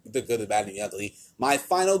about the good, the bad, and the ugly, my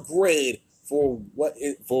final grade for what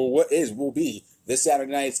will be this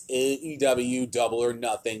Saturday night's AEW Double or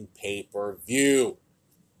Nothing pay-per-view.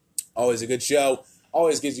 Always a good show.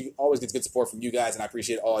 Always gets good support from you guys, and I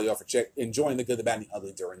appreciate all of y'all for enjoying the good, the bad, and the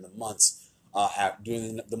ugly during the months.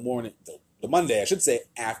 During the Monday, I should say,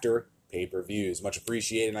 after pay-per-views. Much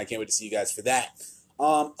appreciated, and I can't wait to see you guys for that.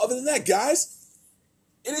 Other than that, guys,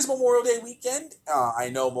 it is Memorial Day weekend. I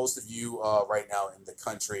know most of you right now in the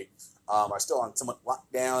country are still on somewhat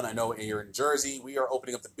lockdown. I know here in Jersey, we are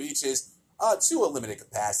opening up the beaches to a limited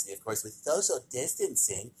capacity, of course, with social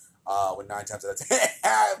distancing. When 9 times out of 10,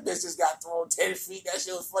 bitch just got thrown 10 feet. That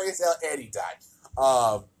shit was funny as hell, and he died.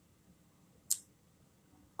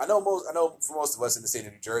 I know for most of us in the state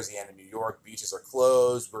of New Jersey and in New York, beaches are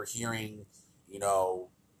closed. We're hearing, in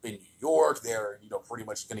New York, they're, pretty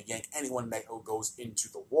much going to yank anyone that goes into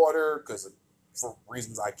the water because for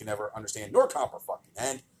reasons I can never understand nor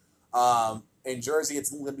comprehend. In Jersey, it's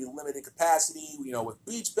going to be limited capacity, with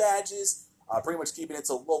beach badges, pretty much keeping it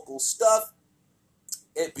to local stuff.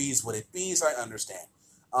 It bees what it bees, I understand.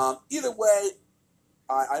 Either way,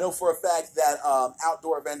 I know for a fact that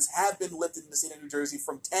outdoor events have been lifted in the state of New Jersey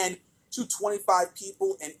from 10 to 25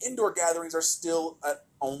 people, and indoor gatherings are still at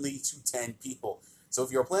only to 10 people. So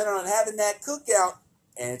if you're planning on having that cookout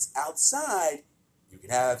and it's outside, you can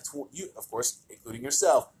have, of course, including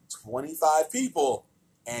yourself, 25 people,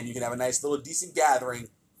 and you can have a nice little decent gathering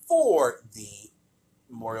for the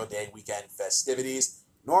Memorial Day weekend festivities.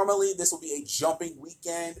 Normally, this will be a jumping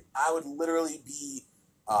weekend. I would literally be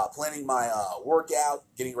planning my workout,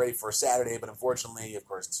 getting ready for Saturday, but unfortunately, of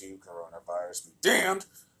course, to coronavirus be damned,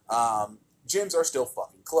 gyms are still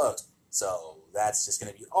fucking closed. So that's just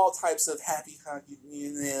going to be all types of happy, I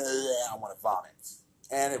want to vomit.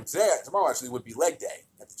 And tomorrow actually would be leg day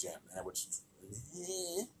at the gym, which,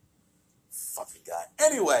 fucking God.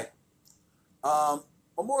 Anyway,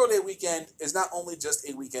 Memorial Day weekend is not only just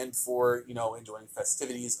a weekend for, enjoying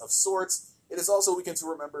festivities of sorts, it is also a weekend to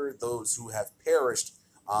remember those who have perished,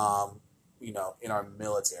 in our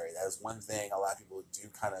military. That is one thing a lot of people do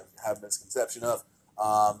kind of have a misconception of.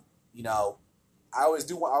 I always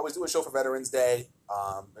do a show for Veterans Day.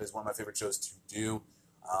 It is one of my favorite shows to do.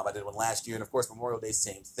 I did one last year, and of course Memorial Day,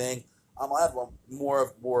 same thing. I'll have a little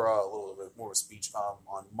bit more of a speech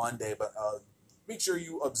on Monday, but make sure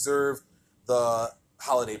you observe the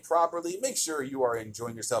holiday properly. Make sure you are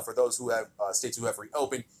enjoying yourself. For those who have states who have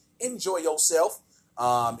reopened, enjoy yourself.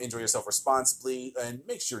 Enjoy yourself responsibly, and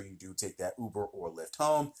make sure you do take that Uber or Lyft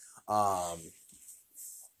home.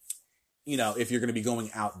 If you're going to be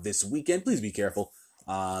going out this weekend, please be careful.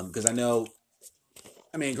 Because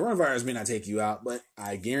coronavirus may not take you out, but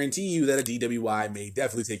I guarantee you that a DWI may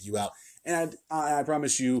definitely take you out. And I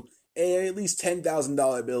promise you, at least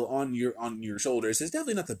 $10,000 bill on your shoulders is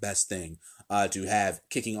definitely not the best thing to have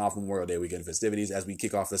kicking off Memorial Day weekend festivities as we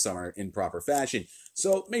kick off the summer in proper fashion.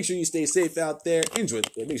 So make sure you stay safe out there. Enjoy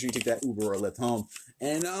it. Make sure you take that Uber or Lyft home.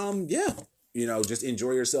 And just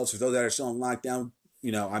enjoy yourselves. For those that are still in lockdown,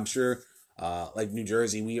 I'm sure like New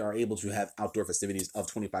Jersey, we are able to have outdoor festivities of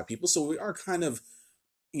 25 people. So we are kind of,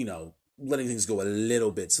 letting things go a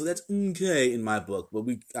little bit. So that's okay in my book. But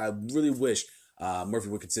I really wish Murphy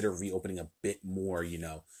would consider reopening a bit more,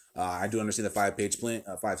 I do understand the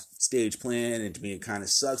 5-stage plan, and to me it kind of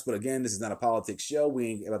sucks. But again, this is not a politics show. We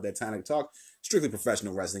ain't about that time to talk. Strictly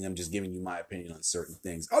professional wrestling. I'm just giving you my opinion on certain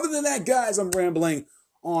things. Other than that, guys, I'm rambling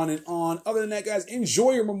on and on. Other than that, guys,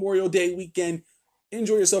 enjoy your Memorial Day weekend.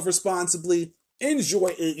 Enjoy yourself responsibly.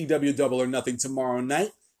 Enjoy AEW Double or Nothing tomorrow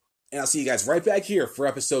night. And I'll see you guys right back here for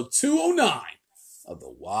episode 209 of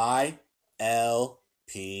the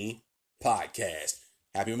YLP podcast.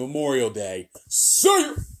 Happy Memorial Day. See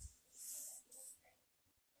ya!